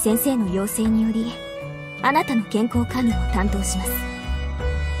ルシー先生の要請により、あなたの健康管理を担当します。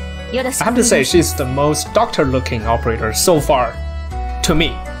よろしくお願いします。 I have to say, she's the most doctor-looking operator so far, to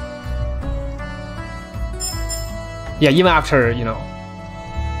me. Yeah, even after, you know,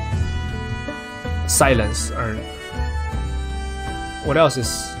 silence or what else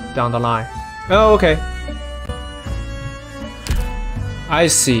is down the line? Oh, okay. I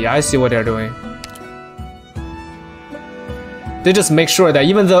see what they're doing. They just make sure that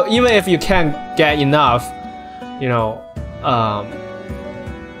even if you can't get enough, you know,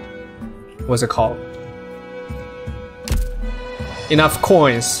 what's it called? Enough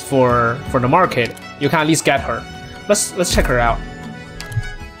coins for the market, you can at least get her. Let's check her out.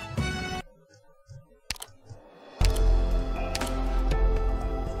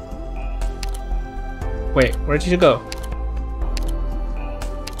 Wait, where did you go?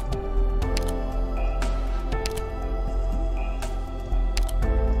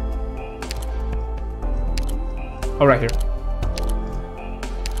 Oh, right here.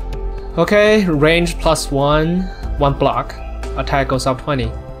 Okay, range +1, 1 block. Attack goes up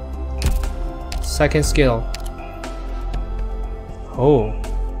 20. Second skill. Oh.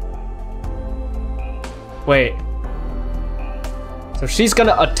 Wait. So she's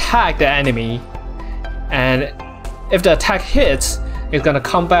gonna attack the enemy, and if the attack hits, it's gonna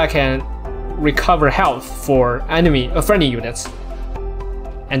come back and recover health for friendly units.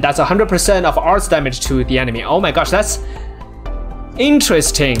 And that's 100% of arts damage to the enemy. Oh my gosh, that's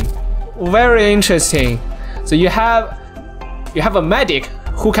interesting. Very interesting. So you have a medic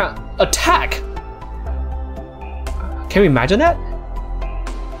who can attack. Can you imagine that?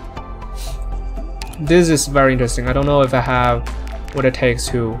 This is very interesting. I don't know if I have what it takes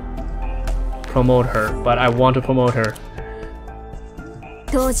to promote her, but I want to promote her.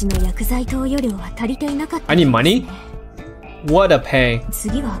 I need money? What a pain.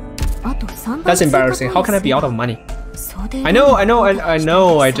 That's embarrassing. How can I be out of money? I know,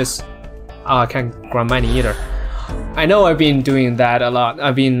 I just... I can't grant money either. I know I've been doing that a lot.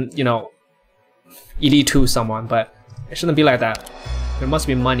 I've been, you know, elite to someone, but it shouldn't be like that. There must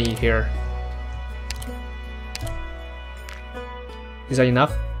be money here. Is that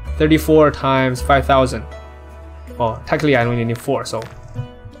enough? 34 times 5,000. Well, technically I only need 4, so...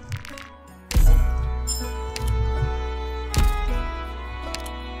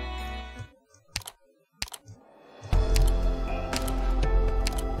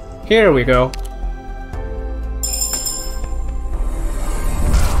 Here we go.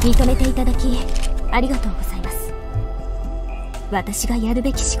 認めていただきありがとうございます。私がやる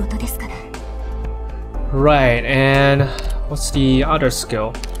べき仕事ですから。 Right, and what's the other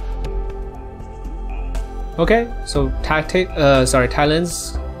skill? Okay, so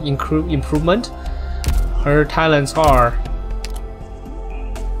talents improvement. Her talents are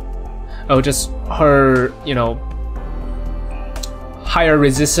oh, just her, you know, higher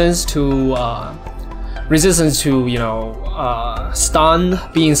resistance to you know,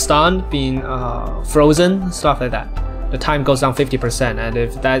 being stunned, being frozen, stuff like that. The time goes down 50%, and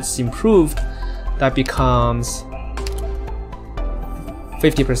if that's improved, that becomes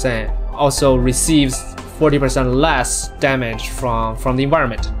 50%. Also receives 40% less damage from the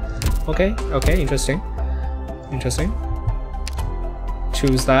environment. Okay, okay, interesting. Interesting.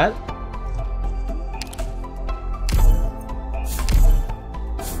 Choose that.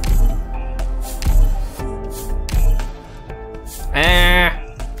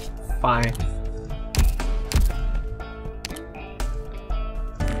 Fine.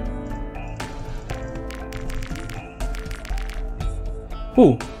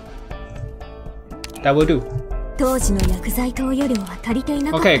 Ooh. That will do.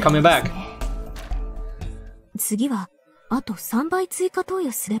 Okay, coming back. 次はあと3倍追加投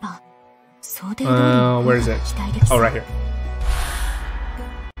与すれば想定通り where is it? Oh, right here.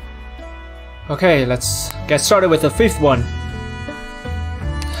 Okay, let's get started with the 5th one.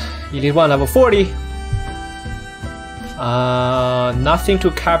 Elite 1 level 40. Nothing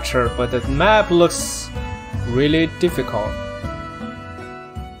to capture, but the map looks really difficult.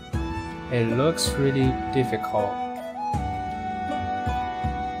 It looks really difficult.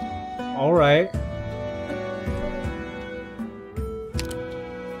 Alright.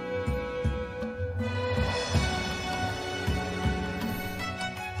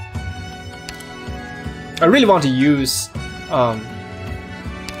 I really want to use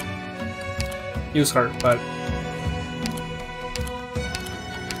her, but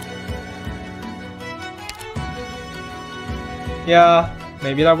yeah,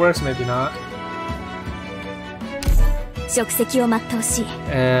 maybe that works, maybe not. 職責を全うし、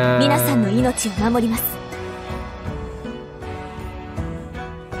皆さんの命を守ります。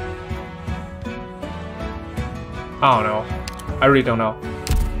I don't know. I really don't know.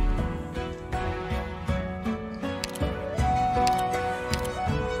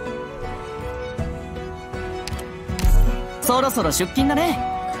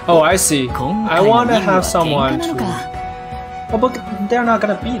 Oh, I see. I want to have someone to... Oh, but they're not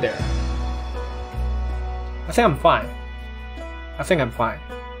gonna be there. I think I'm fine. I think I'm fine.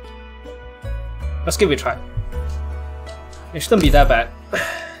 Let's give it a try. It shouldn't be that bad.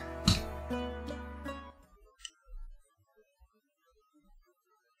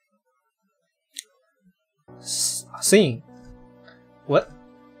 Sing. What?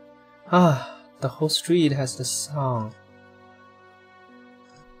 Ah, the whole street has the song.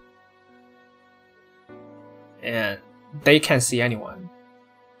 And they can't see anyone,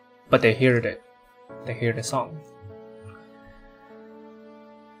 but they heard it. They hear the song.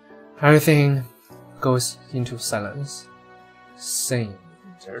 Everything goes into silence. Sing.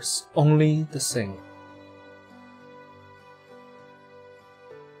 There's only the sing.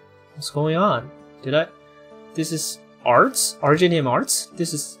 What's going on? This is arts? RGNM arts?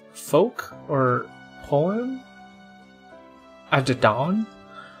 This is folk or poem? At the dawn?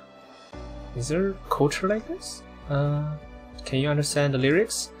 Is there culture like this? Can you understand the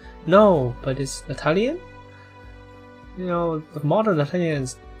lyrics? No, but it's Italian? You know, the modern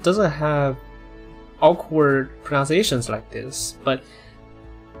Italians doesn't have awkward pronunciations like this, but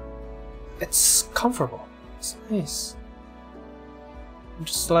it's comfortable. It's nice.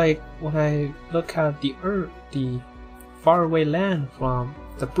 Just like when I look at the earth, the faraway land from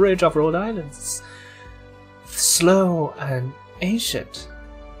the bridge of Rhode Island. It's slow and ancient.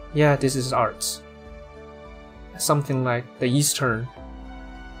 Yeah, this is art. Something like the Eastern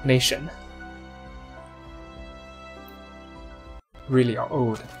nation. Really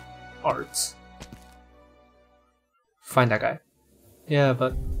old arts. Find that guy. Yeah,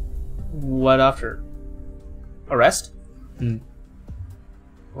 but what after? Arrest?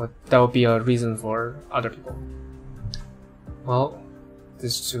 Well, that would be a reason for other people. Well,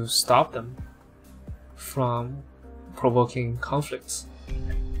 this is to stop them from provoking conflicts.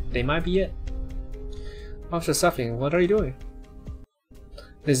 They might be it. Officer Suffing, what are you doing?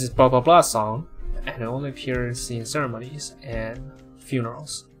 This is blah blah blah song, and it only appears in ceremonies and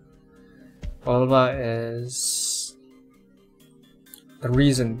funerals. Blah blah blah is the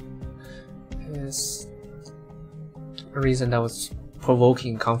reason that was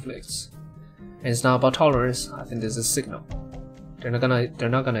provoking conflicts. And it's not about tolerance. I think this is a signal. They're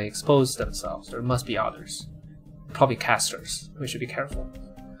not gonna expose themselves. There must be others. Probably casters. We should be careful.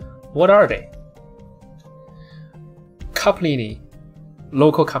 What are they? Caplini,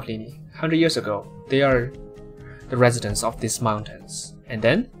 local Caplini. 100 years ago, they are the residents of these mountains. And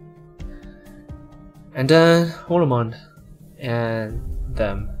then Wolumonde and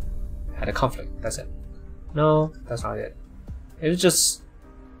them had a conflict. That's it. No, that's not it. It's just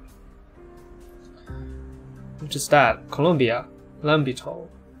that Colombia, Lambito.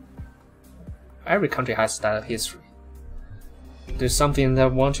 Every country has that history. There's something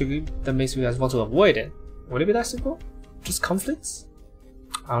that makes you guys want to avoid it. Would it be that simple? Just conflicts?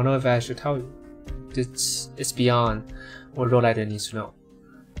 I don't know if I should tell you. It's beyond what Rhode Island needs to know.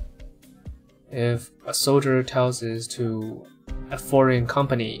 If a soldier tells this to a foreign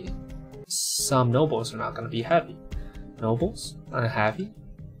company, some nobles are not going to be happy. Nobles? Unhappy?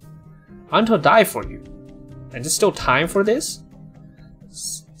 Until die for you. And there's still time for this?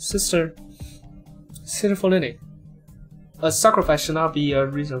 Sister Folinic, a sacrifice should not be a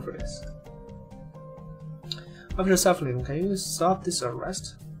reason for this. Officer Saflin, can you stop this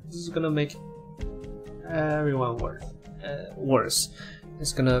arrest? This is gonna make everyone worse.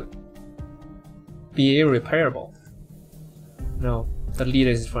 It's gonna be irreparable. No, the leader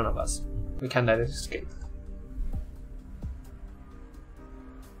is in front of us. We can't let it escape.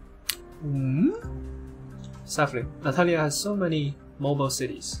 Saflin, Natalia has so many mobile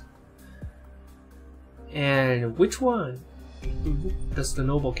cities. And which one does the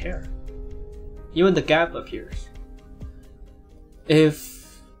noble care? Even the gap appears.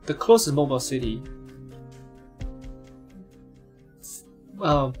 If the closest mobile city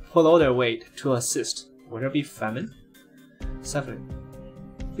pull all their weight to assist, would there be famine? Saflin,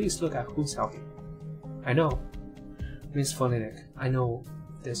 please look at who's helping. I know, Miss Folinic, I know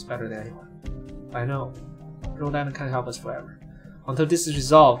this better than anyone. I know Rhode Island can't help us forever. Until this is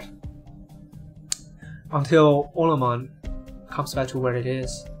resolved, until Wolumonde comes back to where it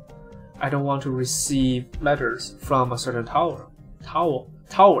is, I don't want to receive letters from a certain tower.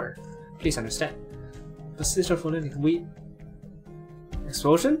 Please understand. But Sister Folinic, we...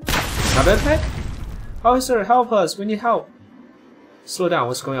 Explosion? Another attack? Officer, help us! We need help! Slow down,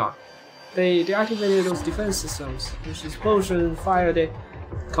 what's going on? They activated those defense systems. There's explosion, fire, they...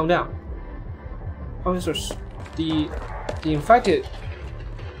 Calm down. Officers, the infected...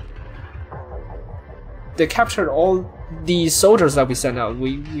 They captured all the soldiers that we sent out.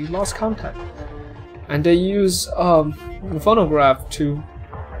 We lost contact. And they use phonograph to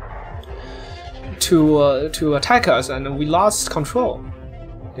attack us, and we lost control.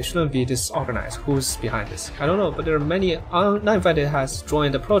 They shouldn't be disorganized. Who's behind this? I don't know, but there are many uninvited has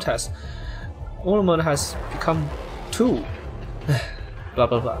joined the protest. Wolumonde has become two. Blah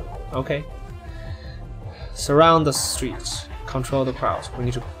blah blah. Okay. Surround the streets. Control the crowds. We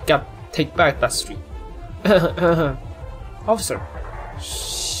need to take back that street. Officer,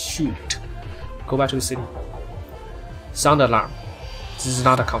 shoot. Go back to the city. Sound alarm. This is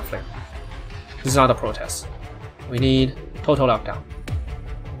not a conflict. This is not a protest. We need total lockdown.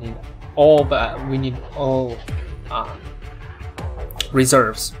 We need all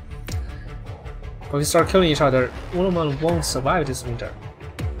reserves. If we start killing each other, Wolumonde won't survive this winter.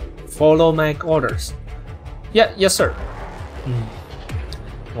 Follow my orders. Yeah, yes sir.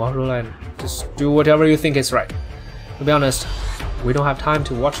 Well, Rhode Island, just do whatever you think is right. To be honest, we don't have time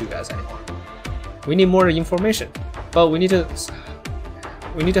to watch you guys anymore. We need more information, but we need to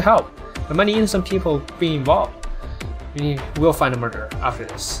help. There are many innocent people being involved. We'll find a murderer after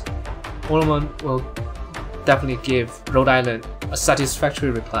this. Wolumonde will definitely give Rhode Island a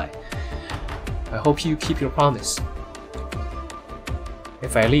satisfactory reply. I hope you keep your promise.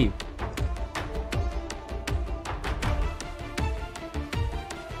 If I leave,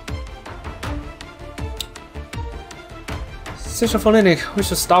 Sister Folinic, we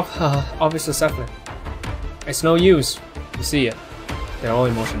should stop Officer Saflin. It's no use. You see it. They're all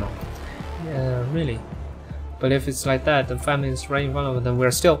emotional. Yeah, really. But if it's like that, the family is right in front of them,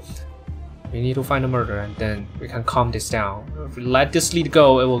 we need to find a murderer, and then we can calm this down. If we let this lead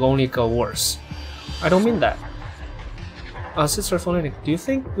go, it will only go worse. I don't mean that. Sister Folinic, do you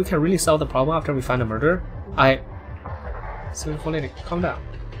think we can really solve the problem after we find a murderer? Sister Folinic, calm down.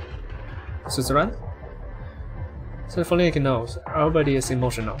 Switzerland? Sister Folinic knows. Everybody is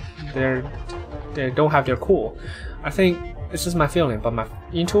emotional. They don't have their cool. I think it's just my feeling, but my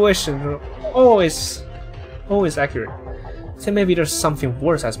intuition is always accurate. I think maybe there's something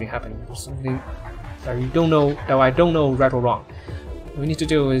worse has been happening. Something that I don't know right or wrong. What we need to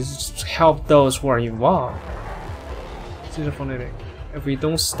do is help those who are involved. Sister Folinic, if we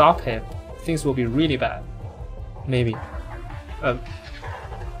don't stop him, things will be really bad. Maybe.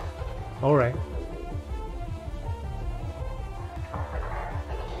 Alright.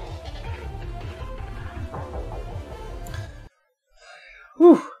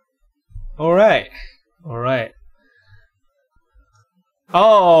 Whew. Alright.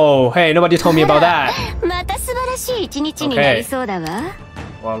 Oh, hey, nobody told me about that. Okay.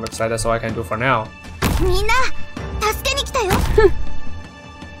 Well, looks like that's all I can do for now. みんな助けに来たよ。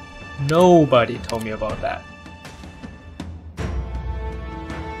Nobody told me about that.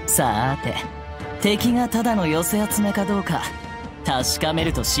 さーて、敵がただの寄せ集めかどうか確かめ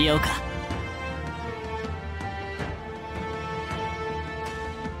るとしようか。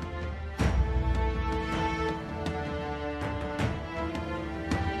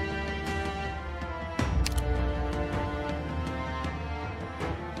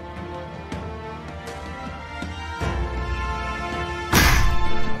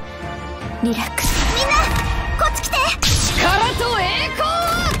リラックス。みんなこっち来て。力と栄光。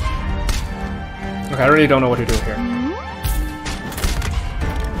 Okay, I really don't know what to do here.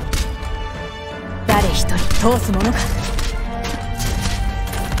 誰一人通すものか。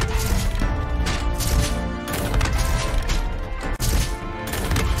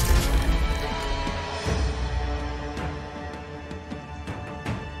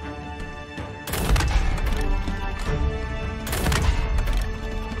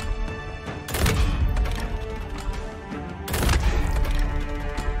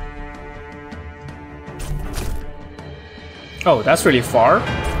Oh, that's really far.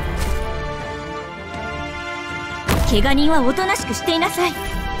 怪我人はおとなしくしていなさい。今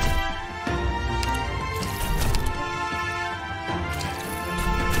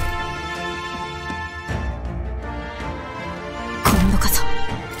度こそ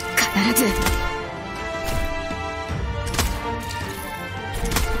必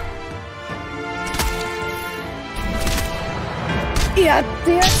ず。やっ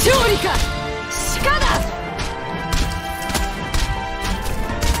てや勝利か。鹿だ。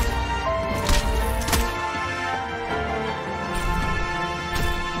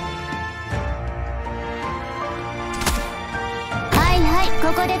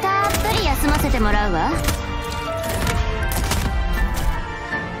ここでたっぷり休ませてもらうわ。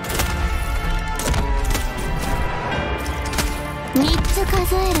3つ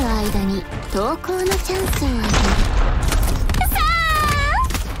数える間に投稿のチャンスをあげる。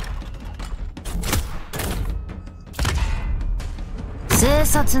生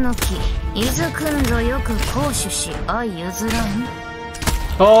殺の木、伊豆くんぞよく行使し相譲らん。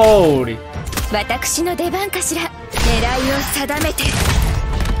Holy. 私の出番かしら。狙いを定めて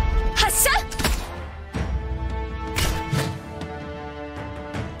発射。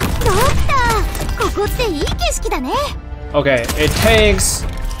ドクター、ここっていい景色だね。Okay, it takes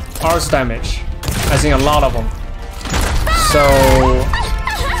arts damage. I think a lot of them. So.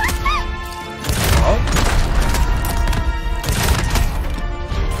 Oh.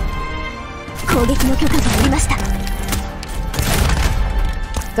 攻撃の許可が下りました。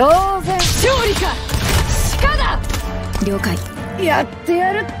当然勝利か。鹿だ。了解。やって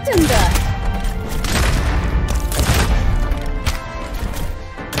やるってんだ。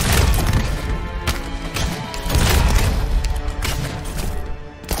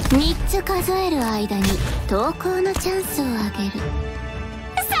3つ数える間に投稿のチャンスをあげる。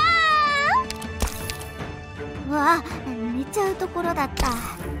さあ。わあ、寝ちゃうところだった。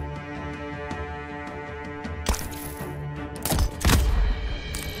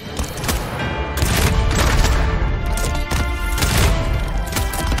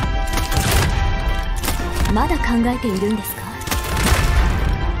まだ考えているんですか。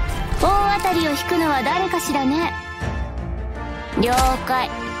大当たりを引くのは誰かしらね。了解。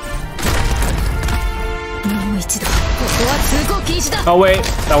もう一度。ここは通行禁止だ。 Oh wait,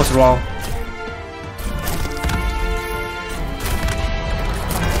 that was wrong.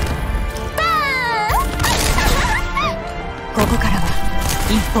 ここからは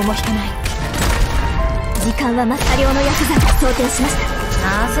一歩も引かない。時間は車両の薬剤を想定しました。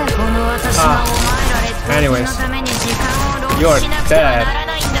なぜこの私がお前ら列のために時間を浪費しなくてはなら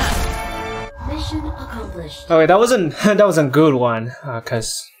ないんだ。 Mission accomplished. Okay, that wasn't a good one,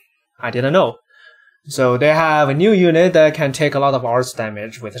 cause I didn't know. So they have a new unit that can take a lot of arts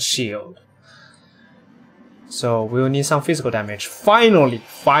damage with a shield. So we will need some physical damage. Finally,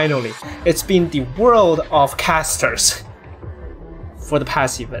 it's been the world of casters for the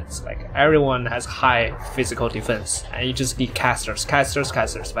past events. Like everyone has high physical defense, and you just need casters.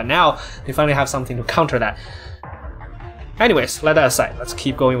 But now they finally have something to counter that. Anyways, let that aside. Let's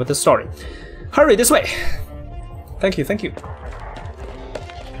keep going with the story. Hurry this way. Thank you.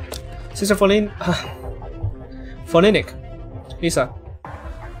 Sister Folinic, Lisa,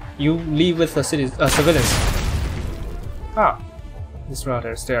 you leave with the civilians. Ah, these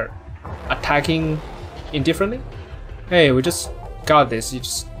routers, they're attacking indifferently? Hey, we just got this.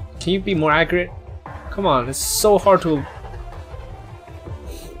 Can you be more accurate? Come on, it's so hard to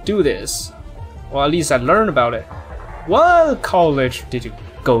do this. Well, at least I learned about it. What college did you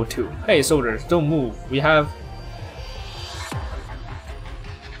go to. Hey, soldiers, don't move. We have.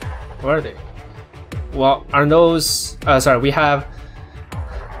 Where are they? Well, are those? Sorry, we have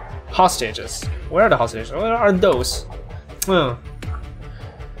hostages. Where are the hostages? Where are those?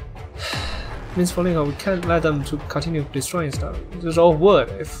 Means for Lincoln, we can't let them to continue destroying stuff. This is all wood.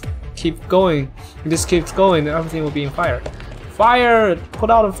 If this keeps going, everything will be in fire. Fire! Put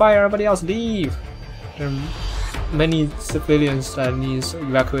out the fire. Everybody else leave. There are many civilians that need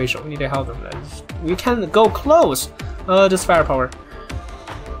evacuation. We need to help them. We can't go close. Just firepower.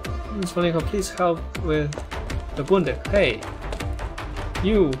 Miss Monica, please help with the wounded. Hey,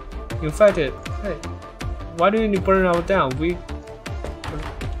 you infected. Hey, why do you need to burn our down?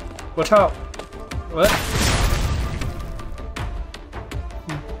 Watch out. What?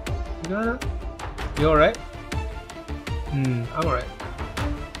 You alright? I'm alright.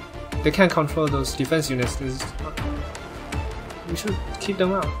 They can't control those defense units. We should keep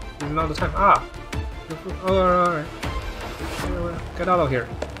them out. This is not the time. Alright. Get out of here.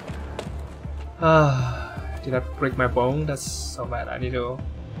 Did I break my bone? That's so bad. I need to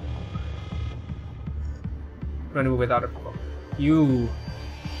run away with other people. You,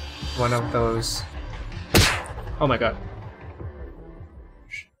 one of those. Oh my god.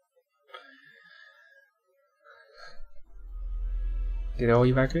 Did they all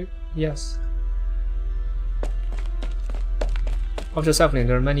evacuate? Yes. After suffering,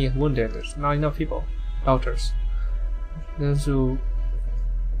 there are many wounded. There's not enough people. Doctors. Then to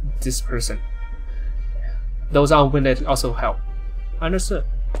this person. Those unwounded also help. Understood.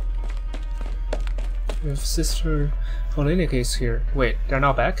 If Sister Wolumonde is here. Wait, they're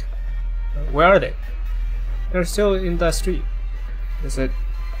not back? Where are they? They're still in the street. Is it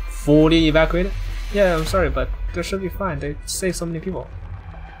fully evacuated? Yeah, I'm sorry, but they should be fine. They saved so many people.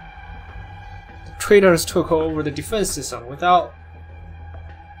 The traitors took over the defense system without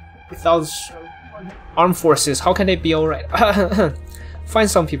armed forces. How can they be alright? Find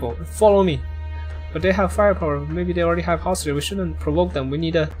some people. Follow me. But they have firepower. Maybe they already have hostages. We shouldn't provoke them. We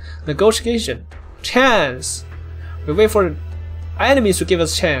need a negotiation. Chance. We wait for enemies to give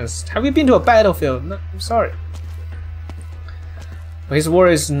us chance. Have you been to a battlefield? No, I'm sorry. But his war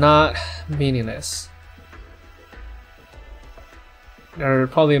is not meaningless. There are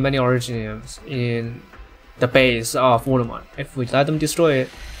probably many origins in the base of Wolumonde. If we let them destroy it,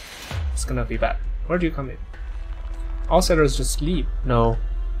 it's gonna be bad. Where do you come in? Outsiders just leave. No.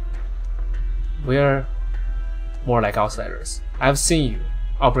 We're more like outsiders. I've seen you,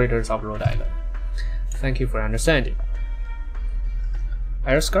 operators of Rhode Island. Thank you for understanding.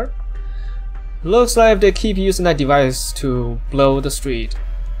 Air scarf? Looks like they keep using that device to blow the street.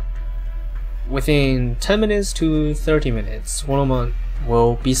 Within 10 minutes to 30 minutes, Wolumonde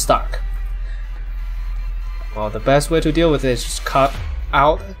will be stuck. Well, the best way to deal with it is just cut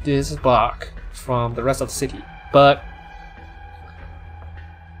out this block from the rest of the city. But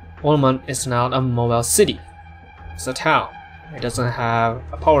Wolumonde is not a mobile city. It's a town. It doesn't have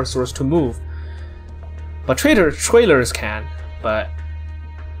a power source to move. But trailers can, but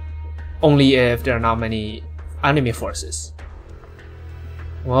only if there are not many enemy forces.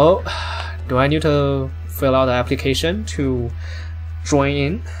 Well, do I need to fill out the application to join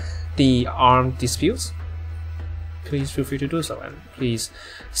in the armed disputes? Please feel free to do so, and please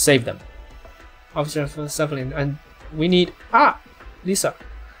save them. Officer Cephalin, and we need Lisa.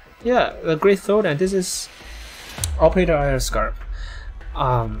 Yeah, a great thought, and this is Operator Air Scarf.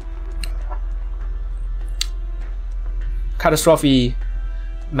 Catastrophe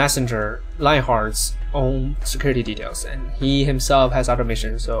Messenger Lionheart's own security details, and he himself has other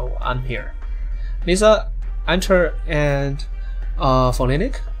missions, so I'm here. Lisa, enter, and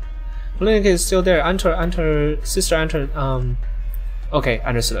Wolumonde? Wolumonde is still there. Enter, sister, enter. Okay,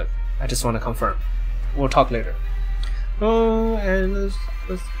 understood. I just want to confirm. We'll talk later. Oh, and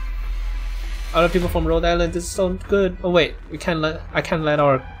let's other people from Rhode Island. This is so good. Oh wait, I can't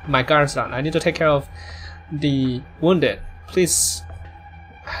let my guards down. I need to take care of the wounded. Please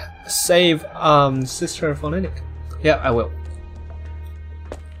save Sister Wolumonde. Yeah, I will.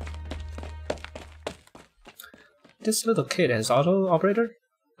 This little kid is auto operator.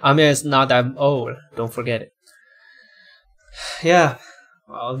 I mean, it's not that old. Don't forget it. Yeah.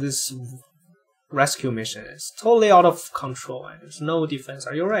 Well, this rescue mission is totally out of control, and there's no defense.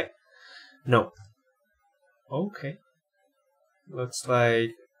 Are you right? No. Okay. Looks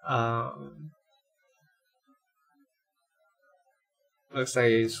like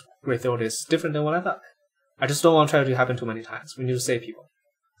his great thought is different than what I thought. I just don't want Tragedy to happen too many times. We need to save people.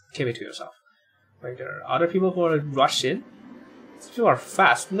 Keep it to yourself. Wait, there are other people who are rushed in? These people are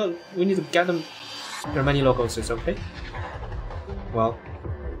fast. No, we need to get them. There are many locals, it's okay. Well,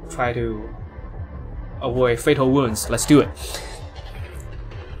 try to avoid fatal wounds. Let's do it.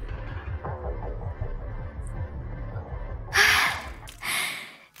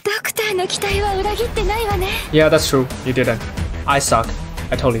 Yeah, that's true. You didn't. I suck.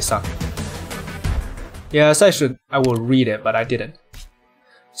 I totally suck. Yes, I will read it, but I didn't.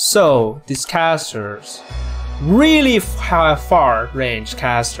 So, these casters, really far range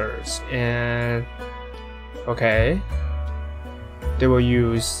casters, and okay, they will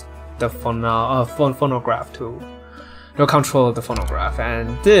use the phonograph to control the phonograph,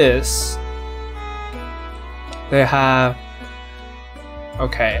 and this, they have,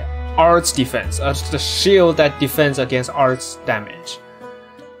 okay, arts defense, the shield that defends against arts damage.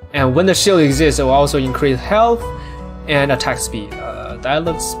 And when the shield exists, it will also increase health and attack speed. That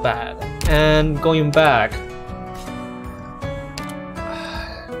looks bad. And going back,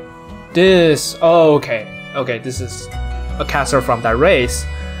 this, oh, okay, this is a caster from that race.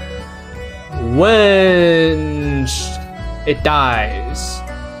 When it dies,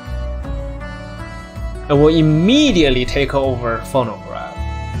 it will immediately take over phonograph.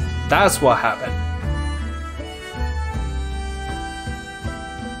 That's what happened.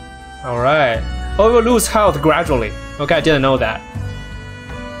 Alright. Oh, it will lose health gradually. Okay, I didn't know that.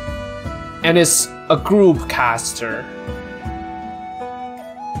 And it's a group caster.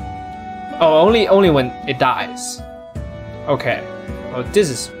 Oh, only when it dies. Okay. Oh,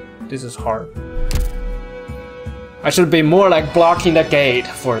 this is hard. I should be more like blocking the gate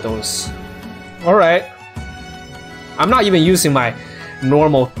for those. Alright. I'm not even using my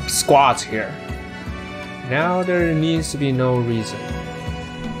normal squats here. Now there needs to be no reason.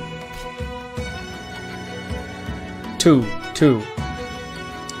 2.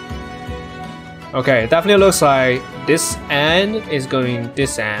 Okay, definitely looks like this end is going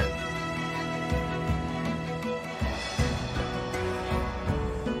this end.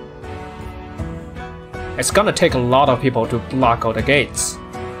 It's gonna take a lot of people to block all the gates.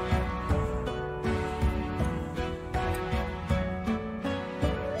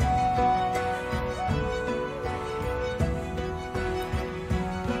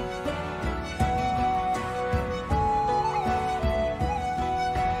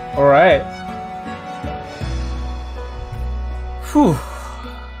 Alright. Whew.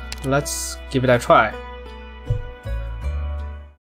 Let's give it a try.